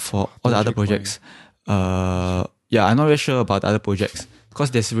for all the other projects. Yeah, I'm not really sure about the other projects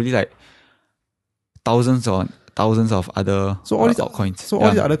because there's really like thousands of other So all these altcoins. So all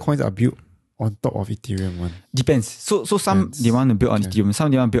these other coins are built on top of Ethereum one. Depends. So some Depends. they want to build on Ethereum, some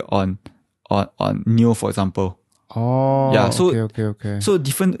they want to build on Neo, for example. Oh. Yeah, so- okay. So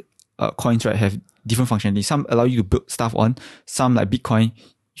different coins, right, have different functionality. Some allow you to build stuff on. Some like Bitcoin,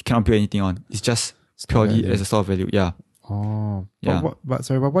 you cannot build anything on. It's just purely value. as a store of value. Yeah. Oh. Yeah. But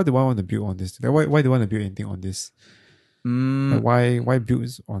why do I want to build on this? Like, why do you want to build anything on this? Mm, Like, why build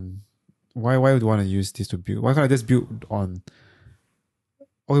on? Why would you want to use this to build? Why can't I just build on?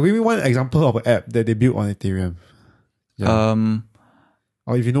 Okay, give me one example of an app that they built on Ethereum. Yeah.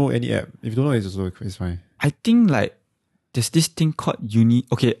 Or if you know any app, if you don't know, it's fine. I think like there's this thing called Uni.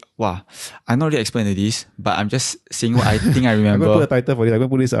 Okay, wow. I'm not really explaining this, but I'm just saying what I think I I'm gonna put remember. a title for this. I'm gonna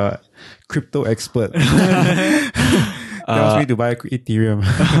put this crypto expert. Tells me to buy Ethereum.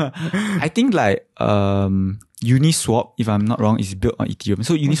 I think like Uniswap, if I'm not wrong, is built on Ethereum.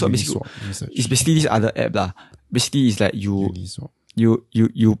 So Uniswap basically is basically this other app lah. Basically, it's like Uniswap. you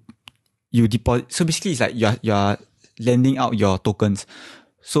deposit. So basically, it's like you're lending out your tokens.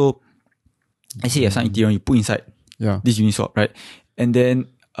 So let's say you have some Ethereum, you put inside Yeah. this Uniswap, right? And then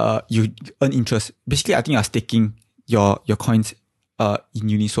you earn interest. Basically, I think you're staking your coins in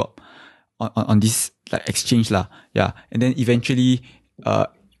Uniswap on this like exchange lah. Yeah. And then eventually and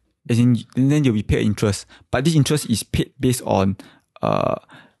then you'll be paid interest. But this interest is paid based on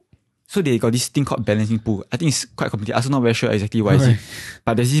so they got this thing called balancing pool. I think it's quite complicated. I'm also not very sure exactly why is it.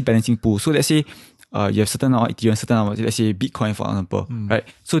 But there's this balancing pool. So let's say you have certain amount of Ethereum, certain amount of, let's say Bitcoin, for example, right?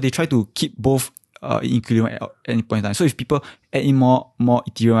 So they try to keep both in equilibrium at any point in time. So if people add in more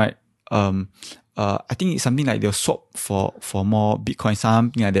Ethereum, right? I think it's something like they'll swap for more Bitcoin,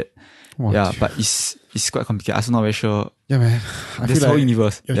 something like that. Wow, Yeah, dude. but it's quite complicated. I'm also not very sure. Yeah, man. I This feel whole like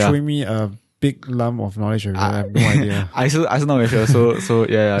universe. you're Yeah. showing me a big lump of knowledge already. I have no idea. I also not very sure. So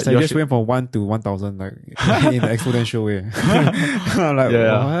yeah. It's like You're just went from 1 to 1,000 like in an exponential way. I'm like,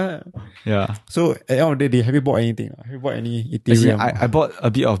 Yeah. what? yeah. So at the end of the day, have you bought anything? Have you bought any As in, Ethereum? I bought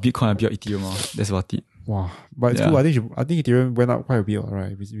a bit of Bitcoin, a bit of Ethereum. That's about it. Wow. But it's Yeah. cool. I think Ethereum went up quite a bit,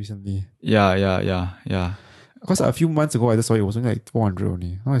 right, recently. Yeah. Because a few months ago, I just saw it was only like 400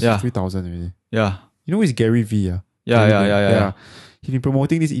 only. Now it's Yeah. 3,000 already. Yeah. You know who is Gary V? Yeah. He's been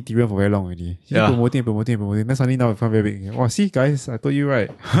promoting this Ethereum for very long already. He's Yeah. been promoting. Then suddenly now it's become very big. Wow, see guys, I told you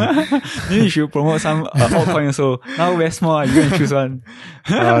right. Maybe you should promote some altcoin also. Now very small, you can choose one.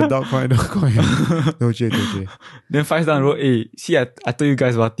 Dogcoin. No, Then 5 down the road, hey, see, I told you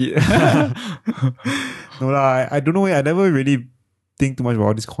guys about it. No lah, I don't know. I never really think too much about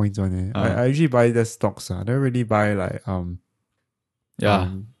all these coins on it. I usually buy the stocks. I never really buy like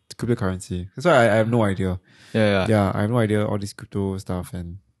cryptocurrency. That's why I have no idea. Yeah. Yeah, I have no idea all this crypto stuff,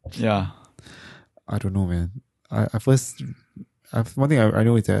 and Yeah. I don't know, man. One thing I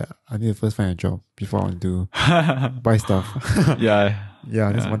know is that I need to first find a job before I want to buy stuff. Yeah.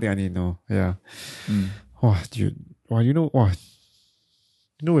 Yeah, that's Yeah. one thing I need to know. Yeah. Mm. Wow, dude. Wow, you know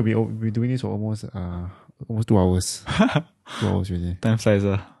we've been doing this for almost 2 hours. 2 hours really. Time flies.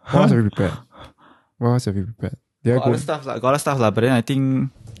 What else have you prepared? Did I Got go? other stuff lah, but then I think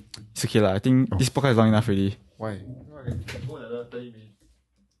it's okay lah. I think this podcast is long enough already. Why? Go another 30 minutes.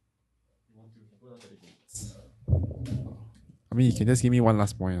 I mean, you can just give me one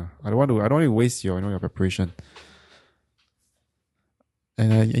last point. I don't want to waste your preparation.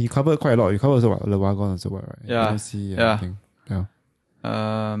 And you covered quite a lot. You covered also what, Lewagon also what, right? Yeah. NFC, Yeah. everything. Yeah.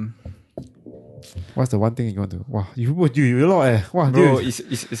 What's the one thing you want to? Wow, you a lot Wow, Bro, dude,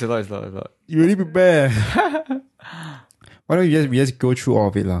 it's a lot. you really prepare. Why don't we just go through all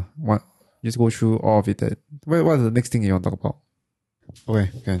of it lah? Just go through all of it. What's the next thing you want to talk about?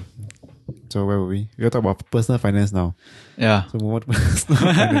 Okay, can. So where were we? We are talking about personal finance now. Yeah. So move on to personal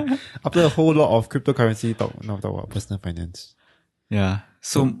finance. After a whole lot of cryptocurrency now talk about personal finance. Yeah.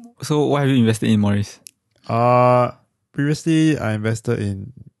 So what have you invested in, Maurice? Previously I invested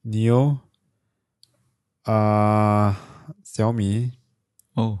in Neo, Xiaomi,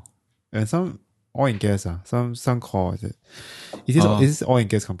 Oh. and some oil and gas. Some core is it? Is this Oh. is this oil and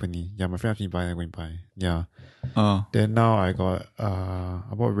gas company? Yeah, my friend asked me to buy. I go and buy. Yeah. Oh. Then now I got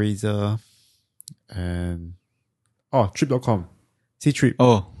I bought Razer and Trip.com. See Trip.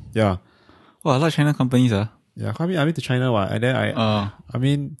 Oh. Yeah. Oh, a lot of China companies. Yeah. I mean to China and then Oh. I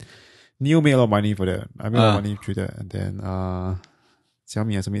mean Neo made a lot of money for that. I made a lot of Ah. money through that. And then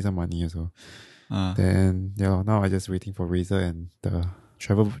Xiaomi also made some money as well. Uh, Then yeah, now I just waiting for Razer and the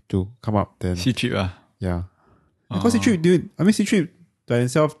travel to come up. Then C-Trip. yeah. Because C-Trip, dude, I mean C-Trip by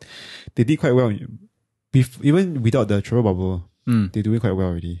themselves, they did quite well. Even without the travel bubble, they're doing quite well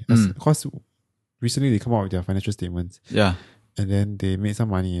already. Because recently they come out with their financial statements Yeah. and then they made some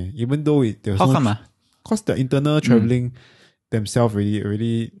money. Even though there was How come? Because the internal traveling themselves they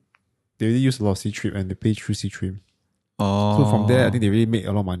already use a lot of C-Trip and they pay through C-Trip. Oh. So from there, I think they really make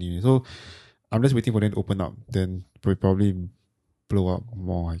a lot of money. So I'm just waiting for them to open up. Then probably blow up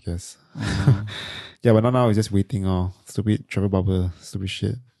more, I guess. Yeah, but now it's just waiting. Stupid travel bubble, stupid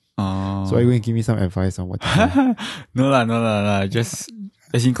shit. Oh. So are you going to give me some advice on what to do? No lah. Just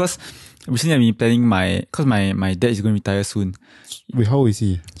as in, cause recently I've been planning cause my dad is going to retire soon. Wait, how old is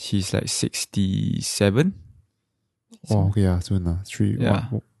he? He's like 67. Oh, okay, yeah, soon. Yeah.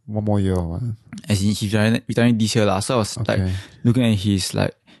 One more year or what? As in, he's retiring this year lah. So I was like Okay. looking at his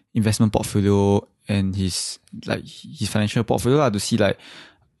like investment portfolio and his financial portfolio lah to see like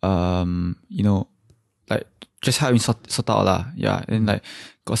like just how he sort out lah. Yeah, and like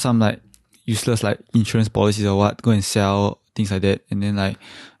got some like useless like insurance policies or what, go and sell things like that, and then like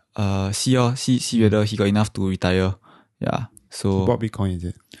see whether he got enough to retire. Yeah. So He bought Bitcoin, is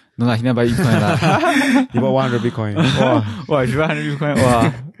it? no lah, he never buy Bitcoin lah. He bought 100 Bitcoin. Wow. Wow, if you buy 100 Bitcoin, wow,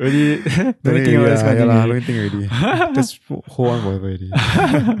 really don't think about this kind of yeah, thing. don't think already. Just hold on forever already.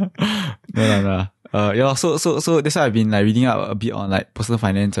 No. Yeah, so that's why I've been like reading up a bit on like personal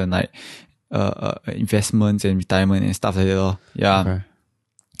finance and like investments and retirement and stuff like that. Lor. Yeah. Okay.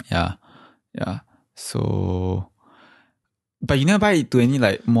 Yeah. So but you never buy into any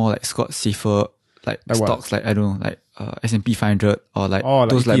like more like safer like Like what? stocks, like I don't know, like S&P 500 or like Oh, like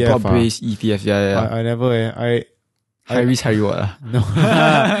those like ETF, broad-based ETFs. Yeah. I never. High risk, high reward. No.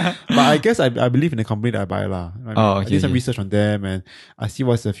 But I guess I believe in the company that I buy lah. I did some research on them and I see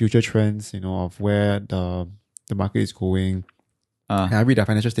what's the future trends, of where the market is going. And I read their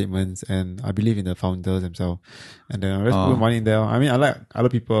financial statements and I believe in the founders themselves. And then I just put money in there. I mean, I like other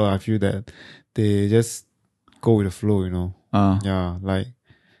people. I feel that they just go with the flow, Yeah, like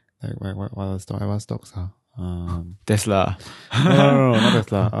what other stocks are? Tesla. No, not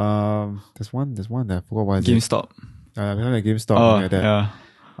Tesla. There's one that I forgot what is it. GameStop. Like GameStop, Oh, like that. yeah.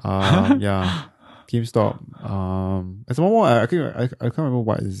 Yeah. GameStop. There's one more. I can't remember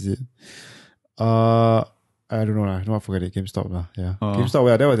what is it. I don't know lah. No, I forget it. GameStop lah. Yeah. Oh. GameStop.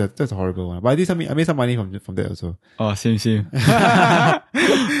 Yeah, that's a horrible one. But I made some money from that also. Oh, same.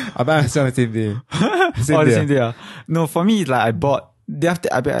 I buy and sell the same day. Same day. No, for me, it's like I bought. Day after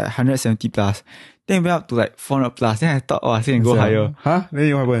I bought 170 plus. Then it went up to like 400 plus. Then I thought, I still can go higher. Huh?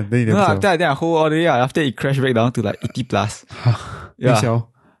 Then what happened? Then you No, never after that, then I hold all the way. After it crashed back down to like 80 plus. You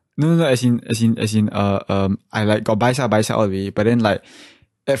sell? No, as in, I like got buy sell all the way. But then like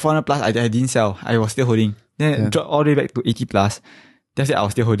at 400 plus, I didn't sell. I was still holding. Then it dropped all the way back to 80 plus. That's it. I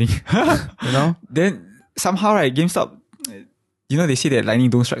was still holding. Then somehow, right, GameStop, they say that lightning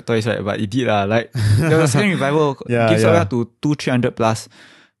don't strike twice, right? But it did lah. Like there was a second revival. GameStop got to 200-300 plus.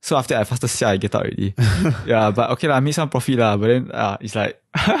 So after I faster sell, I get out already. Yeah, but okay lah, I made some profit lah. But then it's like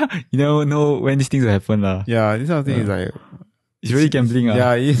you never know when these things will happen lah. Yeah, this kind of thing is like it's really gambling lah.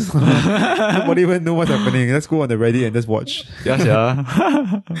 Yeah, it is. Nobody even know what's happening. Let's go on the Reddit and just watch. Yeah.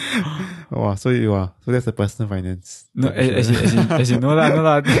 Wow, so that's the personal finance. No, as in, no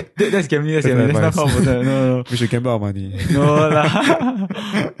lah. That's gambling. That's gambling. That's not important. No. We should gamble our money. No lah.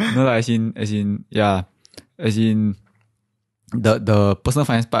 As in, yeah. As in, the personal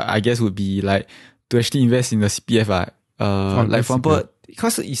finance part, I guess, would be like to actually invest in the CPF. Like for example,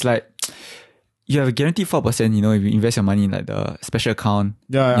 because it's like you have a guaranteed 4%, if you invest your money in like the special account.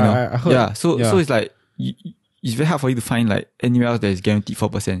 Yeah, I heard. Yeah, so it's like it's very hard for you to find like anywhere else that is guaranteed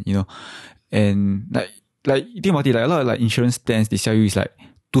 4%, and like you think about it, like a lot of like insurance plans they sell you is like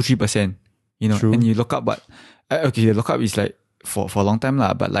 2-3%, True. And you lock up, but the lock up is like for a long time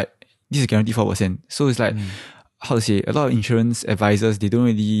lah, but like this is guaranteed 4%, so it's like how to say, a lot of insurance advisors, they don't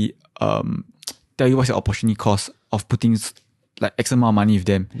really tell you what's your opportunity cost of putting like X amount of money with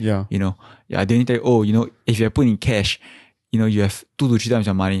them. Yeah. They only tell you, if you put in cash, you have 2 to 3 times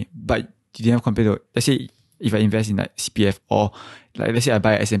your money, but you didn't have compared to, let's say, if I invest in like CPF or like, let's say I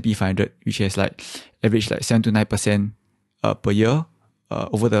buy S&P 500, which has like average like 7 to 9% per year,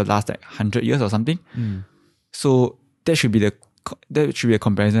 over the last like 100 years or something. Mm. So that should be a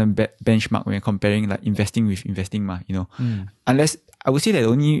comparison benchmark when you're comparing like investing with investing, Unless I would say that the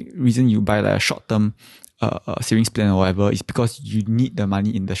only reason you buy like a short term savings plan or whatever is because you need the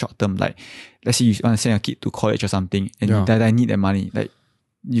money in the short term. Like let's say you want to send your kid to college or something, and you need that money. Like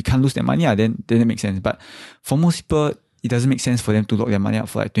you can't lose that money, then it makes sense. But for most people, it doesn't make sense for them to lock their money up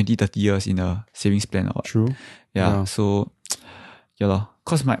for like 20, 30 years in a savings plan or what. True. Yeah. So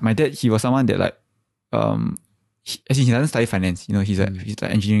cause my dad, he was someone that like he doesn't study finance, he's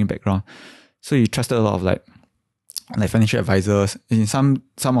like engineering background. So he trusted a lot of like financial advisors. And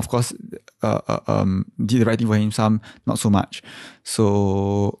some of course did the right thing for him, some not so much.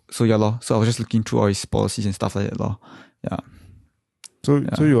 So So I was just looking through all his policies and stuff like that. Yeah. So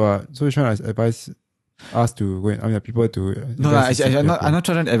you're trying to advise us to go and, people to no, I'm not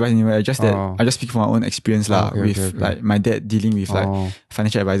trying to advise anyone. I just speak from my own experience with like my dad dealing with like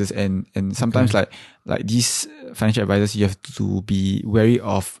financial advisors and sometimes like these financial advisors, you have to be wary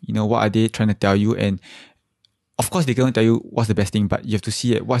of what are they trying to tell you, and of course they cannot tell you what's the best thing, but you have to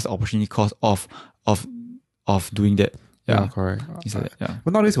see what's the opportunity cost of doing that. Yeah, correct. Like that,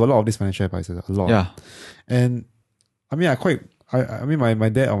 but nowadays a lot of these financial advisors, a lot. Yeah, and I mean I mean, my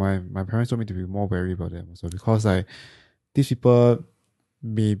dad or my parents told me to be more wary about them also, because like these people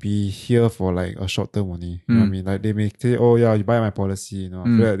may be here for like a short term only. You know what I mean? Like they may say, oh yeah, you buy my policy,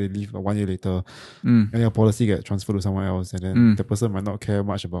 after that they leave 1 year later, and your policy get transferred to someone else, and then the person might not care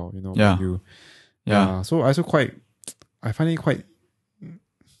much about you. Yeah. So I find it quite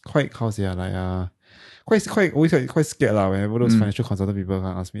how to say like quite always quite scared lah whenever those financial consultant people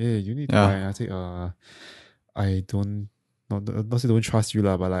can ask me, hey, you need to buy, and I say I don't. Not say don't trust you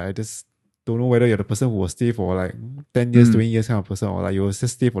lah, but like I just don't know whether you're the person who will stay for like 10 years, 20 years kind of person, or like you will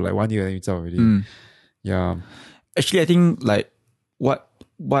just stay for like 1 year and it's out already. Yeah. Actually, I think like what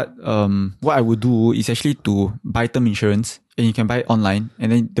I would do is actually to buy term insurance, and you can buy it online, and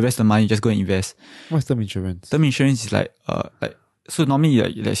then the rest of the money you just go and invest. What's term insurance? Term insurance is like so normally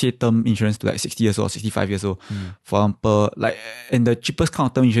like let's say term insurance to like 60 years old, 65 years old. For example, like, and the cheapest kind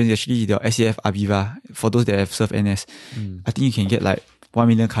of term insurance is actually the SAF Aviva for those that have served NS. I think you can get like 1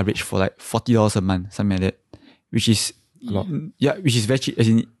 million coverage for like $40 a month, something like that, which is a lot. Yeah, which is very cheap. As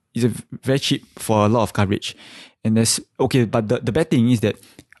in, it's very cheap for a lot of coverage. And that's okay. But the bad thing is that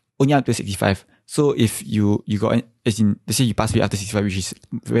only up to 65. So if you got, as in, let's say you pass away after 65, which is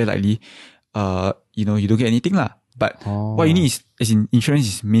very likely, you don't get anything lah. But what you need is, as in, insurance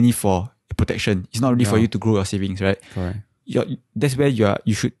is mainly for protection. It's not really for you to grow your savings, right? Correct. That's where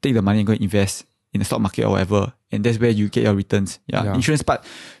you should take the money and go and invest in the stock market or whatever, and that's where you get your returns. Yeah. Insurance part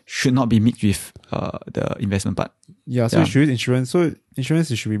should not be mixed with the investment part. Yeah, so you should use insurance. So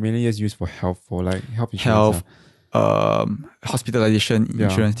insurance should be mainly just used for health, for like health insurance. Hospitalization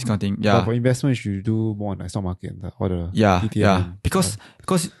insurance, this kind of thing. Yeah. But for investment, you should do more on the stock market or the ETF. Yeah. Because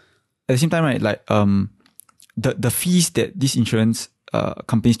at the same time, right, like the fees that these insurance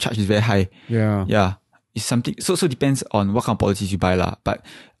companies charge is very high. Yeah. It's something. So depends on what kind of policies you buy lah. But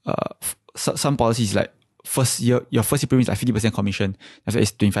some policies like your first year premium is like 50% commission. After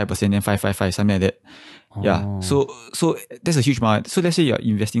it's 25%, then 555, something like that. Yeah. So that's a huge amount. So let's say you're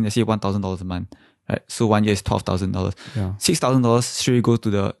investing, let's say $1,000 a month. Right? So 1 year is $12,000. Yeah. $6,000 straight go to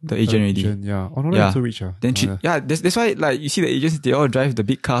the agent already. Yeah. Oh no, that's so rich. Then that's why like you see the agents, they all drive the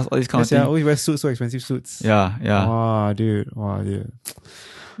big cars, all this kind of thing. Yeah, always wear suits, so expensive suits. Yeah. Wow, dude.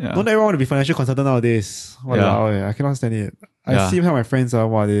 Yeah. Don't everyone want to be financial consultant nowadays? I cannot stand it. I see how my friends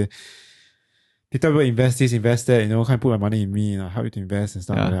are. They tell people invest this, invest that, kind of put my money in me, help you to invest and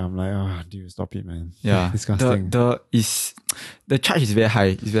stuff like that. I'm like, dude, stop it, man. Yeah. Disgusting. The charge is very high.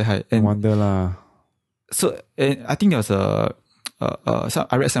 It's very high. And wonder lah. So I think there was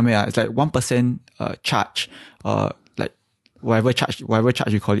I read somewhere, it's like 1% charge, like whatever charge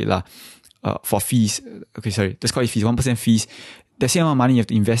you call it lah, for fees. Okay, sorry, let's call it fees. 1% fees. The same amount of money you have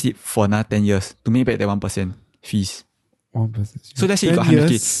to invest it for another 10 years to make back that 1% fees. 1%. So let's say you got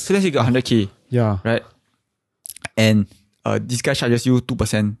 100k. So let's say you got 100k. Yeah. Right. And this guy charges you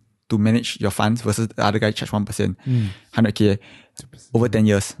 2% to manage your funds versus the other guy charge 1%, 100k over 10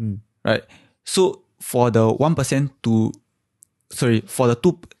 years. Right. So for the 1% for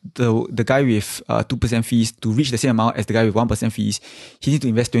the guy with 2% fees to reach the same amount as the guy with 1% fees, he needs to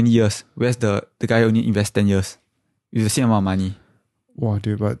invest 20 years, whereas the guy only invests 10 years with the same amount of money. Wow,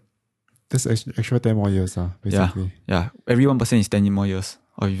 dude, but that's extra 10 more years, basically. Yeah. Every 1% is 10 more years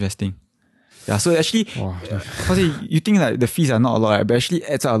of investing. Yeah, so actually, you think like the fees are not a lot, right? But actually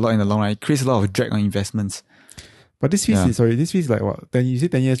adds up a lot in the long run. It creates a lot of drag on investments. But this fees Yeah. this fees like what? You say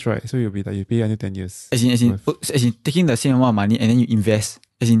 10 years, right? So you'll be like you pay until 10 years. As in taking the same amount of money and then you invest.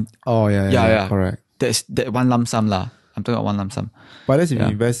 As in Oh yeah, correct. that's that one lump sum lah. I'm talking about one lump sum. But that's if you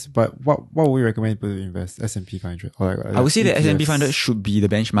Yeah. invest. But what would you recommend people to invest? S&P 500 or like I would say that ETFs? S&P 500 should be the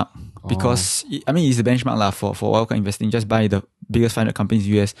benchmark because I mean it's the benchmark lah for wildcard investing. Just buy the biggest 500 companies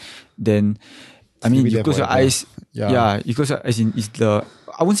in the US. Then I mean Maybe you there close your forever. eyes. Yeah, you close your, as in it's the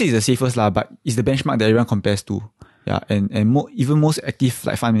I wouldn't say it's the safest lah, but it's the benchmark that everyone compares to. Yeah, and even most active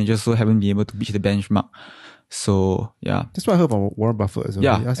like fund managers also haven't been able to beat the benchmark. So yeah, That's what I heard from Warren Buffett as well.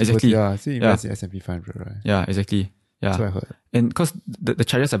 Yeah, He asked exactly. people to, so invest in S&P 500, right? yeah, exactly. Yeah, That's what I heard. and because the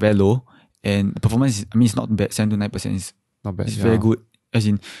charges are very low and the performance is, I mean it's not bad. 7 to 9% is Not bad. it's yeah. very good. As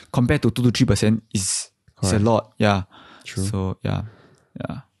in compared to 2 to 3% is it's a Correct. lot. Yeah. True. So yeah.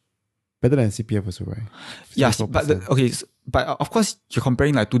 Better than CPF also, right? Yes, 4%. but but of course you're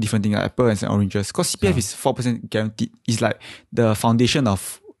comparing like two different things, like apples and oranges. Because CPF is 4% guaranteed. It's like the foundation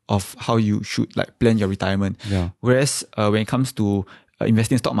of how you should like plan your retirement. Yeah. Whereas when it comes to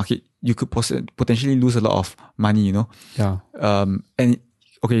investing in stock market, you could potentially lose a lot of money. You know. Yeah. And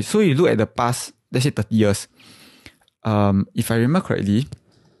okay, so you look at the past, let's say 30 years. If I remember correctly,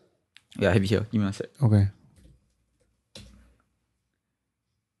 yeah, I have it here. Give me one sec. Okay.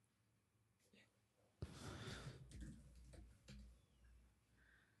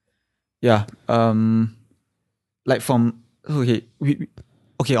 Yeah. Like from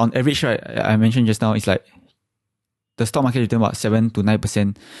okay, on average, right? I mentioned just now, it's like the stock market return about 7 to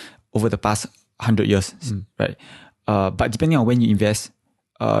 9% over the past 100 years, right? But depending on when you invest,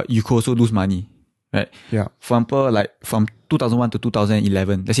 you could also lose money, right? Yeah. For example, like from 2001 to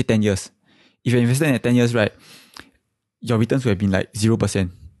 2011, let's say 10 years. If you invested in 10 years, right, your returns would have been like 0%.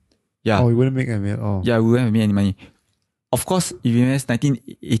 Yeah. Oh, you wouldn't make any. Oh. Yeah, we wouldn't have made any money. Of course, if you invest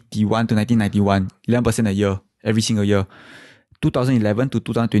 1981 to 1991, 11% a year, every single year. 2011 to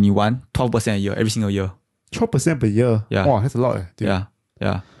 2021, 12% a year, every single year. 12% per year. Yeah. Wow, that's a lot. Dude.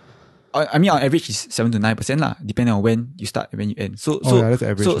 Yeah. I mean, on average, is 7 to 9% lah, depending on when you start and when you end. So that's the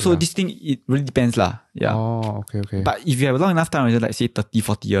average. so this thing, it really depends lah. Yeah. Oh, okay. But if you have a long enough time, like say 30,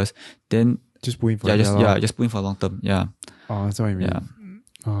 40 years, then Just put in for just put in for long term. Yeah. Oh, that's what I mean. Yeah.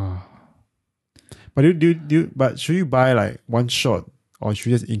 Oh. But but should you buy like one shot or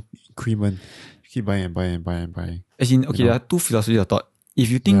should you just increment? Keep buying and buying. As in, okay, there are two philosophies of thought. If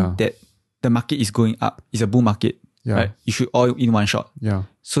you think that the market is going up, it's a bull market, right? You should all in one shot. Yeah.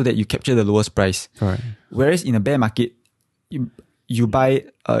 So that you capture the lowest price. Correct. Whereas in a bear market, you buy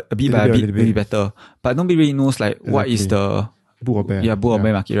a bit by a bit, maybe better. But nobody really knows like what is the bull or bear. Yeah, bull or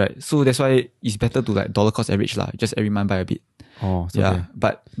bear market, right? So that's why it's better to like dollar cost average lah. Just every month buy a bit. Oh, it's yeah. okay.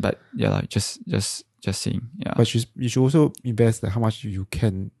 But yeah, like just saying. Yeah. But you should also invest like how much you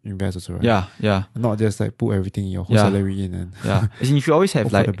can invest also, right? Yeah. Not just like put everything in your whole salary in and yeah. As in, if you always have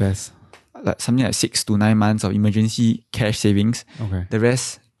hope like for the best. Like something like 6 to 9 months of emergency cash savings. Okay. The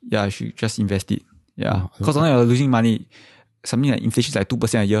rest, you should just invest it. Yeah. Oh, Because sometimes you're losing money. Something like inflation is like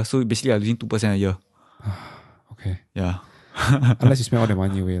 2% a year. So basically you're losing 2% a year. Okay. Yeah. Unless you spend all the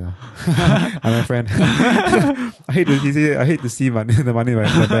money away lah. I'm my friend. I hate to see the money in my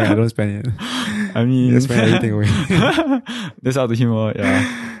bank. I don't spend it. I mean, I spend everything away. That's how to him.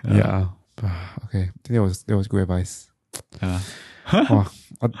 Yeah. Okay. I think that was good advice. Yeah. Wow.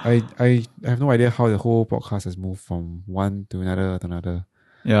 I have no idea how the whole podcast has moved from one to another.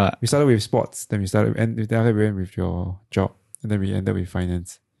 Yeah. We started with sports, then we went with your job, and then we ended with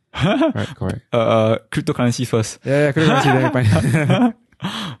finance. Right, correct. Cryptocurrency first. Yeah, cryptocurrency, then finance.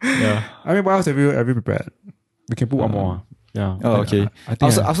 Yeah. I mean, what else have you prepared? We can put one more. Yeah. Oh, okay. I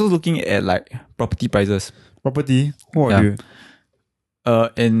was also looking at like property prices. Property? What do you?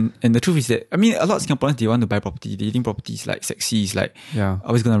 And the truth is that, I mean, a lot of Singaporeans, they want to buy property. They think property is like sexy, it's like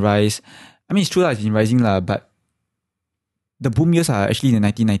always gonna rise. I mean, it's true that it's been rising lah, but the boom years are actually in the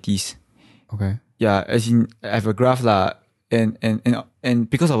 1990s. Okay. Yeah, as in, I have a graph lah, and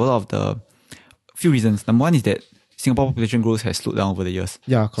because of a lot of the few reasons. Number one is that Singapore population growth has slowed down over the years.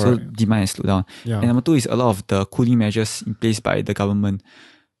 Yeah, correct. So demand has slowed down. Yeah. And number two is a lot of the cooling measures in place by the government.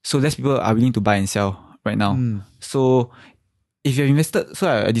 So less people are willing to buy and sell right now. So if you've invested, so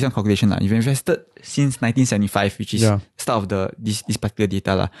I did some calculation lah. If you've invested since 1975, which is start of this particular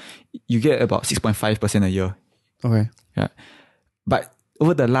data lah, you get about 6.5% a year. Okay. Yeah. But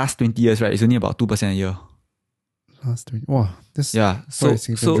over the last 20 years, right, it's only about 2% a year. Last 20. Wow. That's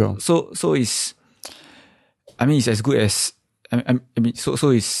So drop. it's, I mean, it's as good as, I mean, so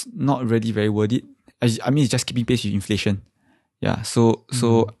it's not really very worth it. I mean, it's just keeping pace with inflation. Yeah. So,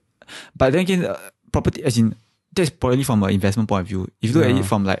 but then again, property, as in, that's probably from an investment point of view. If you look at it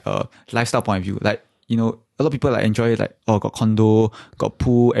from like a lifestyle point of view, like you know, a lot of people like enjoy like, oh, got condo, got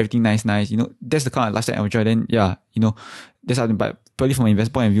pool, everything nice. You know, that's the kind of lifestyle I enjoy. Then yeah, you know, that's something. But probably from an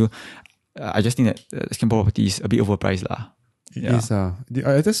investor point of view, I just think that Singapore property is a bit overpriced lah. It Yeah. is.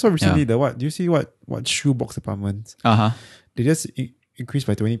 I just saw recently the what? Do you see what shoebox apartments? They just increased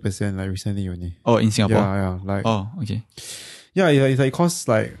by 20% like recently only. Oh, in Singapore. Yeah, like Oh, okay. yeah, it's like it costs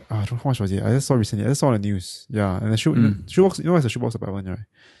like I don't know how much was it. I just saw recently. I just saw on the news. Yeah, and the shoebox. You know what's a shoebox apartment, right?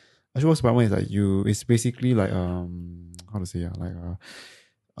 A shoebox apartment is like it's basically like how to say like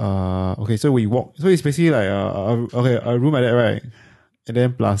okay, so we walk. So it's basically like a room like that, right? And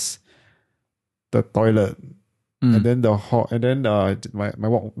then plus the toilet, and then the hall, and then my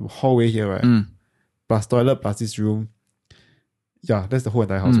hallway here, right? Plus toilet, plus this room. Yeah, that's the whole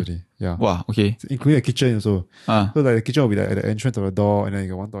entire house already. Yeah. Wow, okay. So including the kitchen also. So like the kitchen will be like at the entrance of the door, and then you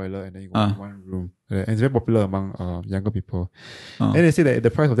got one toilet, and then you got one room. And it's very popular among younger people. And they say that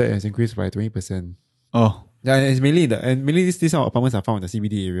the price of that has increased by 20%. Oh. Yeah, and it's mainly these kind of apartments are found in the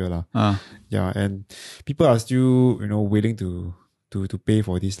CBD area lah. Yeah, and people are still willing to pay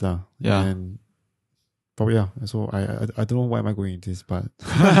for this lah. Yeah. And probably so I don't know why am I going into this, but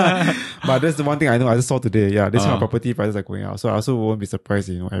but that's the one thing I know. I just saw today. Yeah, this kind of property prices are going up. So I also won't be surprised.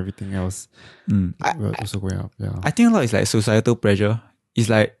 Everything else will also going up. Yeah, I think a lot is like societal pressure. It's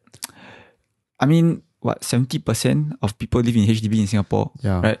like, I mean, what 70% of people live in HDB in Singapore.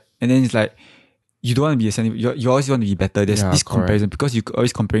 Yeah. Right, and then it's like you don't want to be you always want to be better. There's this comparison because you're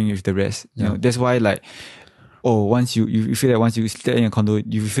always comparing with the rest. You know, that's why like. Oh, once you feel that once you stay in a condo,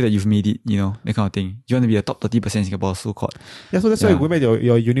 you feel that you've made it, that kind of thing. You want to be a top 30% in Singapore, so called. Yeah, so that's why going back to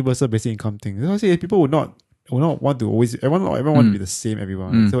your universal basic income thing. That's why I say people would not want to always everyone want to be the same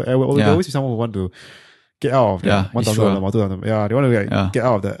everyone. So there will always be someone who want to get out of the 1,000 or 2,000. Yeah, they want to get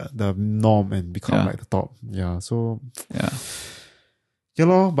out of the norm and become like the top. Yeah, so yeah,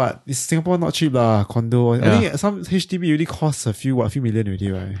 lor, but it's Singapore not cheap lah. Condo. I think some HDB really costs a few million already,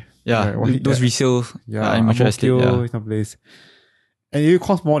 right? Yeah, those resale. Yeah, immature estate, some place. And it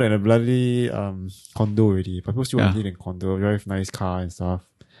costs more than a bloody condo already. But people still want to live in condo, drive nice car and stuff.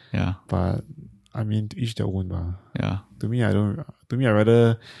 Yeah. But I mean, to each their own, bah. Yeah. To me, I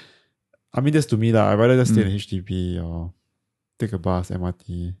rather. I mean, just to me lah. I rather just stay in HDB or take a bus,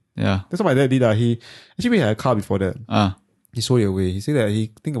 MRT. Yeah. That's what my dad did. He actually had a car before that. He sold it away. He said that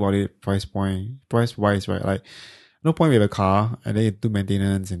he think about it price wise, right? Like. No point with a car, and then you do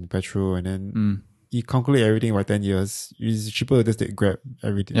maintenance and petrol, and then you calculate everything by 10 years. It's cheaper to just take Grab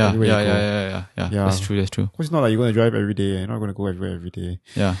everything. Yeah. That's true. Because it's not like you're going to drive every day, and you're not going to go everywhere every day.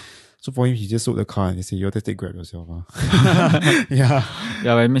 Yeah. So for him, he just sold the car and he said, "You just take Grab yourself." Yeah.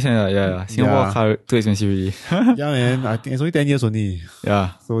 Yeah, but it makes sense. Yeah. Singapore car too expensive really. Yeah, man. I think it's only 10 years only.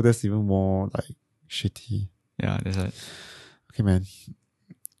 Yeah. So that's even more like shitty. Yeah, that's right. Okay, man.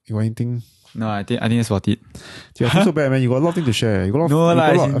 You want anything? No, I think that's about it. Yeah, I feel so bad, man. You got a lot of things to share. I feel like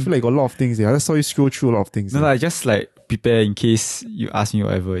you got a lot of things. Yeah, I just saw you scroll through a lot of things. No, I just like prepare in case you ask me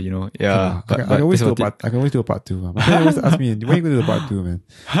whatever, Yeah. I can always do a part 2. My friend always ask me, when are you going to do the part 2, man?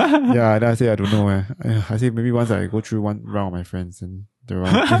 Yeah, then I say, I don't know, man. I say maybe once I go through one round with my friends and the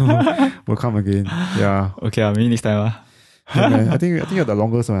round 2 will come again. Yeah. Okay, maybe next time. Yeah, man. I think you're the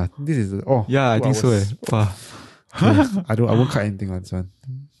longest one. This is I think so. Wow. Okay. I won't cut anything on this one.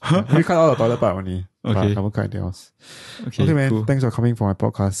 We cut out the toilet part only. Okay. I won't cut anything else. Okay, man. cool. Thanks for coming for my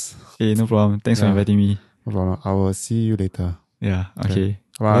podcast. Hey, no problem. Thanks for inviting me. No problem. I will see you later. Yeah. Okay.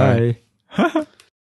 Bye.